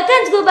behalf. I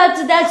can't go back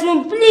to that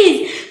room.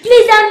 Please,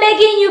 please, I'm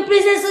begging you,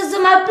 Princess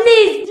Ozoma,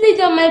 please plead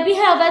on my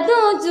behalf. I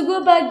don't want to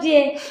go back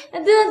there.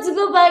 I don't want to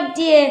go back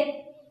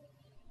there.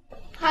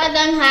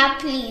 Pardon her,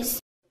 please.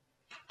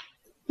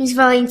 Miss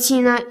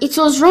Valentina, it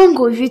was wrong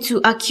of you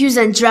to accuse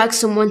and drag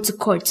someone to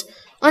court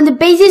on the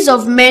basis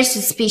of mere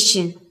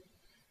suspicion.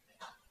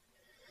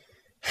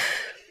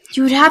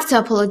 You would have to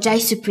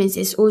apologize to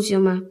Princess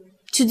Ozioma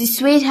to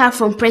dissuade her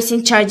from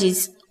pressing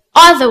charges.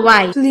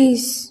 Otherwise...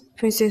 Please,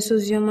 Princess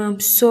Ozioma, I'm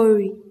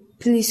sorry.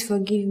 Please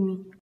forgive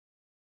me.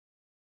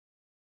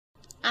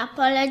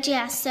 Apology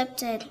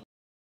accepted.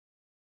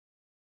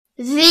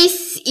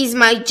 This is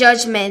my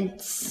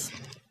judgment.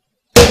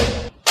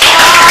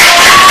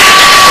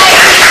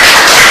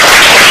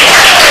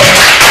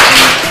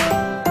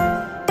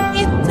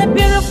 It's a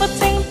beautiful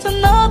thing to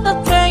know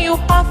that when you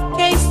have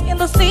case in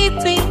the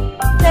city,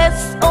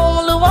 there's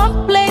only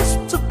one place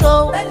to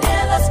go.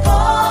 Daniella's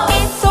go.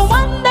 It's so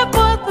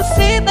wonderful to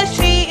see that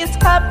she is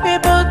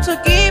capable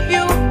to give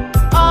you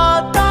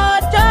all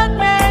the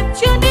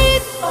judgment you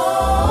need.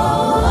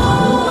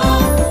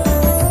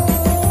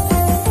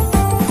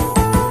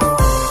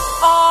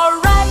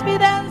 Alright,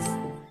 evidence.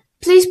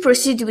 Please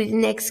proceed with the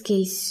next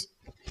case.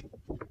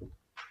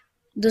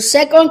 The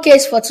second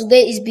case for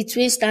today is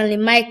between Stanley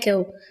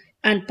Michael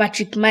and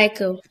Patrick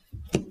Michael.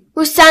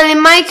 Will Stanley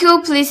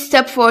Michael please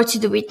step forward to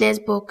the witness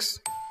box?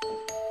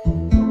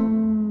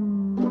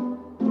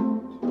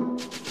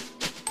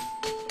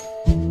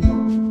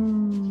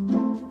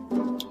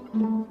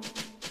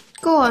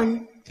 Go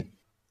on.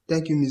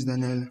 Thank you, Miss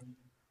Daniella.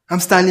 I'm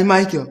Stanley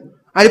Michael.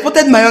 I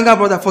reported my younger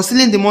brother for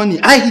stealing the money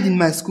I hid in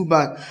my school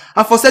bag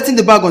and for setting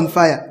the bag on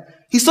fire.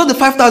 He stole the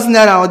 5,000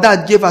 naira our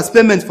dad gave as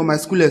payment for my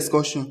school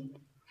excursion.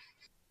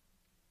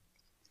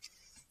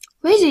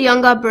 Where's your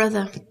younger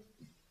brother?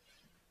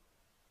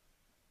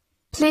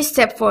 Please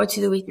step forward to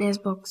the witness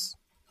box.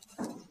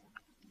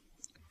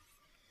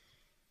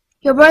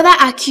 Your brother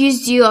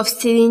accused you of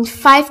stealing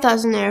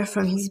 5,000 naira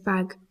from his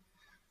bag.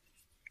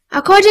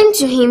 According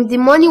to him, the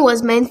money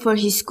was meant for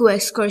his school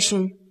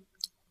excursion.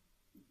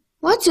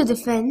 What's your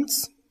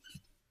defense?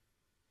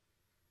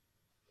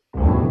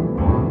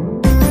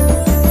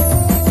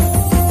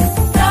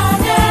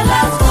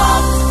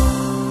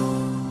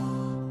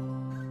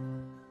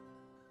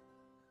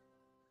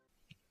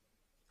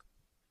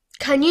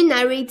 Can you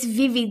narrate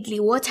vividly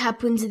what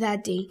happened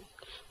that day?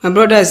 My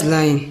brother is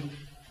lying.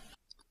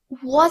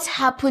 What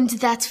happened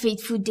that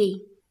fateful day?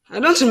 I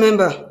don't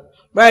remember,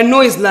 but I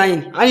know he's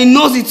lying, and he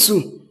knows it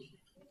too.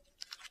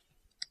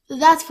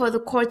 That's for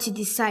the court to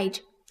decide.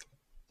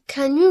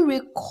 Can you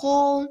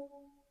recall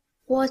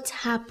what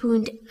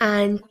happened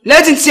and...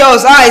 Let him tell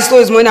us how I stole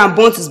his money and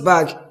burnt his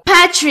bag.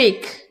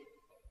 Patrick!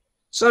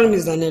 Sorry,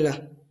 Miss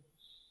Daniella.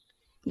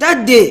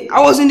 That day,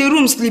 I was in the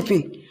room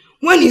sleeping.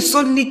 When he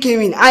suddenly came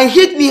in and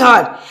hit me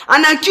hard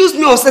and accused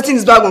me of setting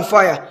his bag on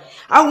fire.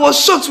 I was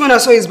shocked when I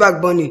saw his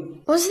bag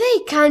burning. Was there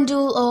a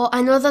candle or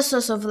another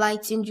source of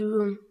light in the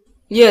room?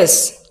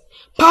 Yes.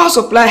 Power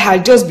supply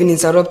had just been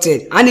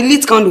interrupted and the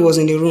lit candle was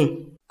in the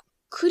room.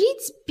 Could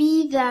it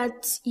be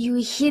that you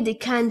hid the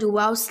candle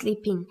while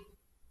sleeping?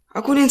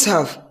 I couldn't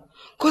have.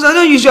 Because I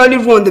don't usually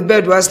roll on the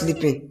bed while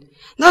sleeping.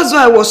 That's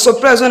why I was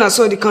surprised when I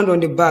saw the candle on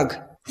the bag.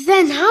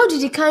 Then how did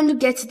the candle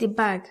get to the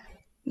bag?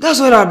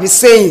 That's what I'll be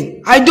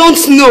saying. I don't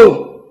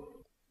know.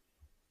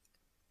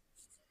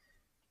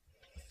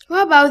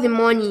 What about the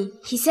money?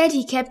 He said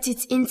he kept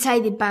it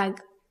inside the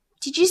bag.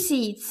 Did you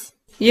see it?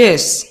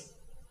 Yes.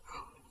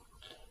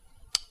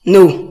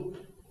 No.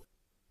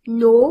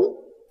 No?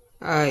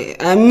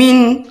 I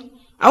mean,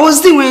 I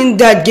was there when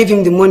Dad gave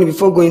him the money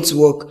before going to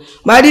work,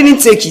 but I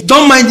didn't take it.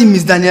 Don't mind him,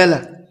 Miss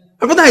Daniella.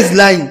 My brother is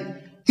lying.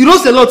 He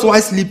rose a lot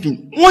while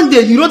sleeping. One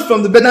day he rose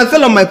from the bed and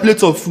fell on my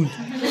plate of food.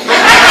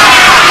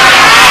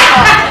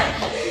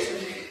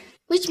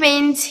 Which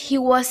means he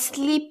was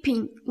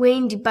sleeping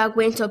when the bag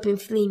went up in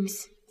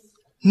flames.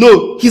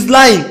 No, he's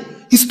lying.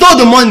 He stole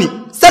the money,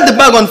 set the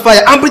bag on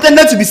fire and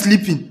pretended to be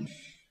sleeping.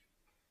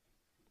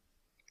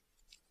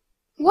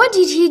 What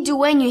did he do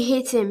when you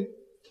hit him?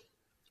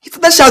 He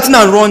started shouting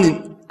and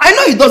running. I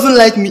know he doesn't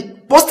like me,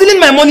 but stealing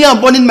my money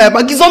and burning my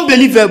bag is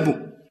unbelievable.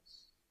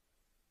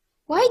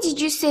 Why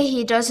did you say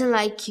he doesn't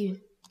like you?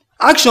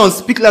 Actions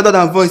speak louder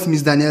than voice,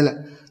 Miss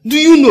Daniella. Do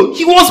you know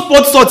he once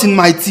poured salt in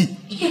my tea?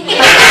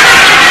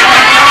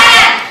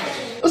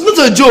 It's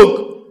not a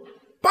joke.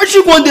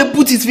 Patrick one day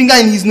put his finger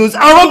in his nose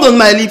and rubbed on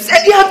my lips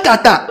and he had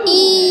catarrh.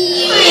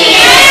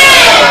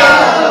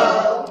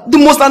 The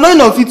most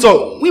annoying of it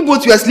all, we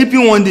both were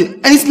sleeping one day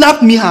and he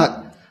slapped me hard.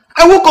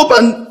 I woke up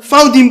and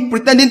found him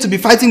pretending to be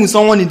fighting with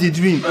someone in the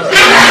dream. Order!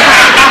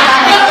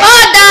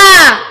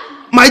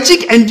 My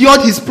cheek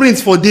endured his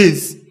prints for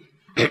days.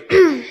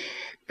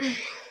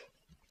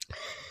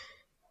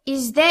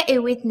 Is there a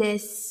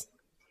witness?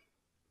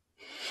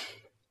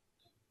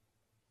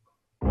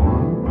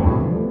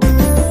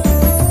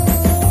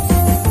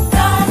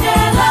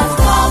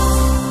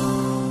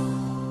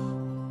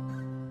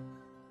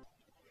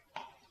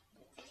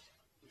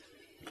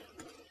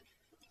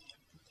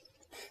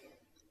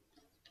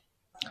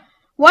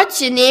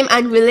 What's your name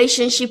and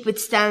relationship with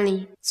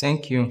Stanley?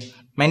 Thank you.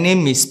 My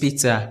name is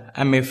Peter.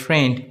 I'm a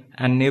friend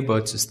and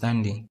neighbor to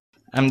Stanley.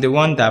 I'm the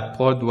one that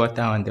poured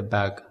water on the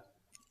bag.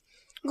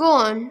 Go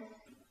on.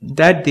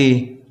 That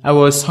day, I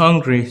was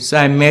hungry, so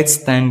I met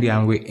Stanley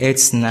and we ate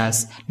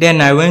snacks.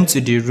 Then I went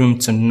to the room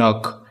to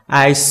knock.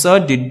 I saw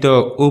the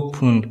door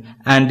opened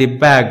and the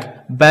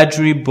bag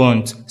badly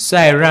burnt, so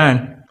I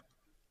ran.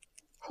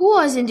 Who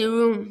was in the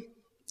room?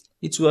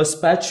 It was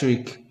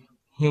Patrick.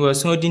 He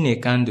was holding a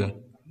candle.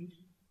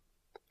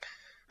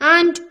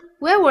 And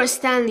where was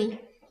Stanley?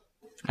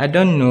 I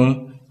don't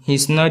know.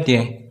 He's not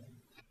there.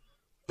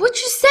 But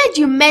you said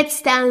you met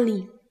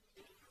Stanley.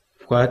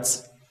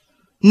 What?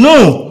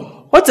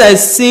 No! What I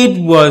said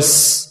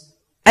was,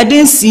 I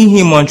didn't see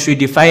him until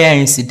the fire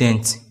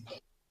incident.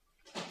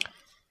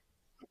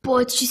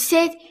 But you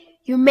said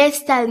you met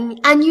Stanley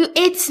and you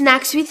ate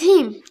snacks with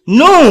him.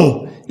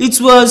 No! It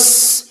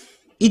was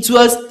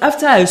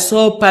after I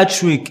saw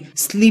Patrick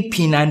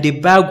sleeping and the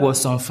bag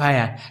was on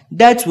fire.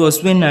 That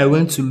was when I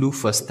went to look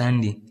for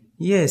Stanley.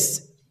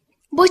 Yes.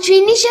 But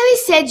you initially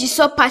said you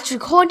saw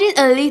Patrick holding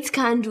a lit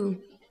candle.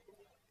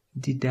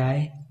 Did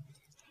I?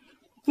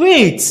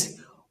 Wait!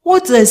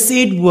 What I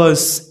said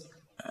was,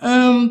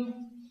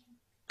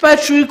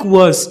 Patrick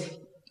was,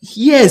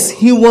 yes,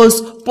 he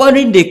was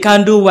pouring the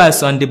candle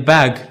wax on the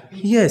bag.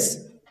 Yes.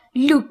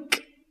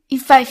 Look,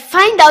 if I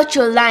find out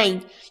you're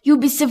lying, you'll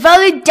be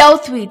severely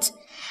dealt with.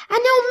 And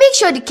I'll make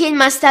sure the cane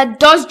master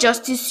does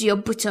justice to your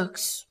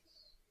buttocks.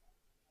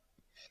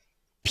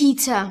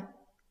 Peter,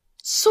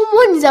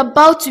 someone is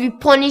about to be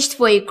punished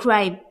for a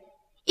crime.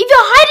 If you're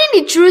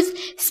hiding the truth,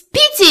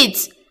 spit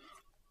it.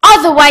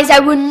 Otherwise, I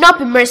will not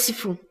be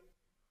merciful.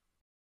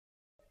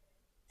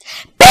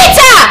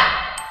 Peter!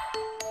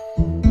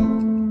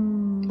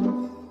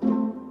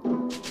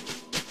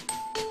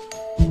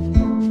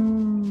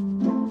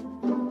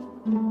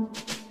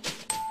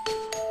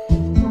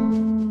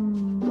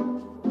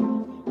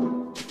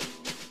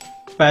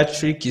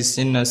 Patrick is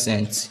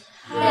innocent.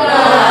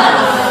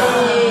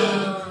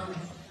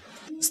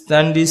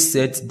 Stanley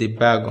set the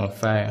bag on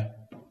fire.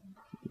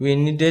 We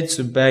needed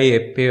to buy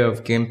a pair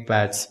of game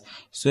pads,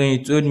 so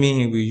he told me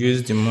he will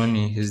use the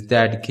money his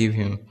dad gave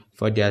him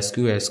for their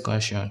school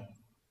excursion.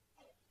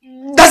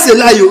 That's a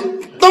lie, yo.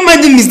 Don't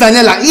mind him, Miss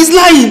Daniella. He's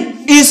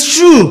lying. It's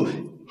true.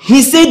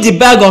 He set the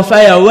bag on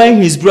fire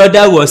when his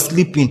brother was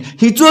sleeping.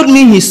 He told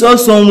me he saw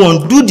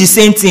someone do the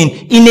same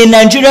thing in a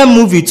Nigerian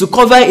movie to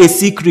cover a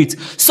secret.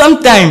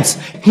 Sometimes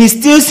he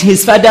steals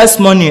his father's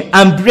money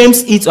and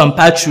blames it on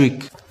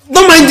Patrick.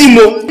 Don't mind him,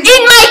 yo.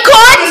 In my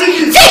court,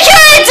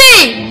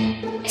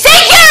 security!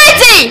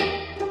 Security!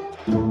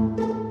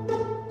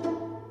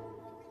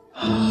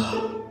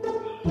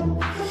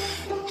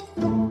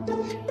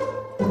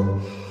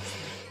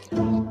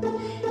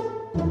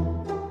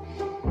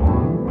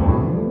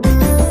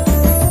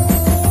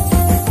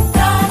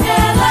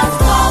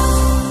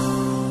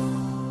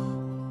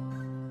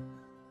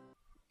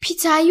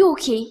 Peter, are you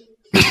okay?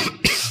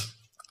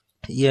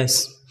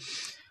 Yes.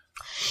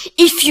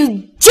 If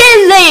you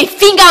dare lay a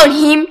finger on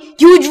him,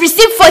 you would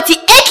receive 48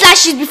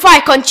 lashes before I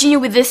continue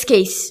with this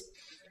case.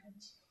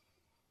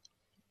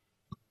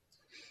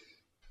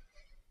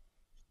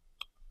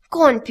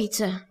 Go on,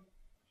 Peter.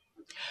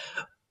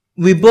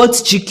 We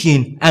bought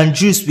chicken and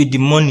juice with the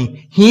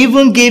money. He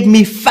even gave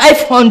me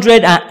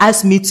 500 and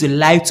asked me to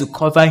lie to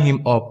cover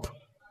him up.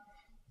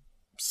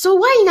 So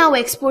why now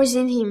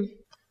exposing him?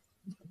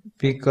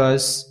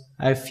 Because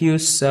I feel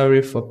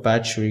sorry for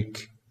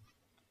Patrick.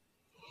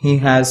 He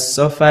has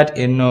suffered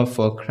enough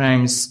for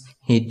crimes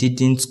he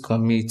didn't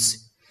commit.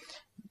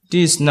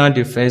 This is not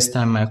the first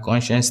time my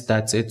conscience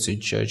started to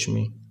judge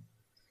me.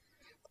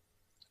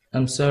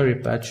 I'm sorry,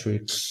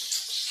 Patrick.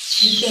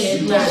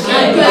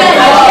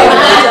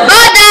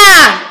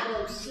 Order!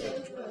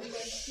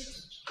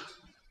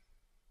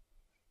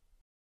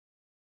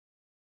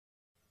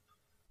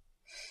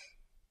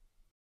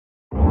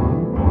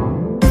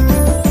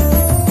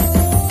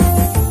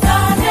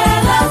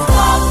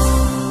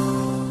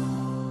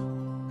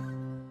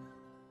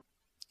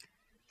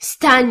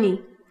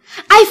 Stanley,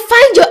 I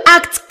find your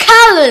act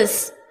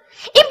callous.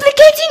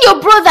 Implicating your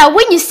brother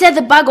when you set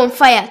the bag on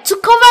fire to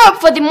cover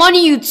up for the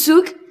money you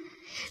took?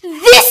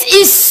 This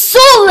is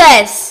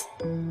soulless!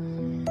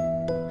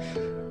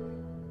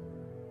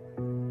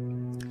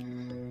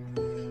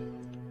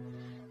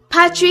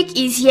 Patrick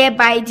is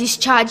hereby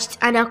discharged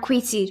and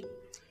acquitted.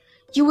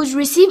 You would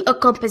receive a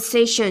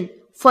compensation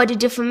for the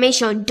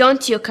defamation done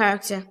to your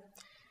character.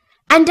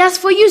 And as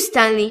for you,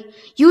 Stanley,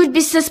 you would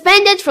be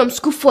suspended from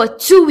school for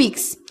 2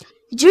 weeks.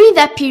 During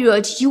that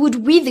period, you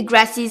would weed the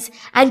grasses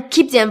and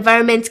keep the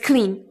environment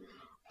clean.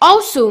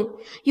 Also,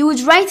 you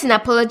would write an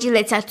apology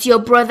letter to your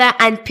brother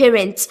and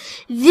parents.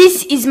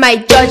 This is my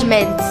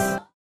judgment.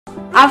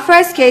 Our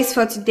first case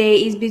for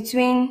today is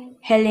between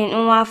Helen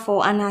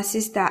Nwafo and her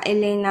sister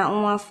Elena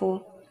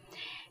Nwafo.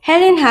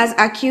 Helen has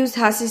accused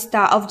her sister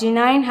of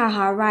denying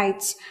her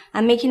rights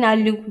and making her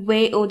look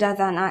way older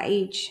than her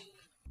age.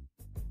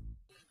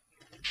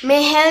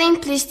 May Helen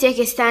please take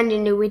a stand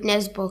in the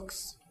witness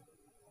box.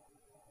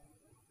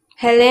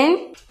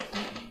 Helen?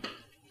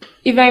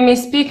 If I may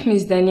speak,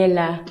 Miss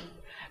Daniella.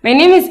 My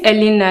name is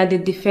Elena, the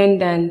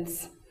defendant.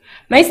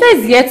 My sister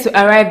is yet to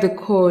arrive at the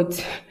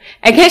court.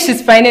 I guess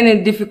she's finding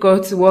it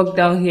difficult to walk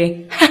down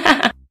here.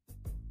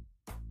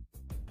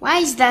 Why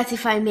is that,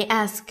 if I may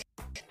ask?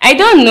 I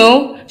don't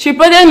know. She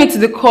reported me to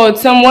the court,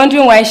 so I'm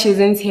wondering why she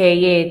isn't here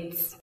yet.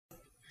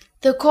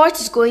 The court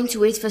is going to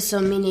wait for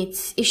some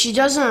minutes. If she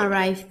doesn't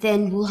arrive,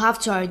 then we'll have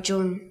to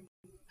adjourn.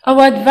 I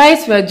would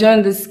advise we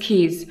adjourn this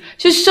case.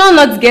 She's sure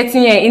not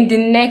getting here in the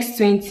next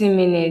 20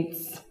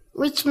 minutes.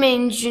 Which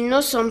means you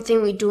know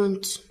something we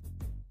don't.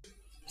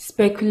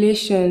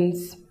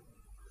 Speculations.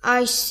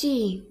 I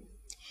see.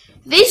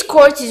 This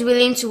court is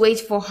willing to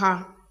wait for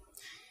her.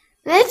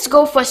 Let's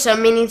go for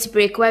some minutes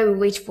break while we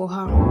wait for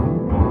her.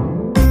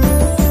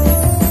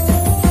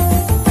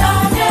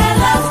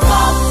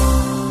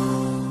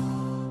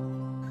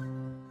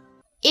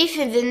 If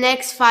in the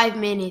next 5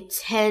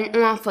 minutes Helen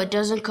Nwafo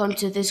doesn't come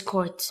to this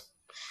court,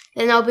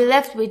 then I'll be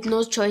left with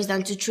no choice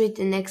than to treat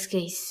the next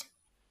case.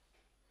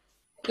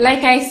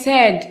 Like I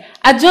said,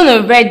 adjourn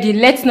already.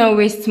 Let's not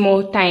waste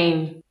more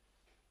time.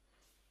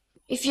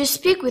 If you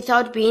speak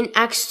without being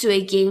asked to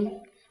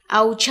again,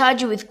 I will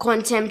charge you with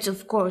contempt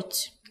of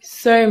court.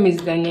 Sorry,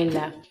 Miss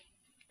Daniella.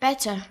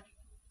 Better.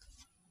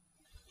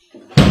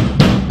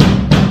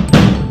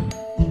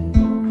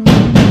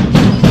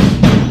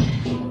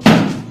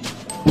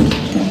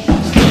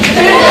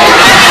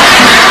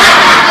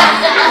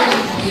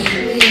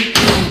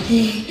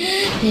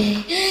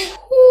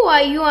 Who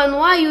are you and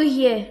why are you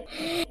here?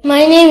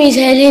 My name is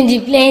Helen the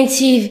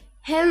Plaintiff.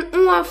 Helen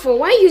Nwafo,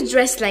 why are you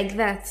dressed like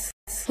that?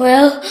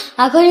 Well,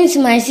 according to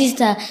my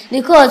sister,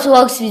 the court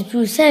works with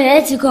proof, so I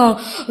had to come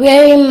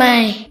wearing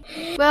mine.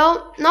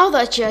 Well, now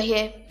that you're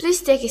here,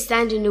 please take a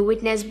stand in the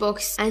witness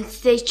box and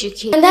state your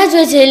case. And that's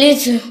what a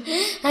little.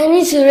 I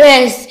need to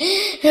rest,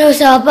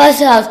 else I'll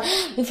pass out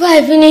before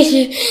I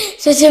finish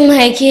stating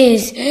my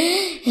case.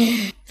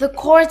 The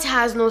court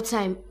has no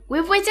time.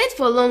 We've waited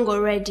for long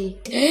already.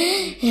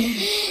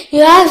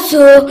 You have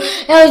to,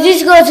 else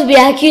this girl to be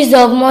accused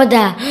of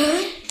murder.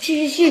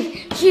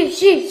 Shoot.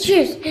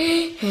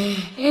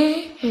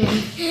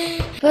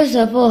 First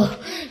of all,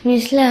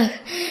 Miss Lack,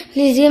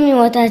 please give me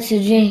water to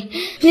drink.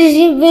 Please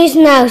give me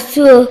snacks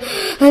too.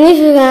 And if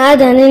you can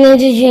add an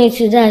energy drink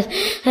to that,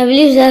 I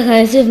believe that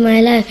can save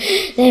my life.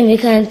 Then we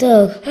can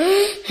talk.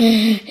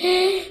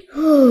 Please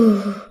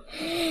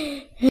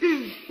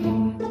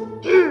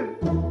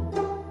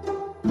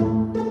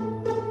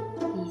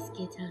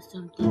get her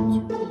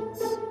something to eat.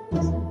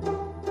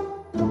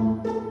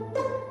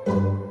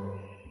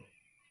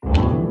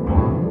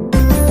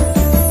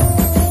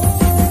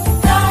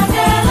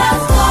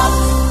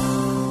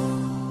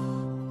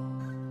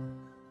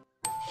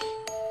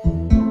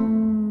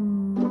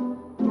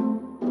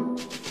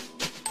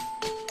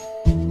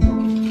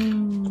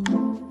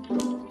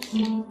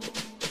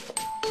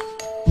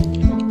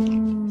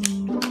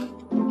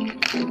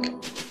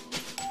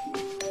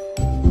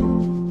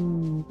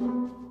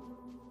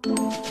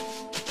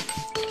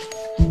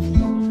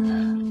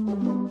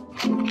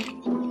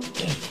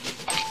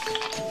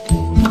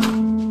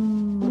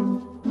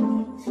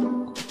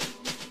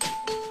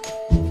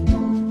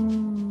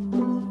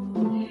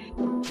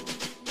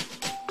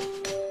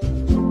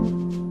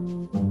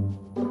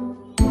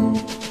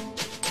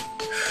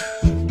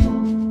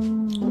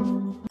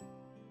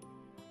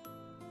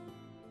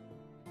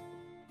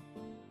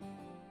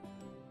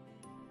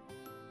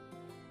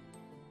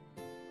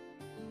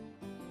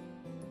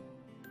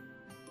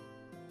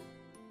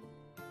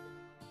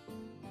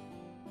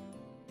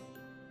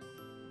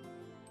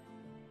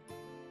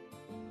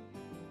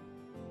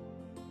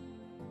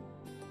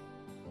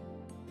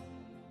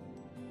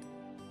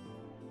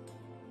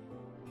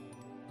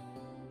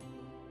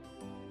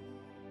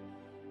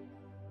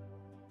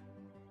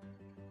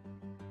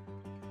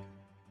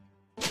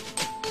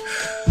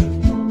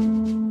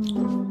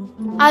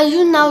 Are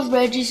you now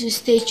ready to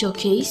state your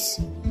case?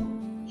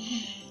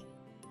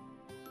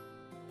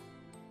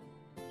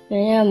 I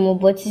am,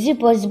 but is it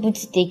possible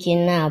to take a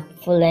nap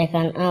for like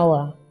an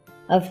hour?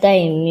 After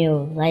a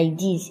meal like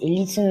this, a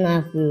little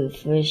nap will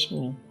refresh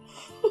me.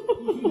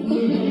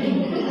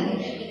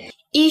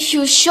 If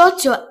you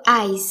shut your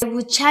eyes, I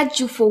will charge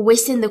you for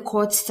wasting the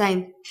court's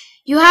time.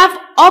 You have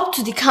up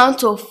to the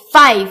count of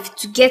 5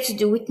 to get to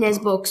the witness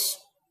box.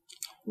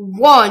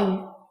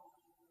 1,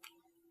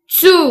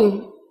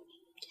 2,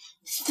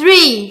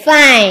 3.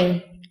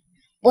 Fine.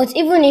 But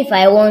even if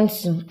I want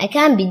to, I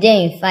can't be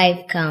there in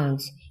 5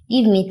 counts.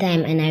 Give me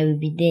time and I will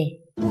be there.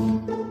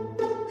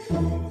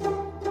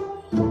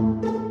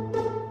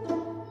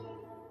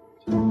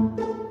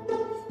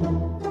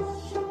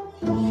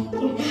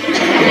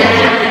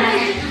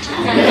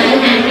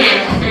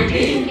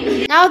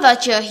 Now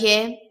that you're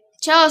here,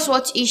 tell us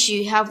what issue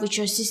you have with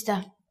your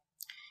sister,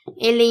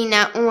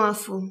 Elena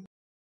Nwafu.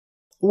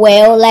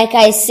 Well, like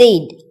I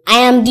said, I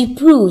am the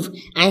proof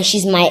and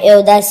she's my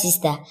elder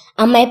sister.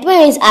 And my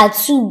parents are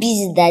too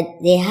busy that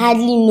they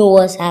hardly know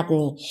what's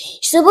happening.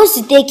 She's supposed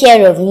to take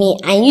care of me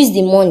and use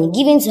the money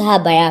given to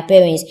her by her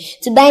parents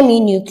to buy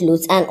me new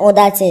clothes and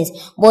other things.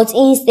 But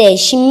instead,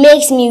 she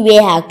makes me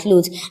wear her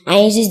clothes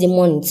and uses the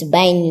money to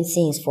buy new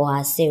things for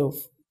herself.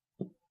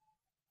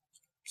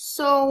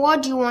 So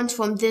what do you want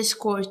from this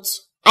court?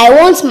 I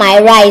want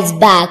my rights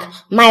back.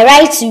 My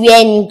right to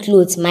wear new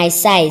clothes, my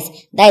size.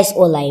 That is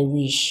all I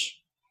wish.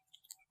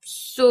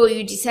 So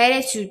you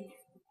decided to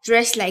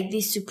dress like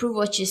this to prove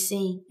what you're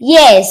saying?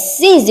 Yes,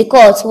 since the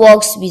court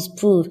works with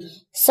proof,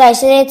 so I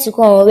decided to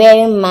come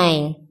wearing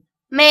mine.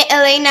 May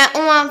Elena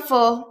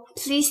Nwafu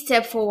please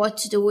step forward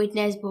to the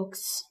witness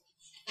box.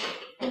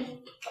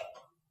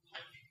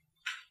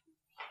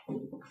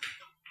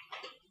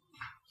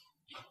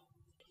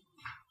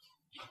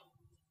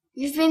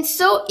 You've been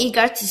so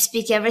eager to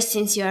speak ever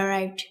since you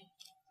arrived.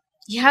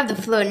 You have the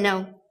floor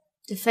now.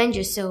 Defend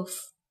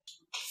yourself.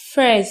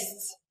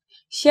 First,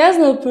 she has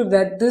no proof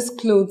that those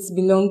clothes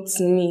belong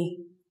to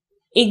me.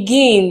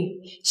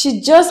 Again,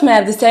 she just might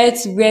have decided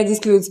to wear these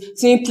clothes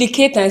to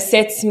implicate and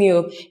set me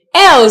up.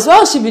 Else, why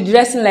would she be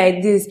dressing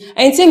like this?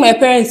 And think my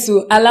parents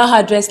to allow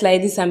her dress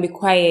like this and be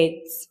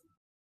quiet.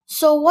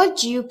 So what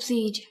do you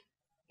plead?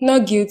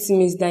 Not guilty,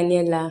 Miss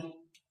Daniella.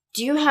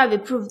 Do you have a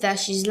proof that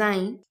she's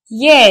lying?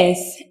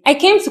 Yes, I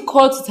came to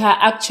court with her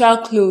actual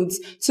clothes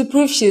to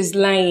prove she's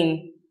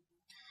lying.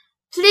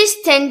 Please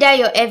tender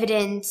your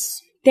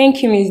evidence.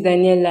 Thank you, Miss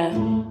Daniella.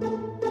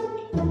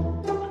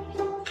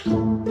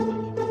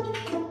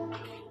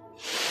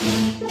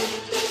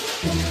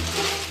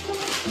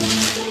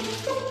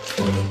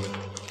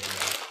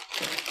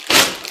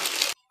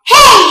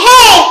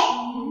 Hey!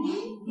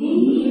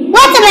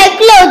 What are my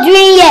clothes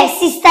doing here,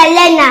 Sister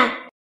Lena?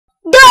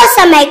 Those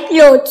are my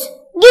clothes.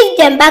 Give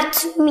them back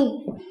to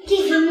me.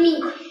 Give me.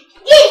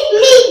 Give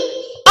me.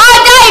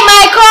 Order in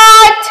my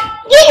court.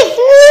 Give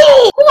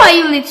me. Who are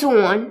you,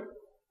 little one?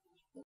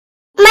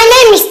 My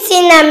name is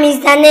Tina,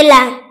 Miss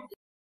Daniella.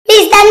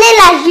 Miss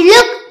Daniella, you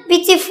look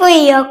beautiful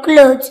in your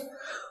clothes.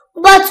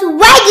 But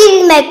why give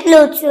me my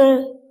clothes?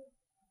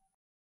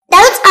 They're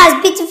not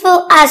as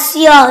beautiful as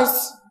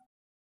yours.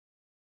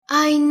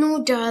 I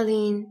know,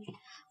 darling.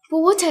 But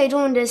what I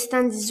don't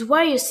understand is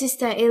why your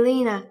sister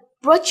Elena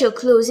brought your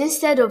clothes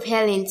instead of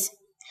Helen's.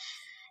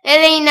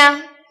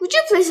 Elena, would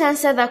you please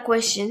answer that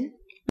question?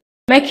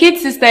 My kid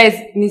sister is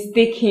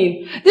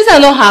mistaken. These are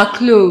not her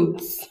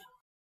clothes.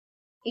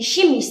 Is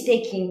she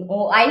mistaken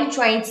or are you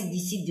trying to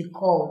deceive the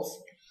court?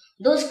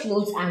 Those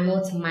clothes are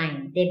not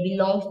mine. They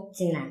belong to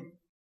Tina.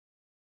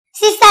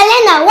 Sister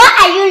Lena, why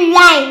are you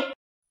lying?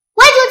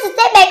 Why do you want to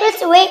take my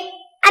clothes away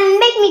and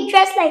make me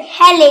dress like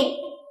Helen?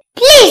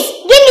 Please,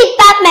 give me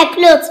back my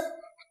clothes.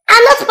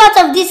 I'm not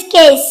part of this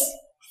case.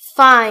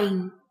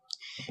 Fine.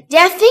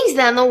 There are things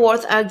that are not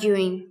worth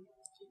arguing.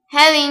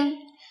 Helen,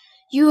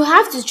 you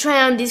have to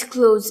try on these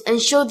clothes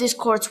and show this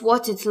court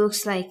what it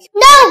looks like.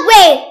 No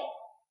way!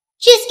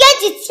 She's going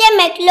to tear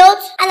my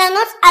clothes and I'll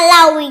not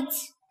allow it.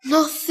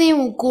 Nothing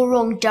will go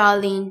wrong,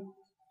 darling.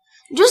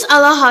 Just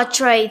allow her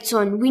try it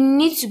on. We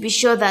need to be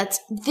sure that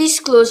these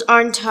clothes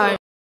aren't hers.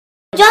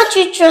 Don't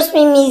you trust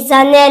me, Miss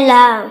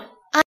Daniella?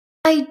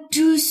 I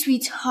do,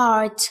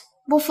 sweetheart.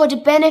 But for the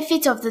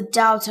benefit of the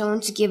doubt I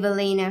want to give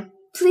Elena,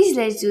 please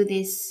let's do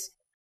this.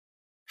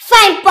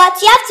 Fine,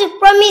 but you have to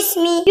promise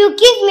me you'll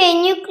give me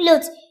a new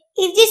clothes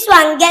if this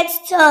one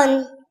gets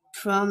torn.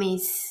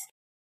 Promise.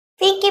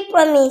 Pinky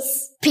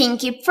promise.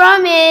 Pinky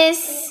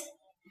promise.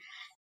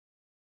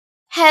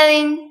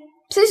 Helen,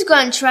 please go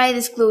and try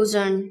this clothes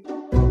on.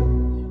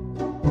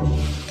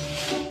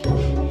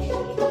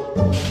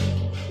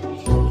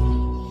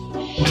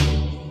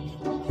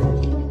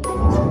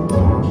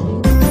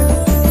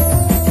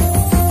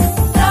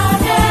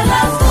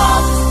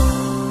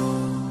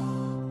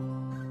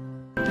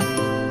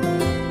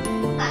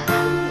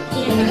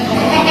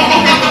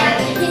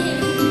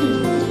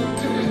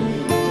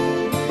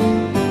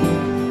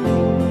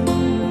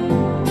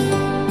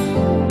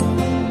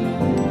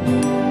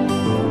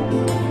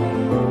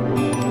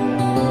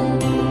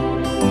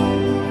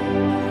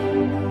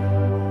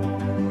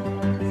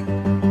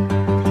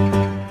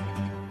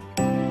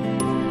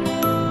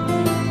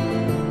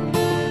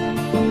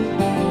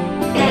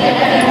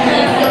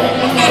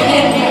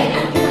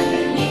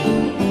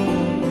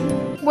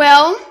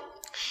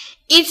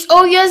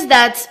 obvious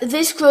that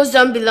these clothes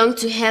don't belong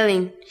to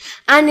Helen,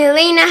 and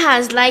Elena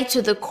has lied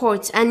to the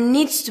court and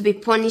needs to be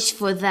punished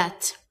for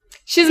that.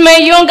 She's my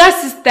younger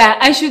sister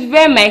and should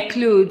wear my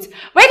clothes.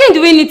 Why then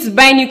do we need to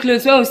buy new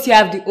clothes when we still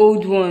have the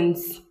old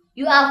ones?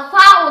 You are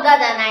far older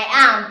than I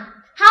am.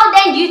 How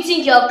then do you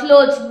think your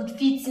clothes would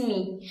fit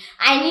me?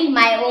 I need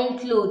my own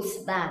clothes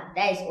back.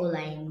 That is all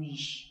I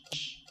wish.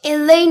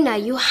 Elena,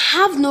 you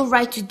have no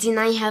right to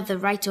deny her the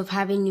right of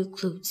having new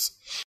clothes.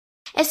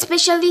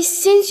 Especially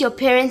since your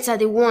parents are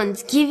the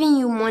ones giving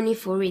you money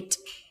for it.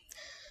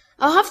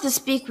 I'll have to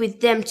speak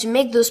with them to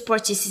make those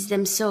purchases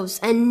themselves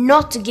and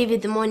not to give you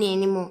the money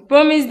anymore.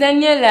 Promise,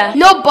 Daniella.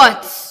 No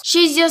buts.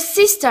 She's your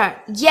sister,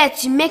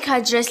 yet you make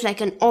her dress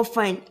like an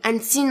orphan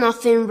and see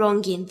nothing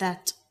wrong in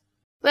that.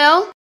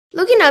 Well,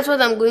 looking at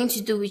what I'm going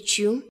to do with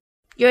you,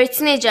 you're a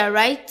teenager,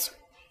 right?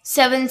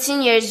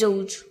 17 years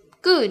old.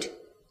 Good.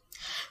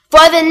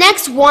 For the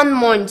next 1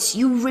 month,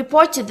 you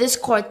report to this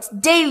court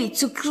daily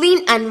to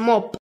clean and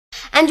mop.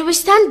 And we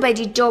stand by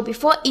the door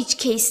before each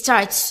case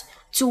starts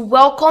to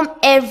welcome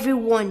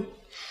everyone.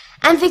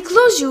 And the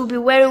clothes you will be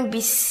wearing will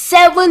be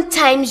 7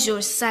 times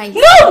your size.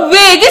 No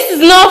way! This is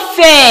not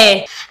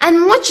fair!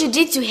 And what you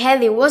did to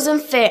Helen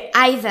wasn't fair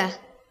either.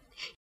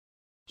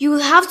 You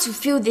will have to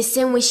feel the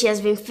same way she has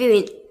been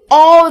feeling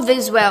all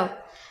this while.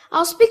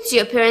 I'll speak to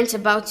your parents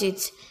about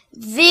it.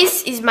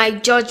 This is my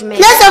judgment.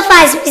 Not so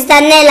fast, Miss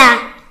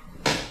Daniella.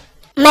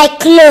 My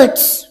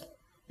clothes.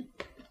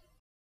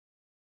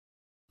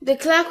 The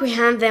clerk will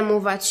hand them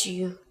over to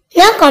you.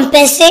 No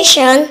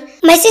compensation.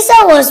 My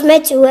sister was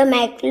made to wear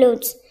my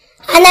clothes.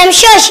 And I'm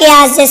sure she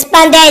has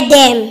expanded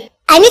them.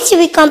 I need to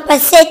be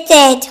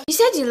compensated. You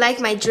said you like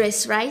my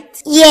dress,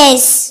 right?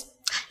 Yes.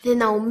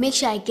 Then I'll make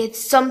sure I get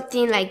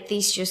something like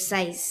this your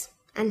size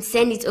and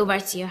send it over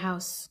to your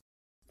house.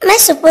 Am I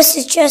supposed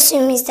to trust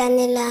you, Miss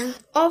Daniella?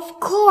 Of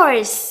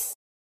course.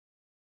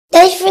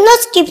 Then if you not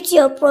keep to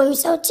your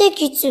promise, I'll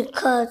take you to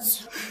court.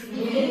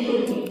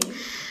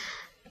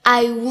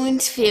 I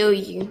won't fail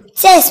you.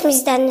 Yes,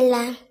 Miss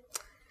Daniella.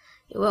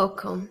 You're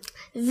welcome.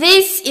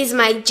 This is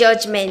my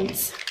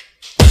judgment.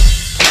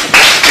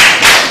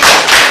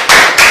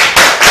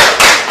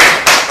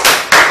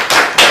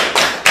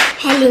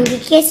 Helen,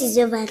 the case is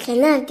over.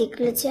 Can I have the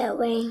clothes you are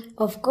wearing?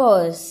 Of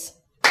course.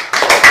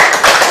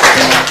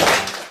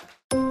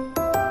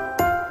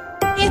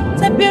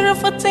 It's a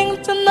beautiful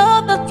thing to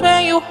know that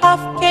when you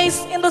have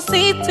case in the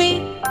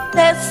city,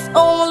 there's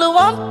only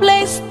one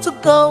place to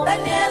go.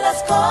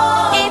 Daniella's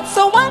call. It's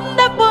so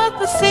wonderful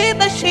to see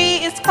that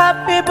she is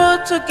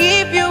capable to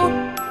give you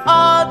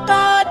all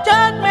the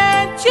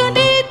judgment you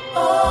need.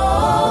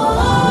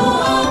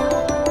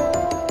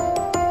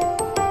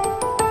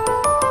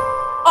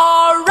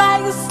 All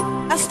rise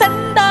and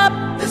stand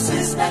up. This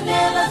is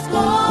Daniella's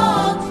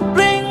call.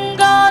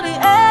 Bring all the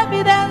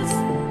evidence.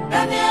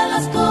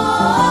 Daniella's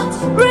call.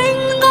 Bring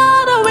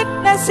all the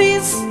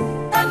witnesses.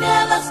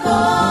 Daniella's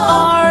call.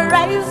 All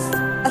rise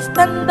and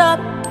stand up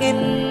in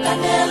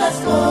Daniella's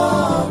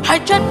call. Her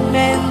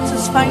judgment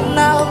is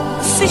final.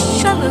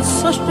 Decision is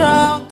so strong.